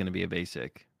like it was going to be a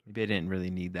basic. Maybe I didn't really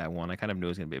need that one. I kind of knew it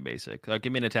was going to be a basic.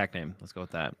 Give me an attack name. Let's go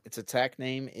with that. Its attack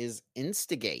name is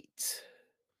Instigate.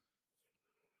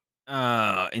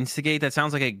 Instigate. That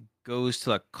sounds like it goes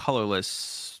to a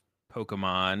colorless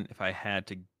Pokemon. If I had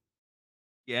to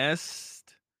guess,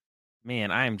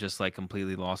 man, I am just like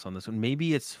completely lost on this one.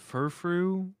 Maybe it's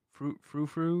Furfrou.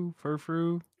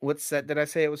 Furfrou. What set did I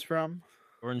say it was from?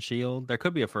 Sword and Shield. There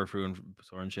could be a Furfrou in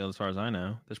Sword and Shield, as far as I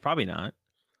know. There's probably not,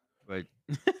 but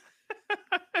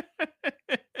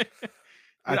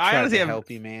I dude, I tried honestly to have help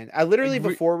you, man. I literally,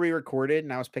 like before we recorded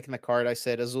and I was picking the card, I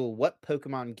said, Azul, what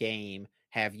Pokemon game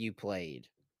have you played?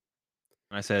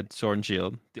 I said Sword and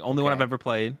Shield, the only one I've Okay. ever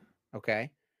played. Okay.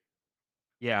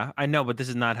 Yeah, I know, but this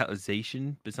is not how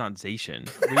Zacian. It's not Zacian.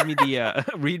 Read me the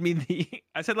read me the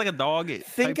I said like a dog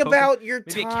Think type Pokemon. about your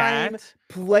Maybe a time cat.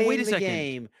 Oh, wait a playing the second.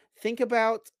 game. Think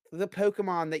about the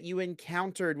Pokemon that you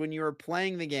encountered when you were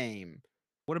playing the game.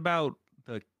 What about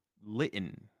the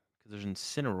Litten? Because there's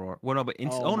Incineroar. Well, no, but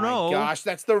Oh oh my no. gosh,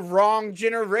 that's the wrong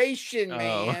generation, Oh.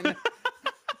 man.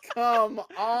 Come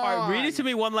All right, read it to on.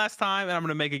 me one last time, and I'm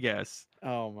gonna make a guess.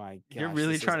 Oh my You're gosh,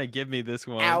 really this is trying to give me this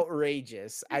one.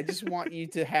 outrageous. I just want you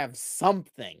to have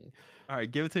something. All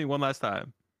right, give it to me one last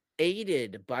time.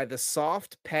 Aided by the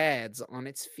soft pads on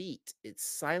its feet, it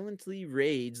silently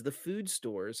raids the food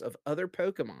stores of other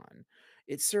Pokemon.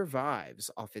 It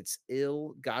survives off its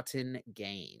ill-gotten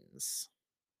gains.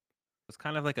 It's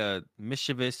kind of like a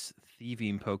mischievous,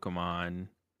 thieving Pokemon.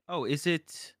 Oh, is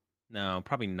it? No,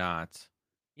 probably not.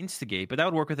 Instigate, but that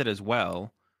would work with it as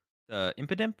well. The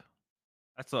Impidimp.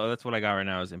 That's what I got right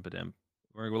now is Impidimp.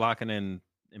 We're locking in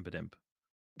Impidimp.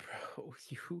 Bro,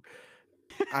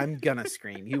 I'm gonna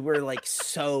scream. You were like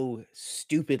so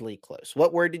stupidly close.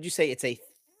 What word did you say? It's a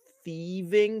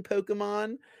thieving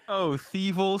Pokemon? Oh,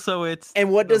 Thievul. So it's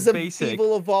And what the does a basic.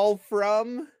 Thievul evolve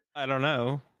from? I don't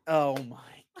know. Oh my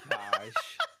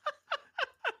gosh.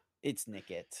 It's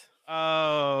Nickit.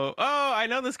 I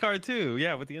know this card too.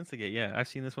 Yeah, with the Instigate. Yeah, I've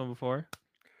seen this one before.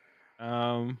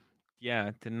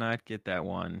 Yeah, did not get that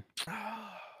one.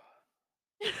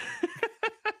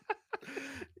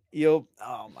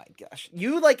 Oh my gosh.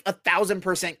 You like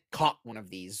 1,000% caught one of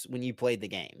these when you played the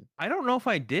game. I don't know if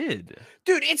I did.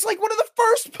 Dude, it's like one of the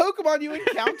first Pokemon you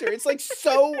encounter. It's like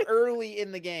so early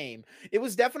in the game. It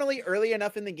was definitely early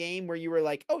enough in the game where you were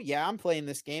like, oh yeah, I'm playing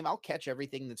this game. I'll catch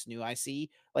everything that's new I see.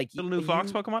 Like Little new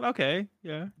Fox Pokemon? Okay,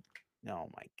 yeah. Oh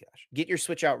my gosh. Get your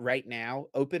Switch out right now.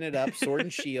 Open it up, Sword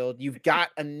and Shield. You've got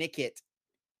a Nickit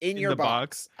in your the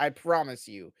box. I promise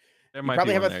you. There You might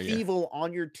probably be have one a there, Thievul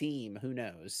on your team. Who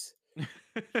knows? yeah.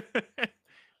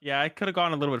 Yeah, I could have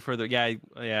gone a little bit further. Yeah,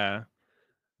 yeah.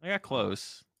 I got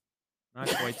close. Not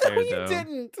quite No, there you though.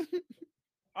 didn't.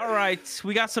 All right,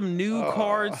 we got some new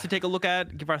cards to take a look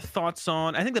at, give our thoughts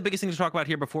on. I think the biggest thing to talk about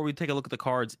here before we take a look at the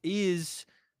cards is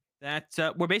that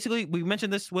we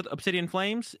mentioned this with Obsidian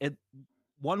Flames.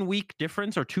 1 week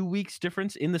difference or 2 weeks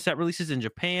difference in the set releases in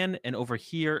Japan and over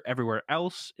here everywhere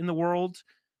else in the world.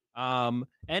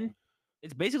 And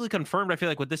it's basically confirmed, I feel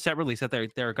like, with this set release that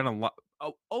they're going to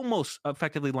almost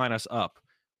effectively line us up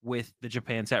with the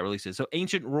Japan set releases. So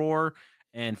Ancient Roar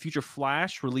and Future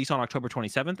Flash release on October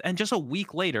 27th. And just a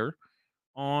week later,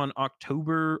 on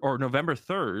November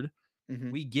 3rd,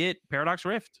 we get Paradox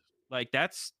Rift. Like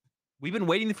we've been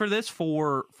waiting for this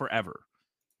for forever.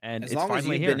 And as it's long as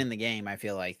finally you've here. been in the game, I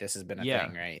feel like this has been a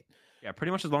thing, right? Yeah, pretty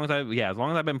much as long as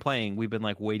I've been playing, we've been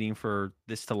like waiting for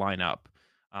this to line up.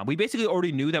 We basically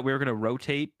already knew that we were going to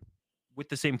rotate with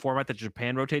the same format that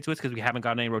Japan rotates with because we haven't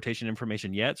gotten any rotation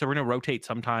information yet. So we're going to rotate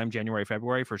sometime January,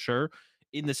 February for sure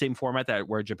in the same format that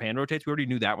where Japan rotates. We already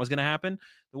knew that was going to happen.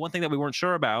 The one thing that we weren't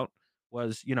sure about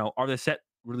was, are the set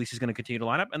releases going to continue to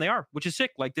line up? And they are, which is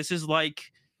sick. Like this is like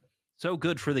so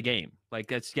good for the game.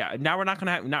 Like it's now we're not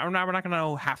going to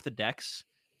know half the decks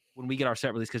when we get our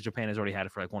set release because Japan has already had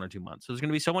it for like 1 or 2 months. So there's going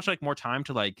to be so much like more time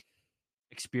to like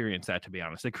experience that, to be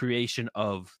honest, the creation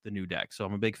of the new deck. So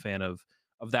I'm a big fan of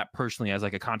that personally as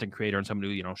like a content creator and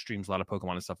somebody who, streams a lot of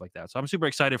Pokemon and stuff like that. So I'm super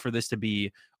excited for this to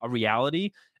be a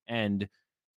reality. And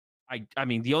I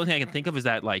mean, the only thing I can think of is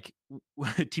that like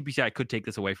TPCI could take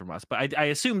this away from us, but I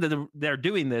assume that they're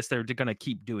doing this, they're going to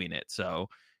keep doing it. So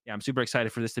yeah, I'm super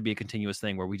excited for this to be a continuous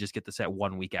thing where we just get the set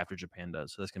 1 week after Japan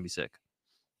does. So that's going to be sick.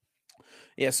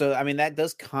 Yeah, so I mean that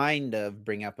does kind of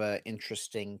bring up an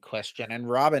interesting question, and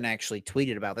Robin actually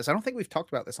tweeted about this. I don't think we've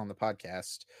talked about this on the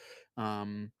podcast.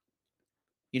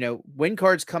 When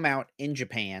cards come out in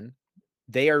Japan,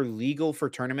 they are legal for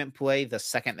tournament play the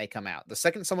second they come out. The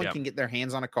second someone can get their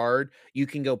hands on a card, you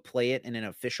can go play it in an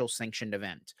official sanctioned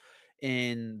event.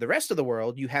 In the rest of the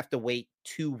world, you have to wait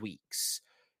 2 weeks.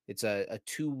 It's a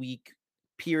 2-week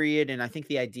period, and I think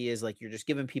the idea is like you're just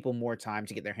giving people more time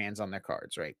to get their hands on their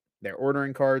cards, right? They're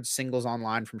ordering cards, singles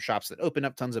online from shops that open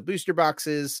up tons of booster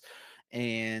boxes,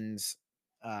 and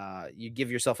you give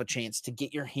yourself a chance to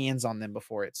get your hands on them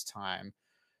before it's time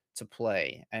to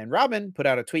play. And Robin put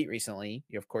out a tweet recently.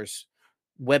 You, of course,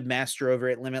 webmaster over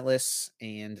at Limitless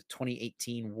and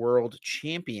 2018 world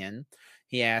champion.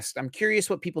 He asked, I'm curious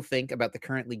what people think about the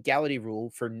current legality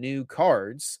rule for new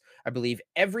cards. I believe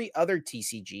every other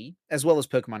TCG, as well as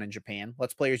Pokemon in Japan,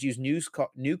 lets players use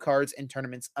new cards in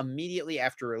tournaments immediately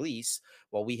after release,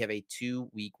 while we have a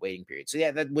 2-week waiting period. So,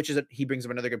 yeah, he brings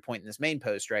up another good point in this main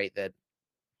post, right? That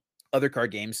other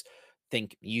card games,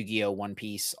 think Yu-Gi-Oh, One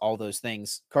Piece, all those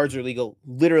things, cards are legal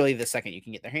literally the second you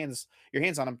can get your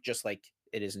hands on them, just like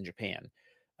it is in Japan.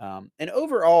 And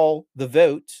overall, the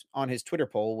vote on his Twitter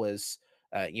poll was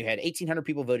you had 1,800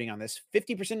 people voting on this.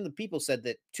 50% of the people said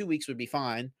that 2 weeks would be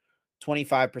fine,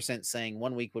 25% saying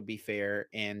 1 week would be fair,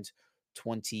 and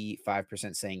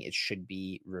 25% saying it should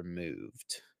be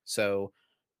removed. So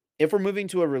if we're moving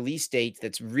to a release date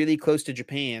that's really close to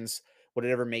Japan's, would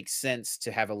it ever make sense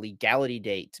to have a legality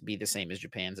date be the same as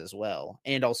Japan's as well,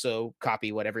 and also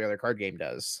copy what every other card game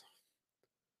does?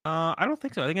 I don't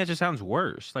think so. I think that just sounds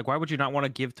worse. Like, why would you not want to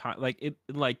give time? Like it,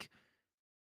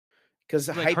 Because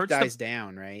the like hype hurts the, dies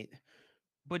down, right?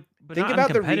 but Think not in about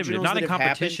the competitive, regionals not that in have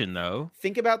happened. competition though.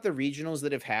 Think about the regionals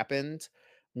that have happened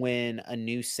when a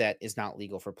new set is not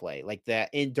legal for play, like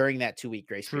that during that 2-week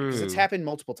grace period, because it's True. happened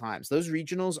multiple times. Those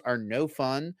regionals are no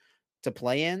fun to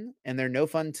play in, and they're no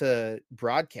fun to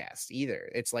broadcast either.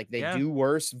 It's like they Yeah, do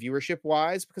worse viewership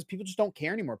wise because people just don't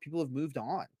care anymore. People have moved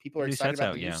on. People the are new excited sets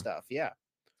about the out. new Yeah. stuff. Yeah.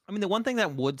 I mean, the one thing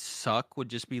that would suck would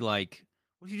just be like,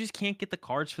 what if you just can't get the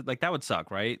cards for, like, that would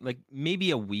suck, right? Like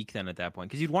maybe a week then at that point,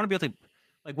 because you'd want to be able to,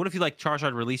 like, what if you like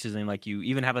Charizard releases and like you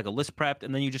even have like a list prepped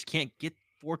and then you just can't get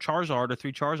 4 Charizard or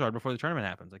 3 Charizard before the tournament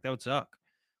happens? Like that would suck.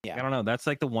 Like, Yeah. I don't know. That's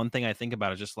like the one thing I think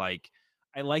about is just like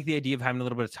I like the idea of having a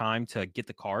little bit of time to get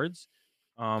the cards.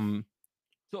 So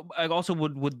I also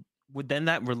would then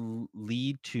that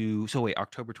lead to, so wait,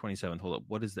 October 27th. Hold up,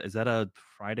 what is that? Is that a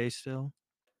Friday still?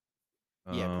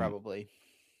 Yeah, Um, probably.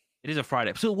 it is a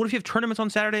Friday. So what if you have tournaments on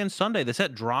Saturday and Sunday? The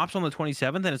set drops on the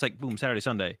 27th, and it's like boom, Saturday,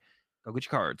 Sunday. Go get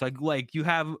your cards. Like you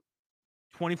have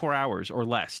 24 hours or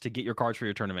less to get your cards for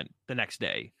your tournament the next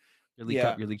day, your league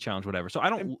Yeah. cup, your league challenge, whatever. So I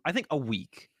And don't. I think a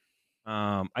week.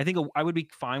 I think I would be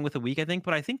fine with a week. I think,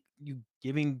 but I think you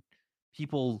giving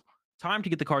people time to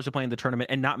get the cards to play in the tournament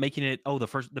and not making it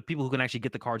the people who can actually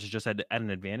get the cards is just at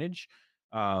an advantage.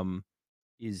 Um,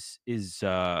 is is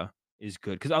uh is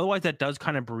good, because otherwise that does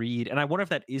kind of breed, and I wonder if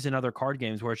that is in other card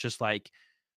games where it's just like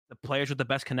the players with the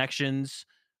best connections,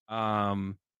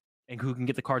 um and who can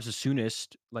get the cards the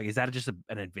soonest. Like, is that just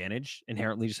an advantage,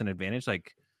 inherently just an advantage?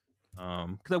 Like,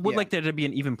 because I would yeah. like there to be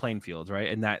an even playing field, right?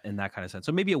 In that kind of sense.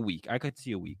 So maybe a week. I could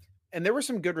see a week. And there were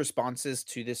some good responses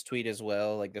to this tweet as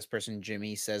well. Like this person,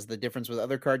 Jimmy, says the difference with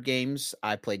other card games,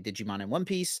 I played Digimon and One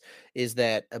Piece, is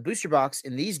that a booster box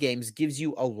in these games gives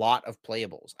you a lot of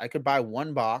playables. I could buy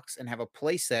one box and have a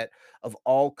play set of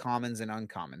all commons and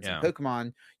uncommons. In Yeah.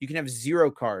 Pokemon, you can have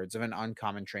 0 cards of an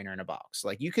uncommon trainer in a box.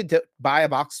 Like you could buy a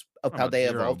box of I don't know about Paldea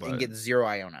 0, Evolved and but get 0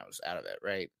 Ionos out of it,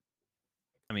 right?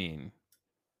 I mean,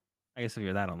 I guess if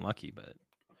you're that unlucky, but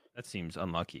that seems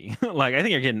unlucky. Like, I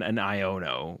think you're getting an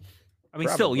Iono. I mean,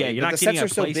 still, yeah, Probably. you're But not the getting sets a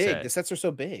are so play big. set. The sets are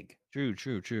so big. True.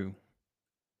 So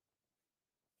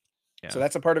Yeah.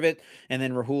 that's a part of it. And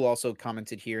then Rahul also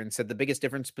commented here and said the biggest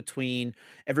difference between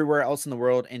everywhere else in the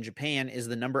world and Japan is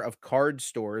the number of card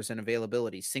stores and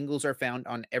availability. Singles are found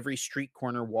on every street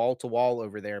corner, wall to wall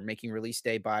over there, making release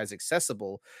day buys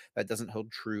accessible. That doesn't hold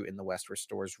true in the West, where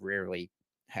stores rarely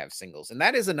have singles. And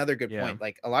that is another good Yeah. point.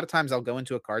 Like a lot of times I'll go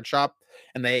into a card shop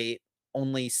and they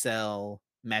only sell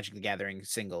Magic the Gathering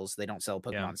singles. They don't sell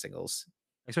Yeah. Pokemon singles.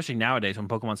 Especially nowadays when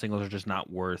Pokemon singles are just not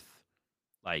worth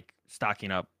like stocking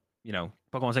up.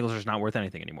 Pokemon singles are just not worth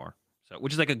anything anymore. So,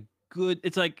 which is like a good.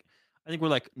 It's like, I think we're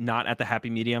like not at the happy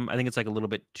medium. I think it's like a little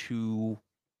bit too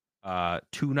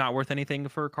not worth anything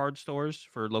for card stores,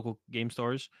 for local game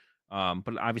stores.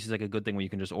 But obviously it's like a good thing when you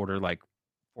can just order like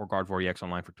 4 Gardevoir EX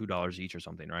online for $2 each or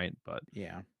something, right? But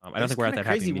Yeah. I don't think we're at that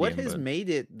happy Crazy. What medium. has But made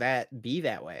it be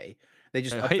that way? They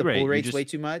just up hit the pull rate, rates way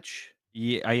too much.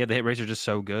 yeah, the hit rates are just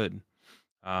so good.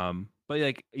 But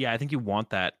like, yeah, I think you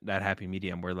want that happy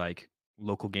medium where like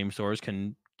local game stores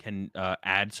can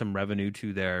add some revenue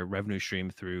to their revenue stream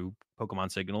through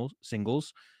Pokemon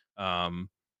singles.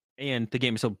 And the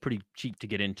game is still pretty cheap to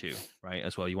get into, right?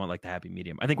 As well, you want like the happy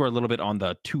medium. I think we're a little bit on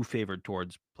the too favored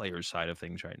towards players side of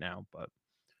things right now, but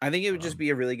I think it would just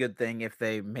be a really good thing if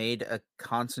they made a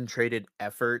concentrated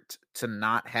effort to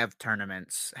not have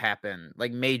tournaments happen,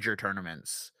 like major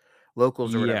tournaments.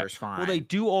 Locals or whatever is fine. Well, they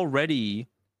do already.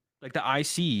 Like, the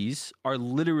ICs are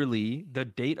literally, the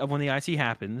date of when the IC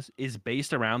happens is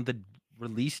based around the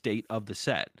release date of the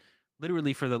set.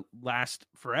 Literally for the last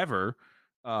forever,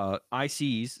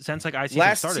 ICs, since like ICs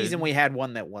last started, season we had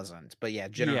one that wasn't, but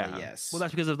generally yes. Well,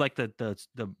 that's because of like the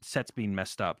sets being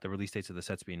messed up, the release dates of the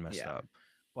sets being messed up.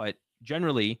 But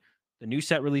generally, the new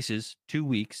set releases 2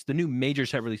 weeks. The new major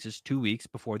set releases 2 weeks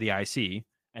before the IC,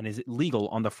 and is legal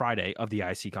on the Friday of the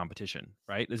IC competition.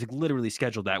 Right? It's like literally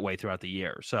scheduled that way throughout the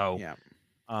year. So, Yeah.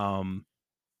 um,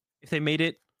 if they made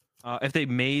it, if they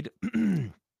made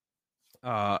it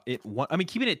one, I mean,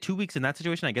 keeping it 2 weeks in that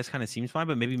situation, I guess, kind of seems fine.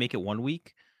 But maybe make it 1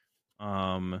 week.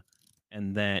 Um,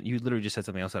 and then you literally just said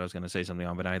something else that I was going to say something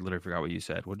on, but I literally forgot what you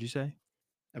said. What did you say?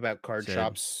 About You card said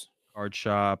shops. card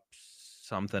shops,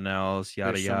 something else,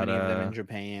 yada There's so many of them in yada.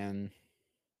 Japan.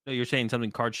 No, you're saying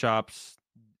something. Card shops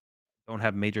don't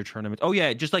have major tournaments. Oh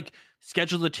yeah, just like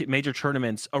schedule the major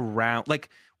tournaments around. Like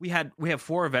we have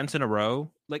 4 events in a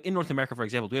row. Like in North America, for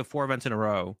example, we have 4 events in a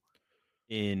row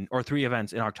or 3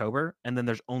 events in October, and then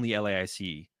there's only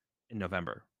LAIC in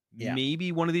November. Yeah.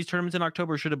 Maybe one of these tournaments in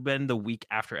October should have been the week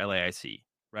after LAIC,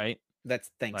 right? That's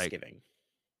Like, Thanksgiving.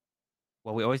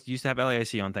 well, we always used to have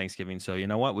LAIC on Thanksgiving, so you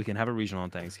know what? We can have a regional on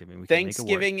Thanksgiving. We can make it work.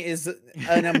 Thanksgiving is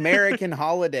an American All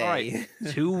holiday. right,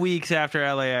 2 weeks after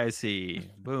LAIC.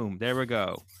 Boom, there we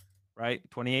go. Right,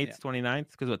 28th,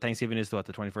 29th, because what Thanksgiving is what,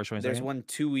 the 21st, 22nd? There's one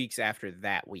 2 weeks after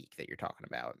that week that you're talking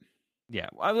about. Yeah,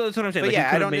 well, that's what I'm saying. But Like,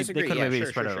 yeah, I don't they disagree. could have Yeah, maybe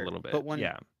sure, spread sure, out sure. a little bit. But one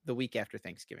Yeah, the week after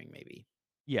Thanksgiving, maybe.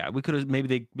 yeah, we could have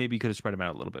maybe could have spread them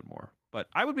out a little bit more. But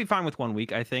I would be fine with 1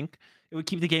 week. I think it would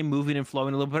keep the game moving and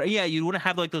flowing a little bit. Yeah, you want to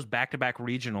have like those back-to-back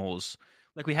regionals,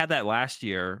 like we had that last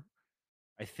year,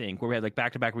 I think, where we had like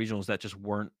back-to-back regionals that just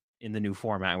weren't in the new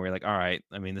format. And we are like, all right,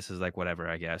 I mean, this is like whatever,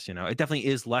 I guess. You know, it definitely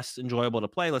is less enjoyable to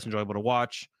play, less enjoyable to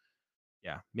watch.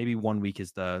 Yeah, maybe 1 week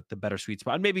is the better sweet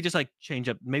spot. And maybe just like change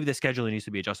up. Maybe the scheduling needs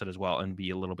to be adjusted as well and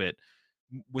be a little bit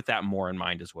with that more in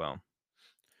mind as well.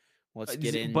 Let's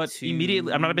get into. But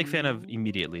immediately, I'm not a big fan of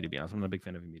immediately. To be honest, I'm not a big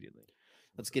fan of immediately.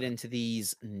 Let's get into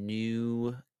these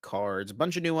new cards. A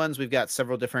bunch of new ones. We've got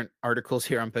several different articles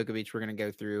here on PokeBeach we're going to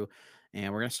go through.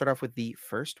 And we're going to start off with the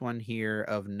first one here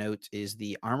of note is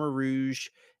the Armor Rouge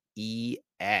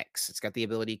EX. It's got the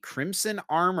ability Crimson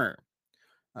Armor.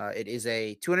 It is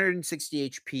a 260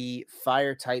 HP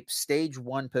fire type stage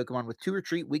 1 Pokemon with 2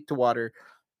 retreat, weak to water,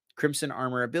 Crimson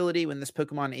Armor ability. When this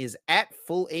Pokemon is at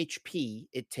full HP,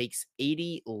 it takes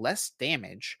 80 less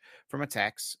damage from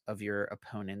attacks of your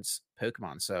opponent's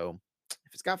Pokemon. So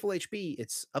if it's got full HP,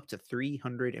 it's up to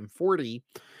 340.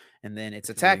 And then its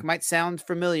attack might sound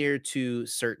familiar to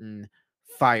certain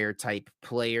fire type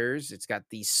players. It's got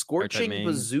the Scorching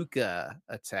Bazooka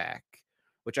attack,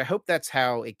 which I hope that's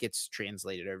how it gets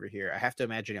translated over here. I have to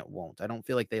imagine it won't. I don't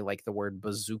feel like they like the word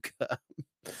bazooka.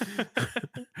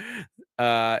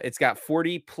 It's got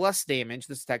 40 plus damage.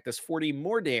 This attack does 40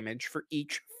 more damage for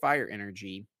each fire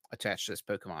energy attached to this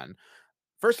Pokemon.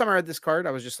 First time I read this card,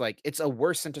 I was just like, it's a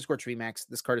worse Centiskorch VMAX.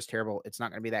 This card is terrible. It's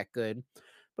not going to be that good.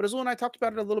 But Azul and I talked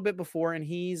about it a little bit before, and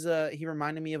he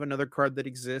reminded me of another card that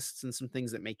exists and some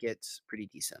things that make it pretty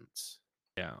decent.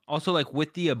 Yeah. Also, like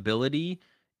with the ability,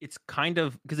 it's kind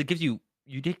of because it gives you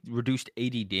take reduced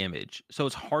 80 damage. So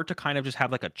it's hard to kind of just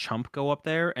have like a chump go up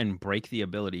there and break the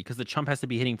ability because the chump has to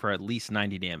be hitting for at least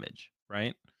 90 damage,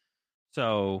 right?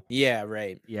 So yeah,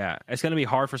 right. Yeah, it's going to be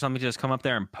hard for something to just come up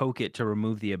there and poke it to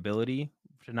remove the ability,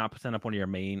 to not send up one of your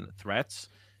main threats,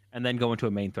 and then go into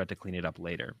a main threat to clean it up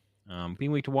later.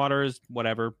 Being weak to water is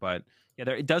whatever, but yeah,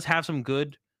 it does have some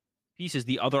good pieces.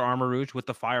 The other Armor Rouge with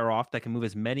the fire off that can move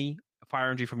as many fire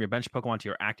energy from your bench Pokemon to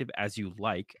your active as you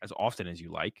like, as often as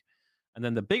you like. And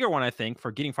then the bigger one, I think,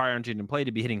 for getting fire energy into play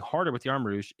to be hitting harder with the Armor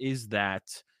Rouge is the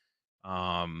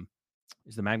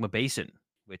Magma Basin,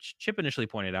 which Chip initially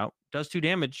pointed out does 2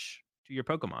 damage to your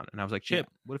Pokemon. And I was like, Chip,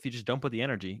 what if you just don't put the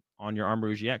energy on your Armor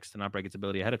Rouge EX to not break its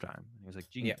ability ahead of time? And he was like,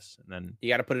 genius. And then you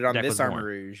got to put it on this Armor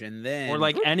Rouge, and then or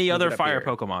like any other fire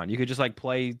Pokemon. You could just like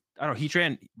play, I don't know,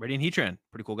 Heatran, Radiant Heatran,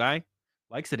 pretty cool guy.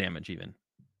 Likes the damage even.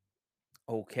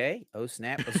 Okay. Oh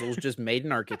snap! Azul's just made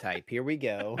an archetype. Here we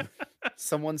go.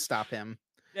 Someone stop him.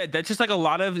 Yeah, that's just like a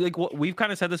lot of like what we've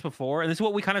kind of said this before, and this is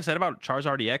what we kind of said about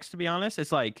Charizard EX. To be honest,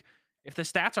 it's like if the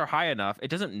stats are high enough, it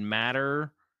doesn't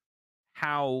matter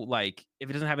how like if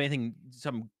it doesn't have anything,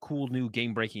 some cool new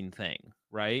game breaking thing,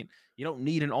 right? You don't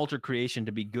need an Alter Creation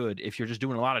to be good if you're just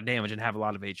doing a lot of damage and have a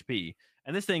lot of HP.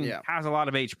 And this thing has a lot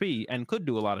of HP and could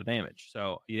do a lot of damage.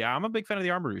 So yeah, I'm a big fan of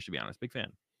the Armor Rouge, to be honest. Big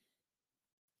fan.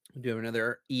 We do have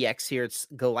another EX here. It's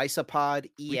Golisopod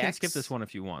EX. We can skip this one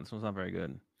if you want. This one's not very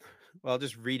good. Well, I'll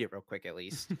just read it real quick at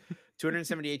least.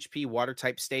 270 HP, water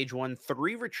type, stage 1,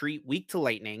 3 retreat, weak to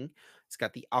lightning. It's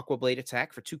got the Aqua Blade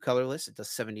attack for 2 colorless. It does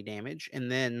 70 damage. And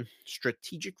then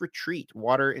strategic retreat,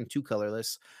 water and 2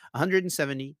 colorless.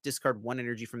 170, discard 1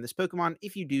 energy from this Pokemon.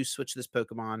 If you do, switch this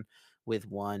Pokemon with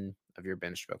one of your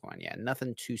benched Pokemon. Yeah,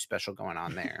 nothing too special going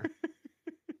on there.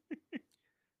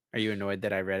 Are you annoyed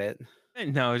that I read it?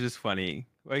 No, it's just funny.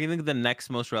 I think the next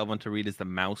most relevant to read is the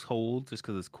mouse hold, just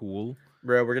because it's cool.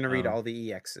 Bro, we're gonna read Um, all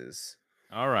the EXs.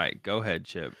 all right, go ahead,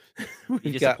 Chip. Be We've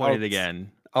got disappointed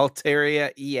again.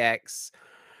 Altaria EX.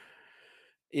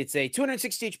 It's a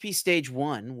 260 HP stage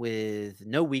 1 with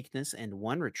no weakness and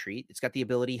 1 retreat. It's got the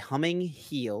ability Humming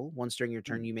Heal. Once during your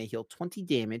turn, you may heal 20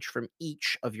 damage from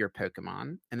each of your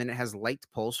Pokemon. And then it has Light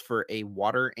Pulse for a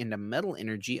water and a metal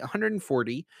energy,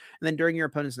 140. And then during your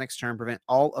opponent's next turn, prevent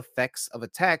all effects of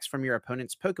attacks from your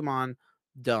opponent's Pokemon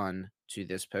done to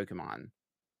this Pokemon.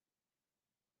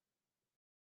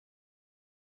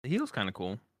 The heel's kind of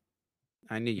cool.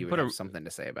 I knew you would put a have something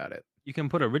to say about it. You can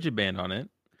put a rigid band on it.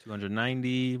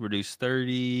 290, reduce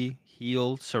 30,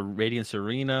 heal, Radiant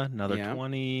Serena, another Yeah.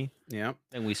 20. Yeah.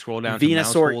 Then we scroll down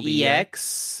Venusaur to Mousehold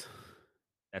EX.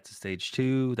 That's a stage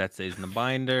 2. That stays in the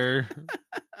binder.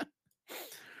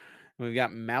 We've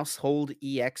got Mousehold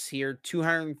EX here,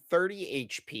 230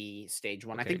 HP stage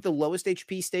 1. Okay. I think the lowest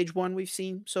HP stage 1 we've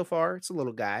seen so far. It's a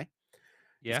little guy.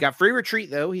 Yeah. He's got free retreat,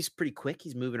 though. He's pretty quick.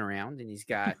 He's moving around, and he's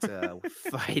got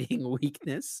fighting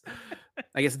weakness.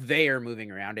 I guess they are moving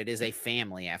around. It is a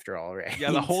family, after all, right? Yeah,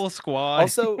 the whole squad.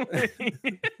 Also,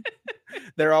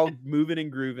 they're all moving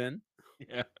and grooving.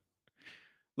 Yeah.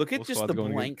 Look at just the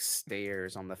blank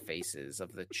stares on the faces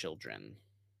of the children.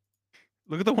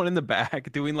 Look at the one in the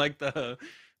back doing like the...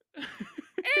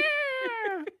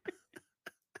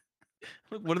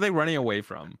 Look, what are they running away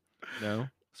from? No?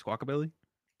 Squawkabilly?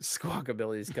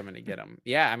 Squawkabilly is coming to get him.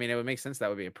 Yeah, I mean, it would make sense that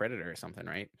would be a predator or something,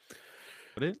 right?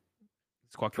 Would it?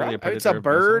 Squawkabilly, It's a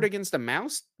bird against a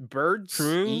mouse. Birds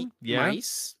eat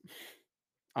mice.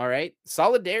 All right.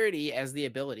 Solidarity as the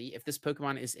ability. If this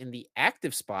Pokemon is in the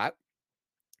active spot,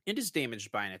 it is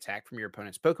damaged by an attack from your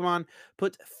opponent's Pokemon.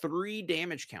 Put 3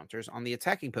 damage counters on the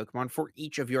attacking Pokemon for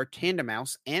each of your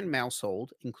Tandemaus and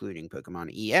Mousehold, including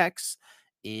Pokemon EX,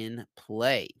 in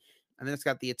play. And then it's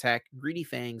got the attack Greedy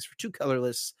Fangs for 2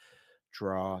 colorless.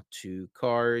 Draw 2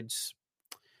 cards.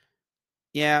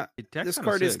 Yeah, this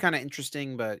card is kind of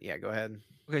interesting, but yeah, go ahead.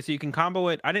 Okay, so you can combo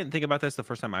it. I didn't think about this the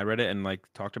first time I read it and like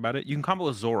talked about it. You can combo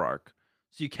with Zoroark,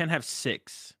 so you can have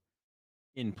 6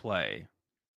 in play.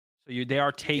 So they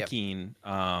are taking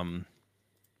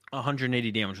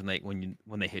 180 damage when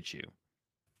they hit you.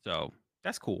 So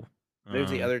that's cool. There's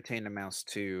the other Tandemaus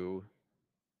too.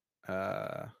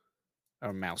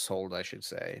 Or Mousehold, I should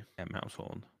say. Yeah,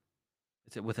 Mousehold.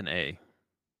 It's with an A.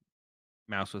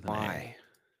 Mouse with an A.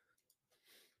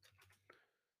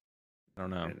 I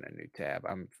don't know. In a new tab.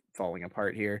 I'm falling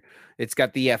apart here. It's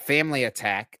got the family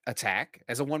attack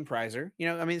as a 1 prizer. You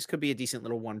know, I mean, this could be a decent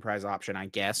little 1 prize option, I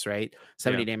guess, right?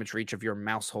 70 damage for each of your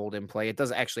Mousehold in play. It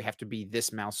doesn't actually have to be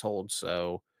this Mousehold,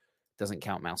 so it doesn't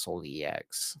count Mousehold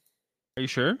EX. Are you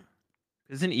sure?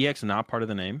 Isn't EX not part of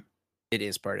the name? It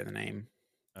is part of the name.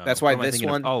 That's why this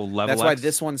one. That's why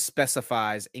this one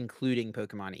specifies including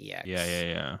Pokemon EX.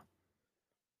 Yeah.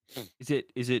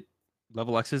 Is it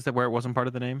level X? Is that where it wasn't part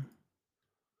of the name?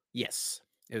 Yes,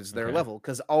 it was their level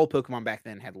because all Pokemon back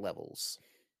then had levels.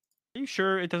 Are you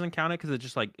sure it doesn't count it because it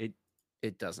just like it?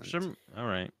 It doesn't. All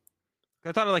right.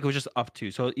 I thought it was just up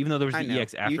to. So even though there was the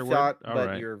EX afterward, you thought,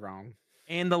 but you're wrong.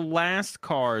 And the last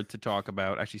card to talk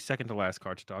about, actually second to last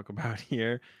card to talk about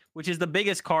here, which is the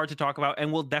biggest card to talk about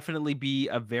and will definitely be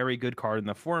a very good card in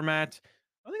the format.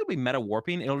 I don't think it'll be meta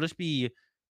warping.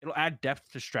 It'll add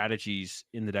depth to strategies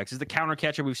in the decks. It's the counter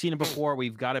catcher. We've seen it before.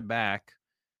 We've got it back.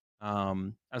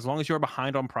 As long as you're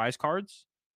behind on prize cards,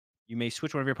 you may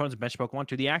switch one of your opponent's bench Pokemon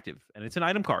to the active, and it's an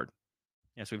item card.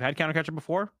 Yeah, so we've had Counter Catcher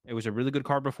before. It was a really good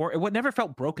card before. It never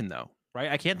felt broken though,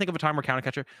 right? I can't think of a time where Counter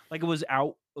Catcher like it was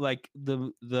out. Like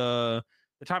the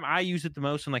time I used it the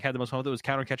most and like had the most fun with it was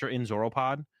Counter Catcher in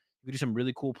Zoropod. You could do some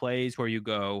really cool plays where you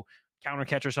go Counter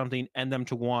Catcher something, end them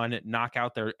to 1, knock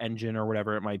out their engine or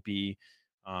whatever it might be.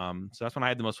 So that's when I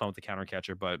had the most fun with the Counter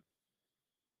Catcher, but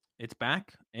it's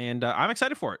back, and I'm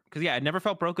excited for it because it never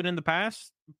felt broken in the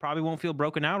past. Probably won't feel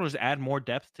broken now. It'll just add more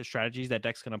depth to strategies that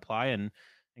decks can apply and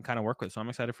kind of work with. So I'm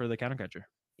excited for the counter catcher.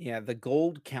 Yeah, the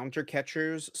gold counter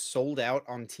catchers sold out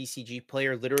on TCG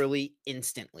Player literally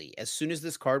instantly. As soon as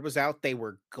this card was out, they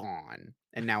were gone,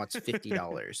 and now it's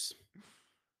 $50.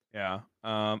 Yeah.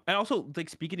 And also, like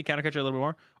speaking to counter catcher a little bit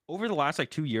more, over the last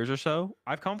like 2 years or so,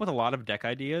 I've come up with a lot of deck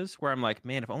ideas where I'm like,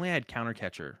 man, if only I had counter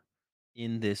catcher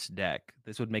in this deck,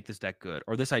 this would make this deck good,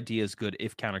 or this idea is good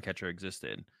if counter catcher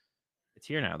existed. It's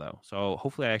here now though, so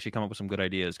hopefully I actually come up with some good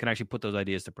ideas. Can actually put those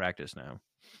ideas to practice now.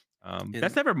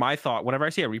 That's never my thought. Whenever I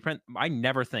see a reprint, I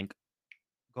never think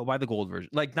go buy the gold version.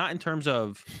 Like not in terms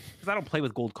of because I don't play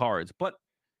with gold cards, but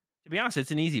To be honest,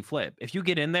 it's an easy flip. If you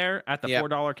get in there at the Yep.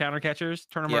 $4 counter catchers,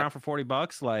 turn them Yep. around for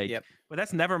 $40, like, Yep. but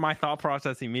that's never my thought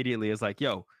process immediately is like,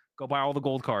 yo, go buy all the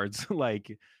gold cards.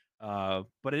 Like,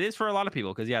 but it is for a lot of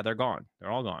people because yeah, they're gone. They're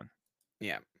all gone.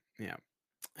 Yeah. Yeah.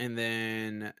 And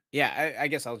then, yeah, I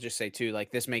guess I'll just say too,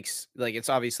 like this makes like it's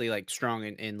obviously like strong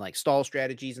in like stall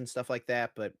strategies and stuff like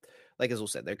that. But like Azul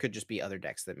said, there could just be other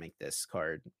decks that make this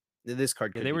card Yeah,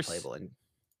 could be playable. And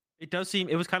it does seem,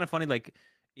 it was kind of funny, like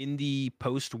in the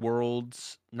post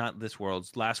worlds, not this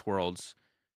worlds, last worlds,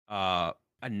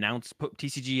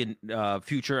 TCG and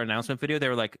future announcement video, they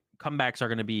were like, comebacks are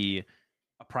going to be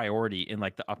a priority in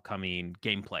like the upcoming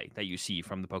gameplay that you see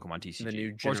from the Pokemon TCG. the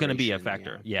new Or it's going to be a generation,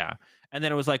 factor. Yeah. And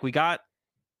then it was like, we got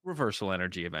reversal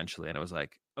energy eventually. And it was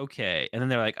like, okay. And then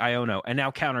they're like, Iono, and now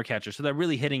counter catcher. So they're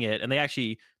really hitting it. And they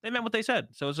meant what they said.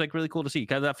 So it was like really cool to see.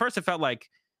 Because at first it felt like,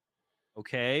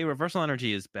 okay, reversal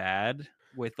energy is bad.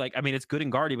 With like, I mean, it's good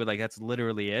in Guardy, but like that's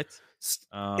literally it.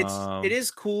 It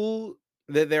is cool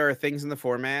that there are things in the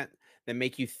format that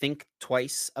make you think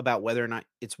twice about whether or not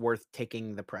it's worth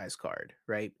taking the prize card,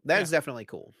 right? That is definitely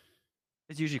cool.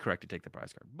 It's usually correct to take the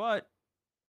prize card, but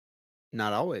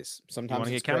not always. Sometimes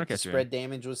get it's correct to counter-catcher in. spread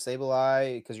damage with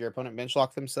Sableye because your opponent bench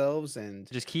locked themselves, and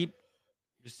just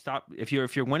stop. If you're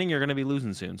winning, you're going to be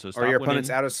losing soon. So stop or your winning. opponent's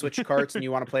out of switch cards and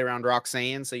you want to play around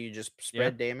Roxanne, so you just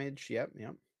spread damage. Yep.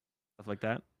 Stuff like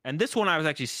that. And this one I was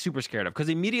actually super scared of because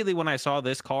immediately when I saw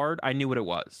this card, I knew what it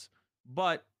was,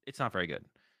 but it's not very good.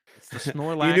 It's the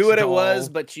Snorlax. You knew what doll. it was,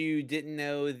 but you didn't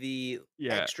know the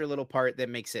extra little part that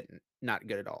makes it not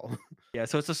good at all. Yeah,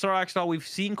 so it's a Snorlax doll. We've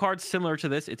seen cards similar to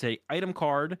this. It's a item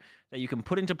card that you can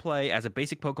put into play as a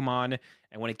basic Pokemon,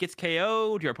 and when it gets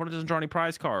KO'd, your opponent doesn't draw any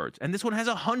prize cards. And this one has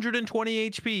 120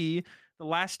 HP. The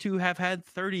last two have had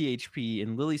 30 HP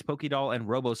in Lily's Pokédoll and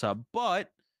Robosub,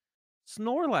 but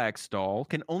Snorlax doll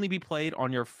can only be played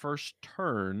on your first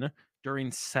turn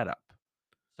during setup.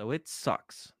 So it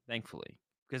sucks, thankfully.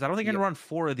 Because I don't think I can run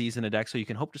 4 of these in a deck, so you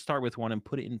can hope to start with one and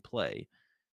put it in play.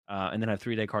 And then have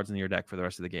 3-day cards in your deck for the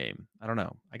rest of the game. I don't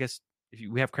know. I guess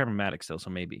we have Cramomatic still, so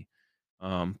maybe.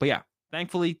 But yeah,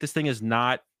 thankfully, this thing is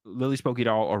not Lily's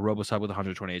Pokédoll or Robosub with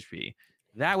 120 HP.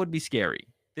 That would be scary.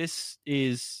 This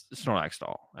is Snorlax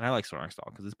doll, and I like Snorlax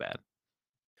doll because it's bad.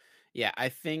 Yeah, I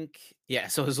think,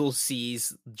 so Azul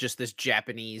sees just this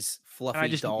Japanese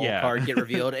fluffy doll card get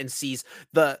revealed and sees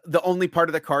the only part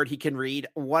of the card he can read,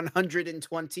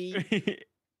 120,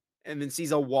 and then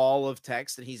sees a wall of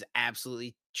text, and he's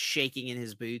absolutely shaking in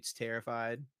his boots,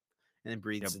 terrified, and then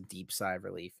breathes a deep sigh of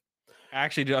relief.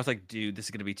 Actually, dude, I was like, dude, this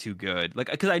is going to be too good.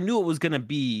 Like, because I knew it was going to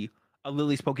be a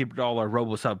Lily's Pokédoll or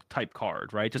Robosub type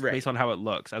card, right? Just based on how it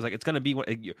looks. I was like, it's going to be when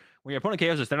your opponent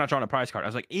KOs us, they're not drawing a prize card. I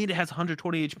was like, it has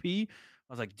 120 HP.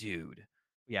 I was like, dude,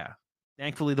 yeah.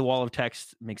 Thankfully, the wall of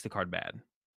text makes the card bad. So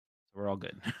we're all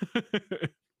good.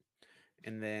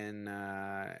 And then,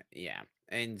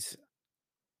 and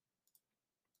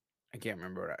I can't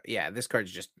remember what this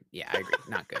card's just, I agree,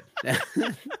 not good.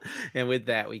 And with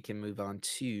that, we can move on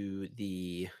to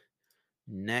the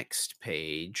next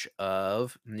page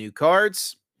of new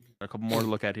cards. A couple more to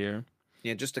look at here.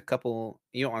 Yeah, just a couple.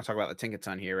 You don't want to talk about the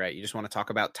Tinkaton here, right? You just want to talk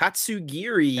about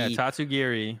Tatsugiri. Yeah,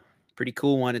 Tatsugiri. Pretty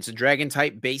cool one. It's a dragon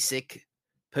type basic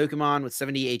Pokemon with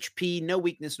 70 HP, no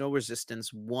weakness, no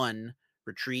resistance, 1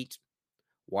 retreat.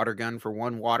 Water gun for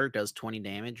 1 water does 20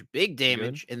 damage, big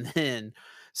damage, and then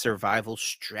survival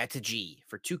strategy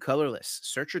for 2 colorless.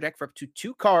 Search your deck for up to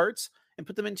 2 cards and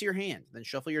put them into your hand. Then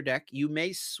shuffle your deck. You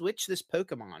may switch this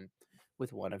Pokemon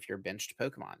with one of your benched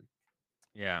Pokemon.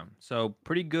 Yeah, so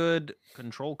pretty good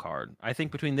control card. I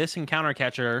think between this and Counter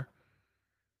Catcher,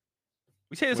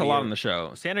 we say this a lot on the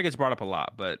show. Sander gets brought up a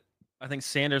lot, but I think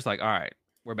Sander's like, all right,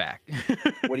 we're back.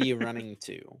 What are you running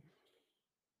to?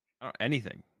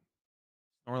 Anything.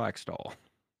 Snorlax doll.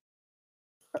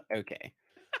 Okay.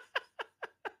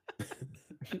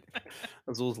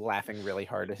 Azul's laughing really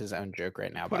hard at his own joke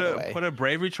right now, by the way. Put a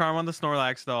Bravery Charm on the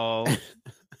Snorlax doll.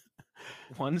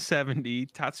 170.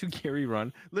 Tatsugiri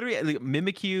run. Literally, like,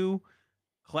 Mimikyu,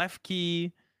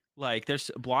 Klefki, like,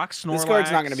 there's block Snorlax. This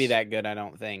card's not going to be that good, I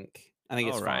don't think. I think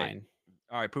it's fine.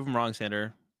 All right, prove him wrong,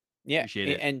 Sander. Yeah, appreciate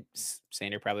it. And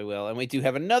Sander probably will. And we do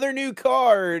have another new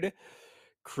card.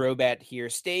 Crobat here.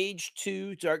 Stage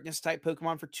 2 Darkness type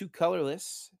Pokemon for 2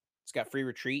 colorless. It's got free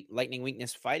retreat, lightning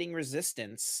weakness, fighting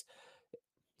resistance.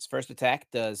 Its first attack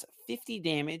does 50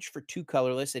 damage for 2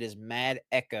 colorless. It is Mad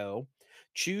Echo.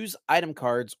 Choose item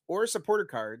cards or supporter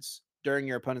cards during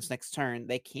your opponent's next turn.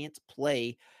 They can't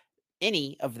play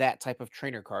any of that type of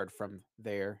trainer card from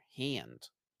their hand.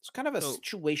 It's kind of a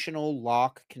situational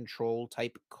lock control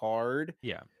type card.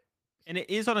 Yeah. And it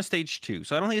is on a stage 2,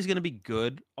 so I don't think it's going to be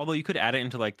good. Although you could add it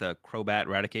into like the Crobat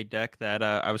Raticate deck that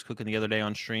I was cooking the other day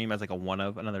on stream as like a one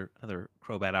of another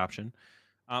Crobat option.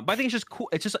 But I think it's just cool.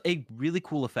 It's just a really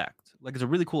cool effect. Like it's a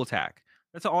really cool attack.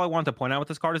 That's all I wanted to point out with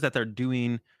this card is that they're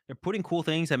putting cool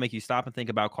things that make you stop and think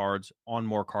about cards on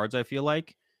more cards. I feel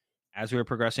like as we were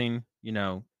progressing,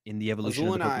 in the evolution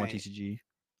Azul of the and Pokemon I- TCG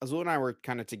Azul and I were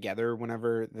kind of together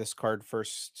whenever this card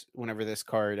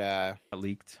got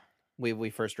leaked. we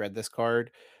first read this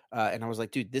card. And I was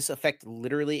like, dude, this effect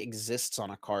literally exists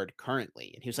on a card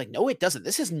currently. And he was like, no, it doesn't.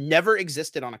 This has never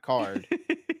existed on a card.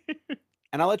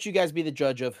 And I'll let you guys be the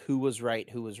judge of who was right,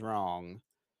 who was wrong.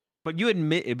 But you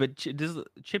admit it. But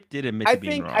Chip did admit I to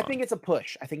being wrong. I think it's a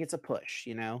push.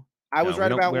 I was No,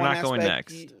 right about we're one not going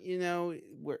aspect.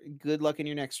 next. Good luck in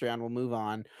your next round. We'll move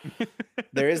on.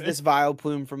 There is this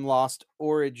Vileplume from Lost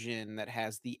Origin that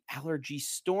has the Allergy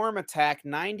Storm attack,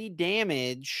 90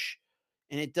 damage.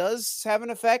 And it does have an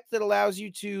effect that allows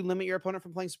you to limit your opponent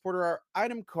from playing supporter or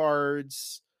item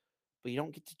cards, but you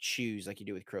don't get to choose like you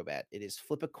do with Crobat. It is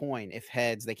flip a coin. If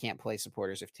heads, they can't play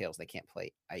supporters. If tails, they can't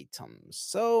play items.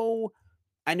 So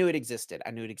I knew it existed.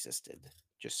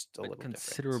 Just a little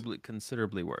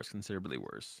considerably worse.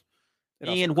 It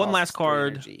also And one costs last 3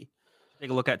 card. energy. Take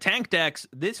a look at tank decks.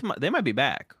 They might be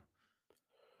back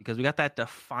because we got that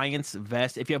Defiance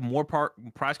Vest. If you have more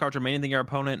prize cards remaining than your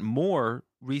opponent, more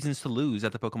reasons to lose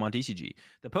at the Pokemon TCG.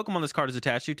 The Pokemon this card is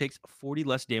attached to takes 40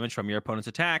 less damage from your opponent's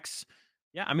attacks.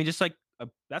 Yeah, I mean, just like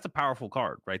that's a powerful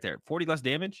card right there. 40 less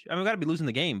damage. I mean, we got to be losing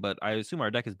the game, but I assume our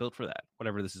deck is built for that.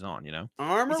 Whatever this is on,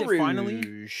 Armor Is it Rouge.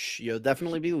 finally? You'll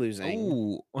definitely be losing.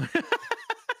 Ooh.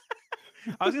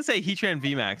 I was gonna say Heatran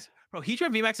VMAX. Bro,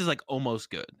 Heatran VMAX is like almost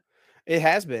good. It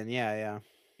has been, yeah.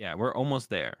 Yeah, we're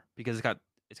almost there because it's got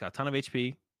a ton of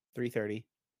HP. 330.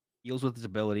 Heals with its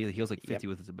ability. It heals like 50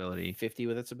 with its ability. 50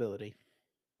 with its ability.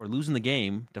 We're losing the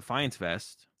game. Defiance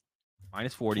Vest.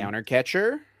 Minus 40. Counter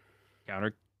catcher.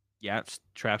 Yeah,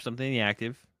 trap something in the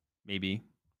active. Maybe.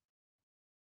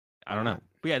 I don't know.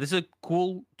 But yeah, this is a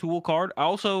cool tool card.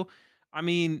 Also, I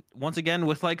mean, once again,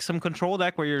 with like some control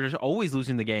deck where you're just always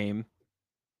losing the game.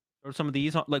 Or some of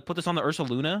these, like put this on the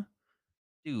Ursaluna.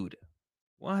 Dude,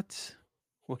 what?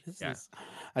 What is this?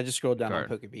 I just scrolled down on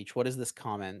PokeBeach. What is this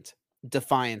comment?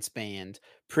 Defiance Band.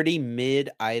 Pretty mid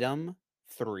item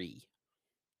 3.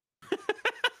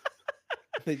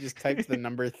 They just typed the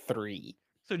number 3.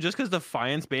 So just because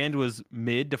Defiance Band was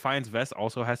mid, Defiance Vest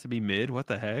also has to be mid? What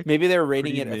the heck? Maybe they're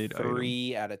rating it a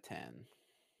 3 out of 10.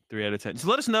 3 out of 10. So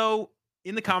let us know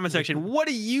in the comment section, what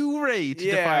do you rate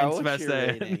Defiance Vest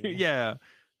at? Yeah.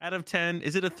 Out of 10,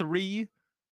 is it a 3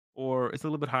 or it's a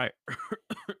little bit higher?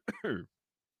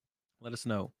 Let us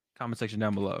know. Comment section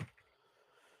down below.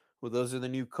 Well, those are the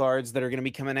new cards that are going to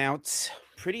be coming out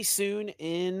pretty soon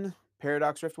in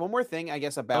Paradox Rift. One more thing, I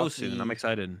guess, about soon. I'm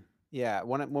excited. Yeah,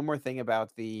 one more thing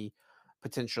about the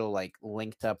potential like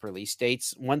linked up release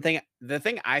dates. The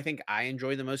thing I think I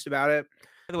enjoy the most about it.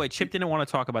 By the way, Chip didn't want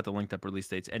to talk about the linked up release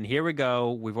dates, and here we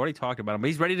go. We've already talked about him, but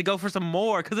he's ready to go for some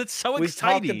more because it's so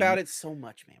exciting. We've talked about it so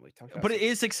much, man. But it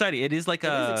is exciting. It is like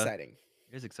it is exciting.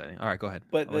 It is exciting. All right, go ahead.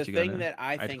 But the thing that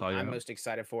I think I'm most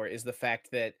excited for is the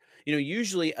fact that,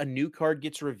 usually a new card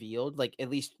gets revealed. Like, at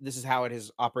least this is how it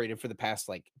has operated for the past,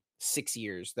 6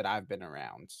 years that I've been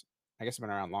around. I guess I've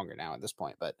been around longer now at this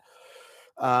point. But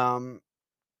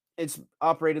it's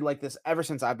operated like this ever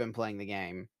since I've been playing the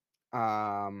game.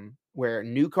 Where a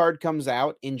new card comes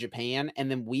out in Japan,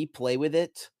 and then we play with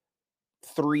it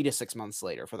 3 to 6 months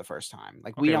later for the first time.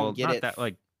 Like, we don't get it.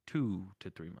 That, 2 to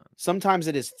 3 months. Sometimes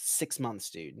it is 6 months,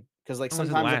 dude. Because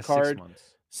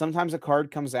sometimes a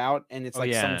card comes out and it's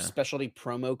some specialty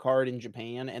promo card in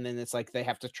Japan, and then it's like they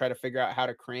have to try to figure out how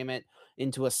to cram it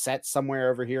into a set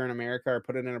somewhere over here in America or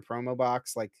put it in a promo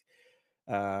box.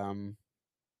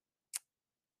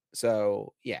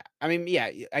 So yeah, I mean,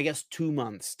 I guess 2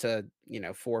 months to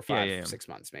 4, 5, 6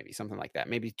 months, maybe something like that.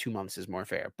 Maybe 2 months is more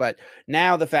fair. But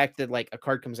now the fact that a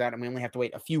card comes out and we only have to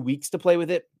wait a few weeks to play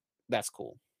with it, that's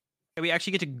cool. We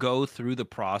actually get to go through the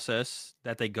process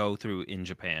that they go through in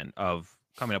Japan of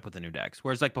coming up with the new decks.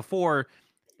 Whereas before,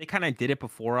 they kind of did it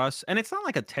before us, and it's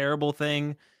not a terrible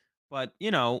thing, but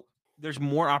there's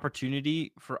more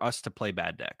opportunity for us to play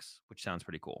bad decks, which sounds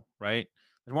pretty cool, right?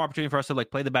 There's more opportunity for us to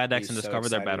play the bad decks and discover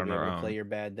their bad on our own. Play your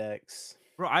bad decks,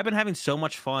 bro. I've been having so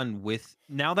much fun with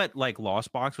now that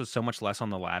Lost Box was so much less on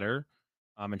the ladder.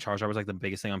 And Charizard was the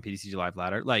biggest thing on PTCG Live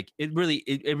ladder. It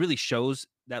really shows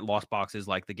that Lost Box is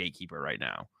the gatekeeper right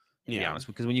now. To be honest,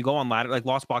 because when you go on ladder,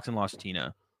 Lost Box and Lost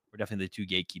Tina were definitely the two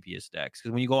gatekeepiest decks.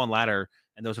 Because when you go on ladder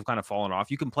and those have kind of fallen off,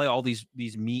 you can play all these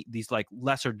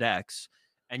lesser decks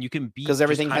and you can beat Because just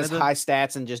everything kind has of the high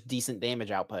stats and just decent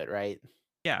damage output, right?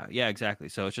 yeah, exactly.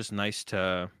 So it's just nice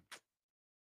to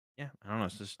yeah, I don't know.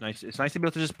 It's just nice. It's nice to be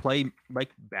able to just play like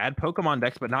bad Pokemon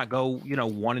decks, but not go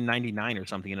 1 in 99 or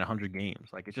something in 100 games.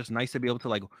 Like it's just nice to be able to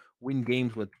like win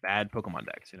games with bad Pokemon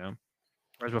decks.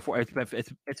 Whereas before, it's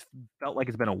felt like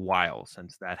it's been a while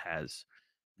since that has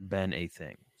been a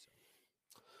thing.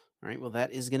 All right. Well,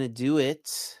 that is going to do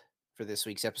it for this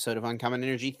week's episode of Uncommon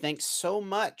Energy. Thanks so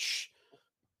much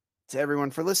to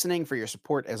everyone for listening, for your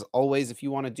support. As always, if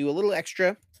you want to do a little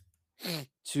extra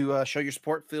to show your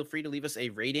support, feel free to leave us a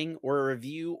rating or a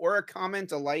review or a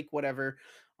comment, a like, whatever,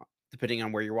 depending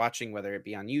on where you're watching, whether it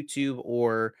be on YouTube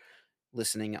or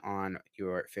listening on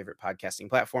your favorite podcasting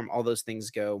platform. All those things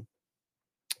go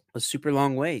a super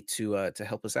long way to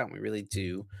help us out. And we really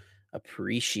do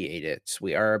appreciate it.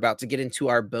 We are about to get into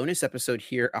our bonus episode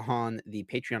here on the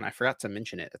Patreon. I forgot to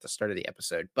mention it at the start of the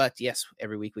episode, but yes,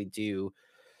 every week we do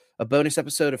a bonus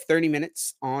episode of 30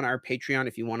 minutes on our Patreon.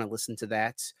 If you want to listen to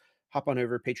that, hop on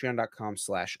over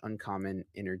patreon.com/uncommon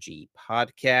energy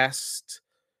podcast.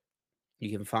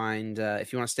 You can find,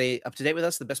 if you want to stay up to date with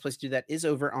us, the best place to do that is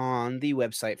over on the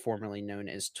website formerly known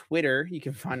as Twitter. You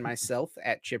can find myself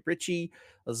at Chip Ritchie,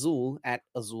 Azul at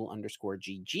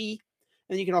Azul_GG.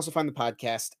 And you can also find the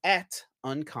podcast at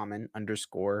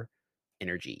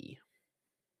Uncommon_Energy.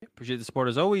 Appreciate the support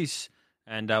as always.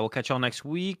 And we'll catch y'all next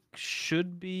week.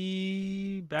 Should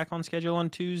be back on schedule on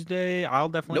Tuesday. I'll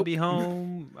definitely be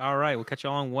home. All right. We'll catch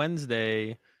y'all on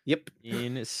Wednesday. Yep.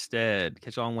 Instead,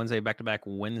 catch y'all on Wednesday, back-to-back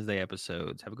Wednesday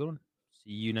episodes. Have a good one.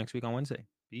 See you next week on Wednesday.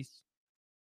 Peace.